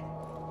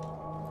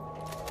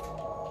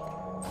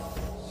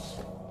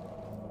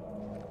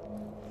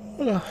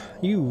 Ugh,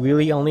 you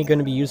really only going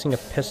to be using a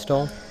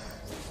pistol?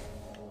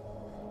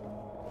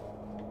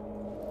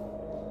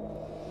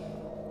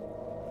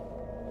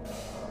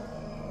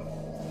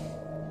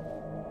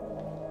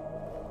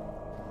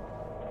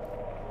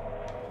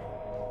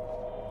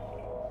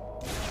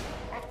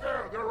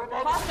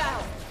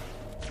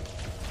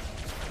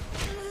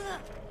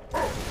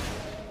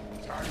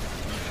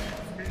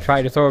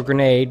 Tried to throw a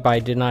grenade, but I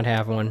did not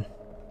have one.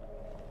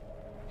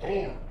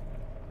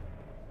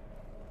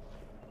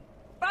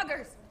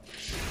 Buggers!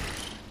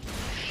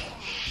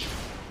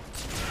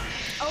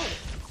 Oh.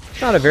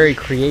 It's not a very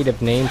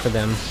creative name for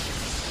them.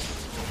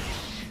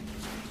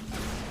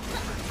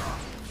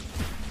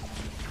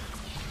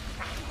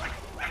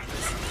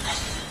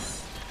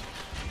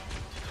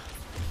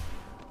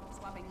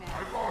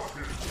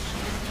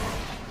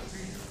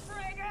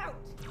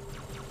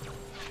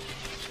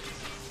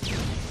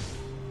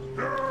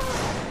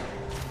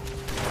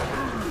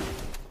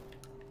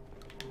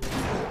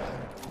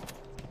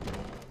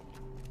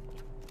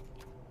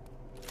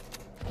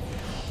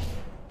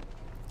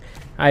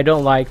 I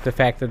don't like the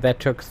fact that that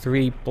took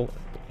 3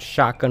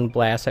 shotgun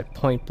blasts at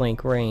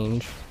point-blank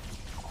range.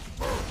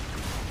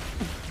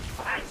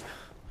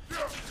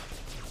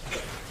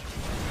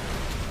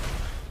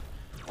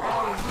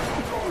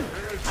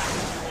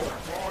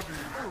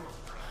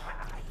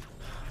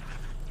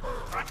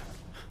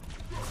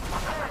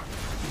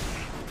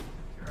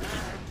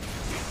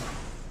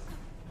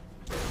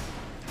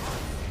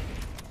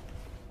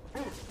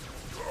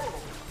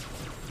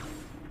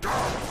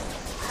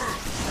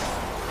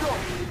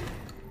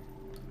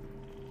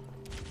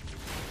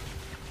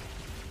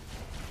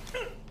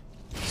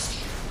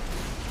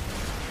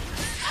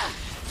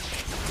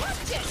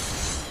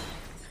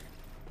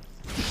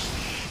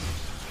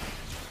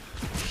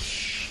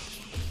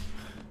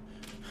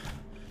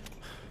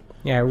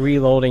 Yeah,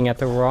 reloading at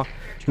the wrong...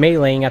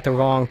 Meleeing at the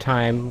wrong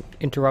time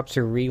interrupts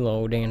your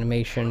reload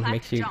animation,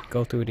 makes you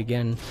go through it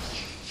again.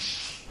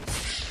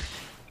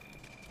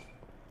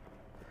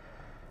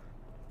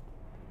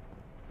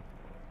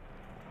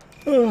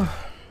 Ugh,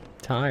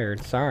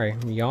 tired, sorry.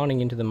 I'm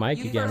yawning into the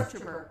mic again. First,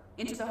 Trooper.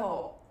 Into the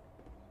hole.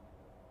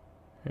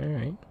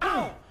 Alright.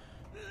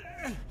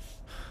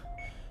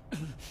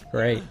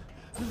 Great.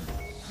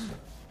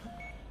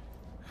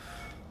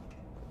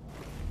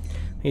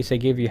 At least they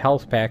give you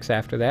health packs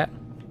after that.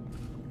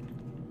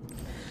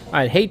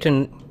 I'd hate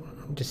to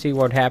see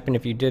what happened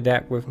if you did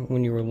that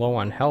when you were low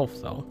on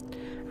health, though.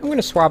 I'm going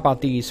to swap out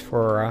these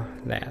for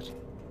that.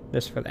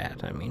 This for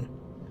that, I mean.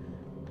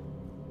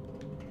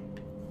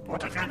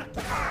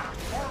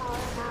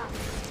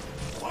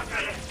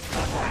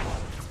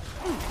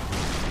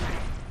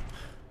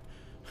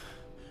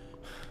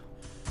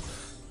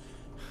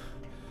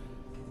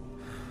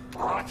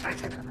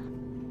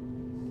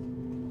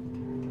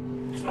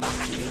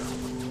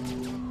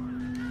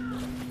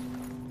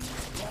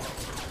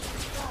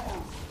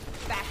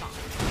 Back off.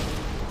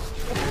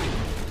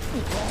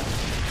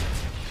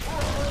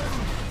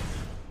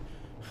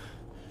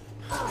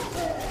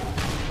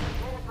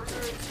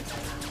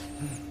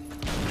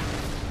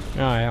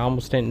 Oh, I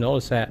almost didn't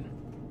notice that.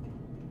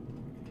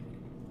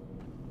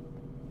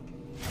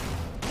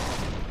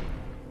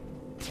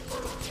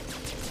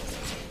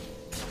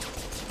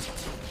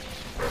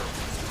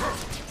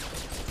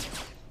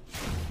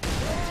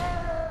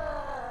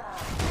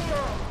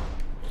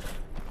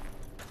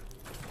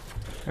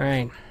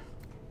 Alright.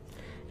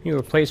 New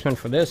replacement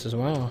for this as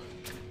well.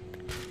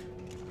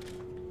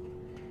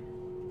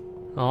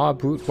 Aw,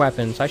 brute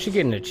weapons. I should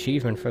get an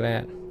achievement for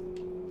that.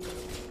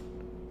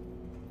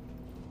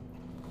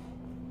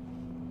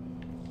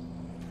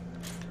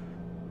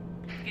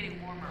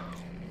 Getting warmer.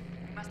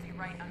 We must be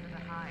right under the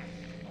hive.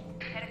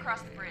 Head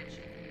across the bridge.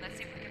 Let's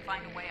see if we can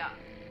find a way up.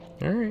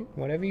 Alright,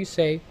 whatever you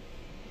say.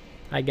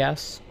 I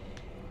guess.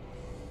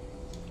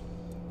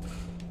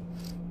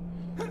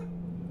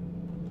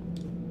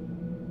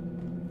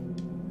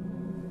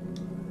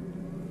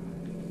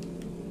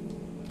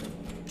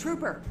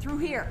 Trooper, through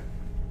here.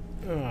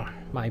 Ugh,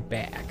 my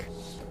back.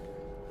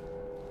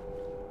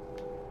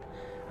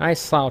 I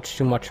slouch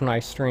too much when I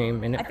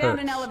stream, and it I found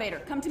hurts. an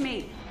elevator. Come to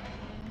me.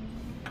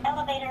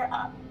 Elevator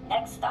up.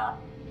 Next stop.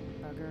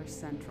 Bugger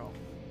Central.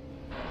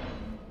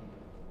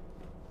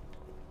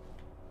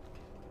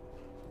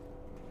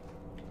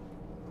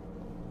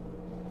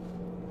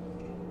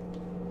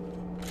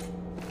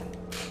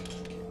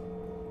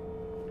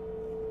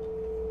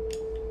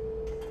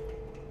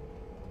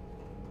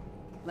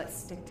 Let's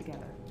stick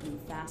together. Move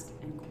fast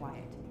and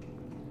quiet.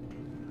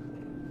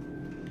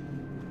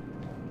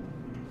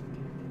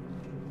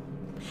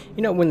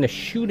 You know, when the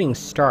shooting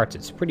starts,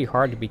 it's pretty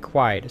hard to be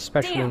quiet,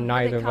 especially when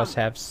neither of us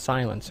have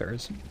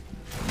silencers.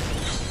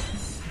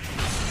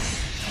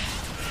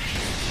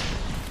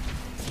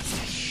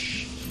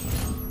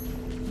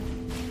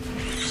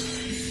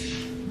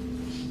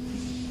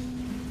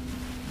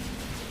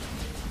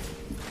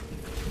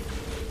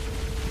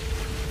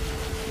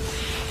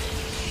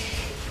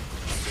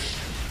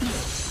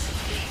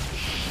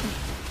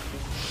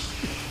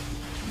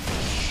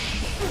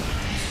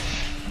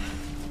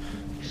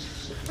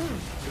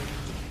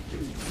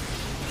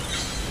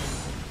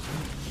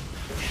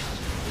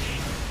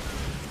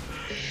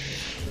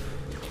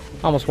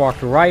 Almost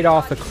walked right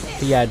off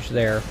the edge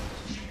there.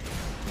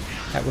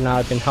 That would not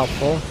have been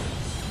helpful.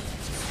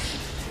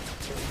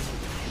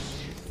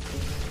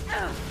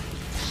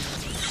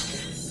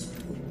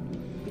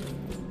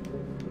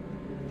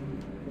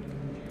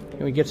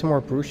 Can we get some more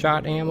brew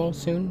shot ammo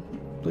soon,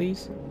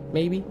 please?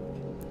 Maybe?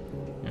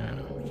 I don't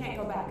know. We can't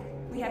go back.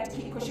 We have to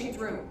keep pushing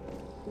through.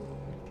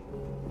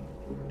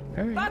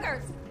 All right.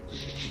 Buggers!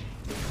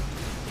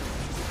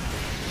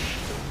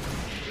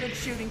 Good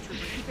shooting,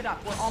 trooper. Keep it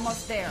up. We're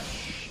almost there.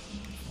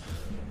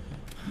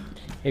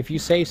 If you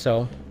say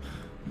so,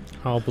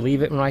 I'll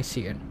believe it when I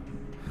see it.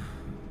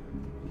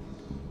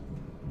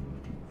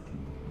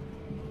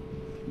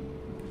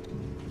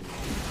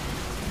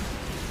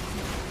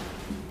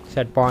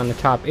 That bar on the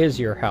top is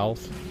your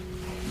health.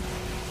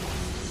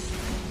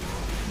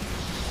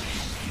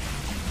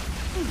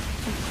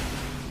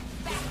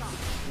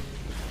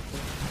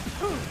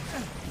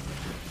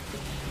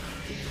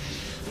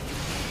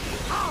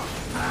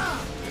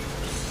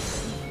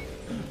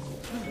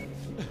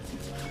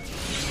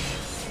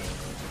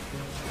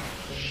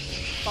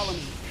 Follow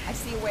me. I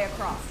see a way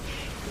across.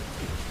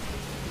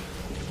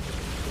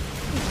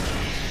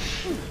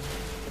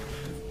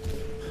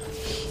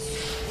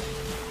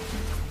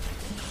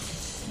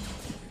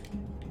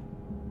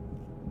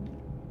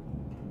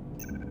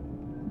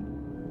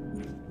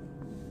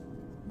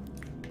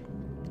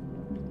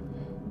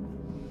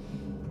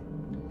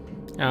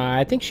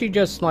 I think she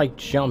just, like,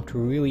 jumped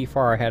really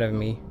far ahead of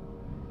me.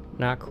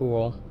 Not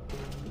cool.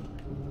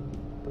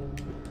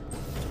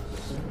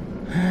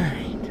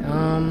 Alright,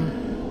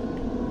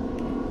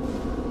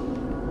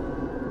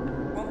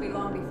 Won't be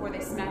long before they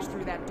smash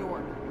through that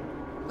door.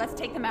 Let's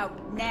take them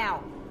out,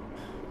 now!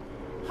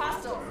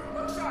 Hostiles,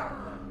 look sharp!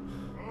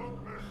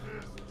 Open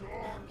this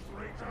door,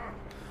 traitor!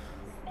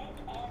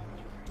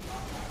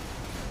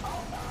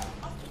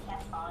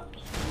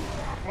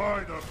 By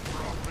the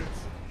prophets,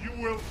 you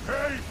will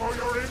pay for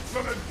your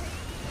insolence!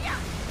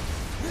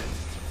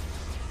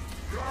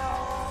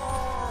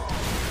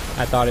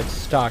 I thought it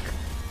stuck.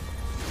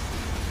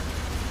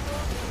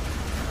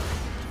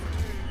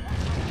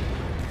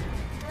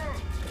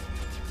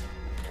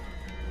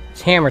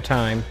 It's hammer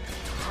time.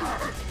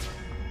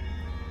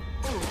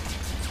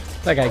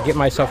 I gotta get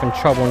myself in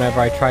trouble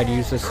whenever I try to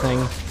use this thing.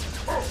 Not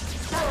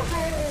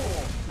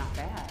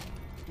bad.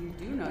 You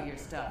do know your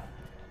stuff.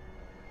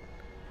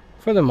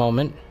 For the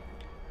moment.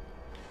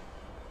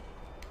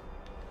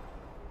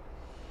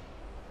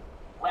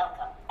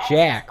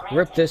 Jack,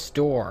 rip this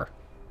door.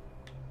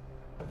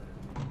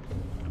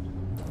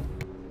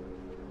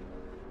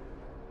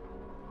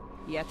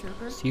 Yeah,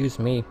 trooper? Excuse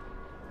me.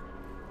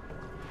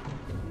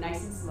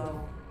 Nice and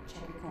slow. Check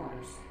your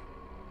corners.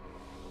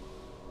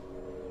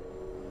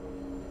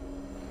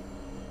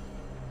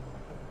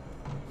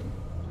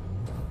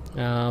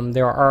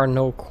 There are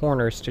no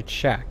corners to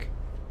check.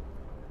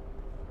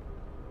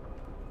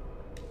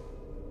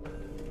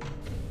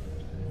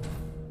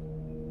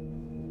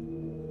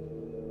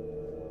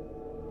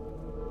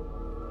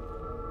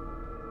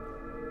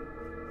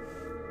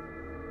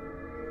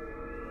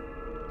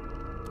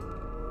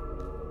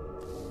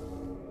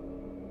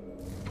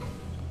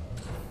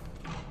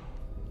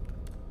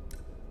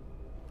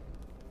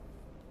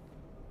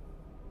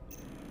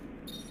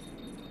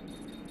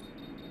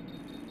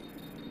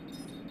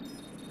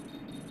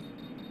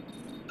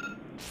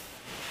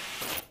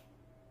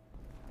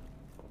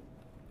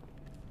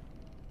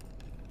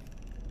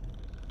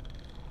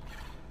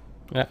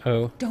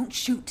 Uh-oh. Don't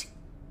shoot.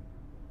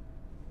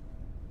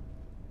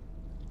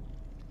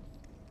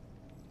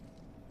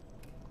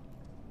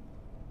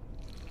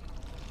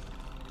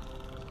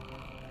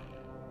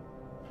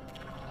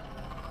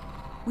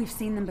 We've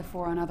seen them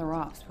before on other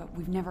ops, but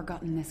we've never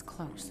gotten this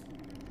close.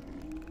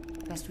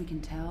 Best we can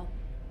tell,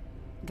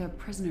 they're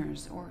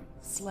prisoners or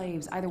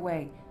slaves. Either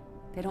way,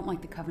 they don't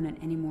like the Covenant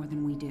any more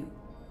than we do.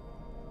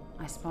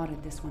 I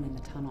spotted this one in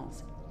the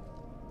tunnels.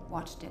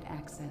 Watched it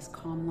access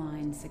comm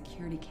lines,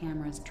 security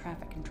cameras,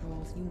 traffic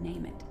controls, you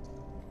name it.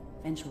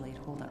 Eventually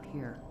it'd hold up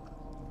here.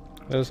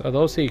 Are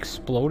those the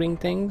exploding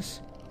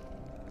things?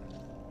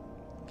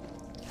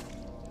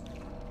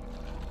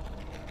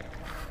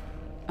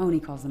 Oni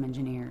calls them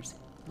engineers.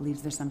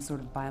 Believes they're some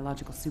sort of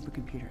biological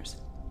supercomputers.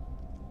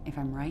 If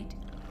I'm right,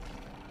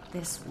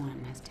 this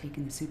one has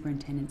taken the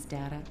superintendent's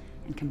data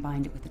and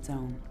combined it with its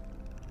own.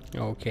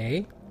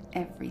 Okay.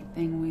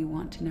 Everything we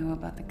want to know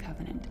about the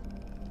Covenant.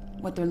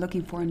 What they're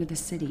looking for into the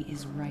city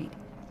is right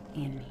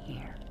in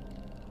here.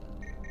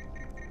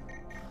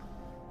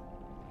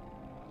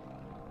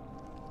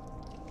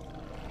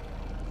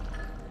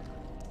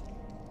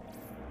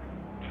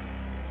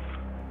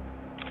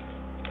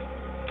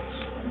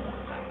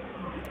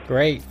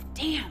 Great.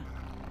 Damn!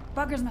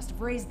 Buggers must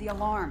have raised the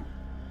alarm.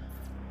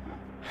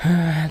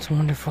 That's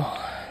wonderful.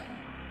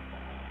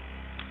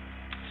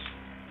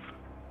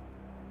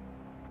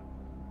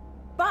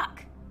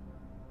 Buck!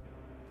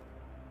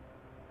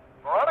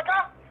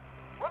 Veronica?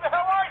 Where the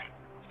hell are you?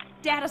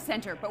 Data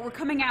center, but we're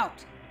coming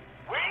out.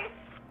 We?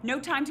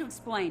 No time to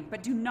explain,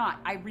 but do not,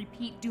 I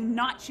repeat, do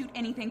not shoot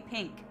anything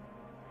pink.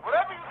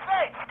 Whatever you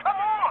say, just come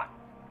on!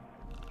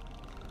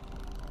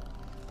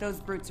 Those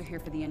brutes are here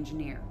for the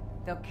engineer.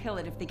 They'll kill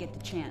it if they get the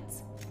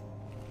chance.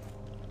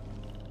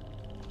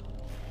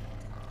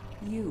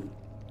 You,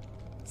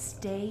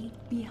 stay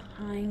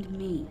behind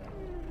me,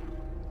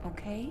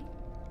 okay?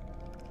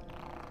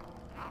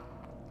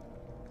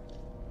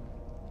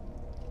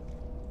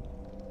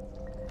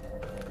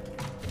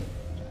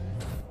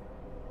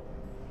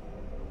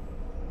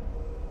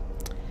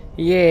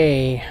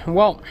 Yay.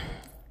 Well,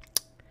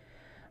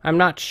 I'm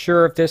not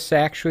sure if this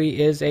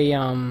actually is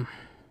a,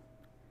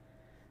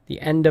 the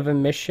end of a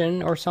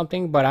mission or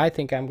something, but I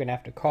think I'm going to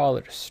have to call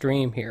it a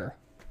stream here.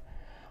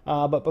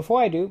 But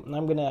before I do,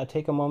 I'm going to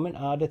take a moment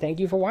to thank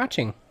you for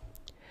watching.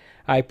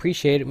 I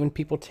appreciate it when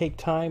people take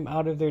time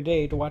out of their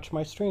day to watch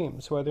my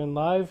streams, whether in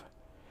live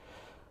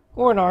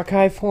or in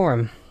archive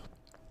form.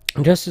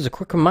 And just as a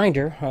quick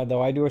reminder,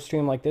 though I do a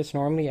stream like this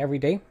normally every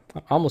day,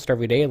 almost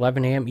every day,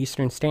 11 a.m.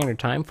 Eastern Standard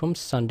Time from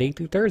Sunday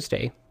through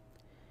Thursday.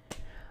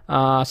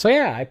 So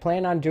yeah, I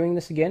plan on doing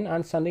this again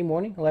on Sunday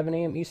morning, 11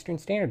 a.m. Eastern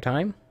Standard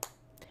Time.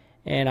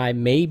 And I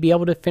may be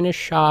able to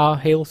finish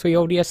Halo 3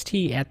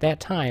 ODST at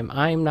that time.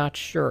 I'm not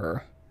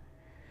sure.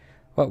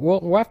 But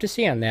we'll have to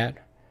see on that.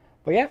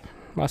 But yeah,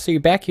 I'll see you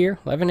back here,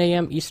 11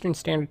 a.m. Eastern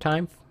Standard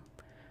Time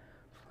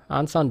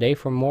on Sunday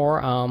for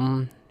more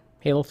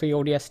Halo 3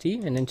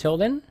 ODST. And until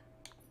then,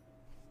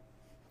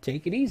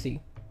 take it easy.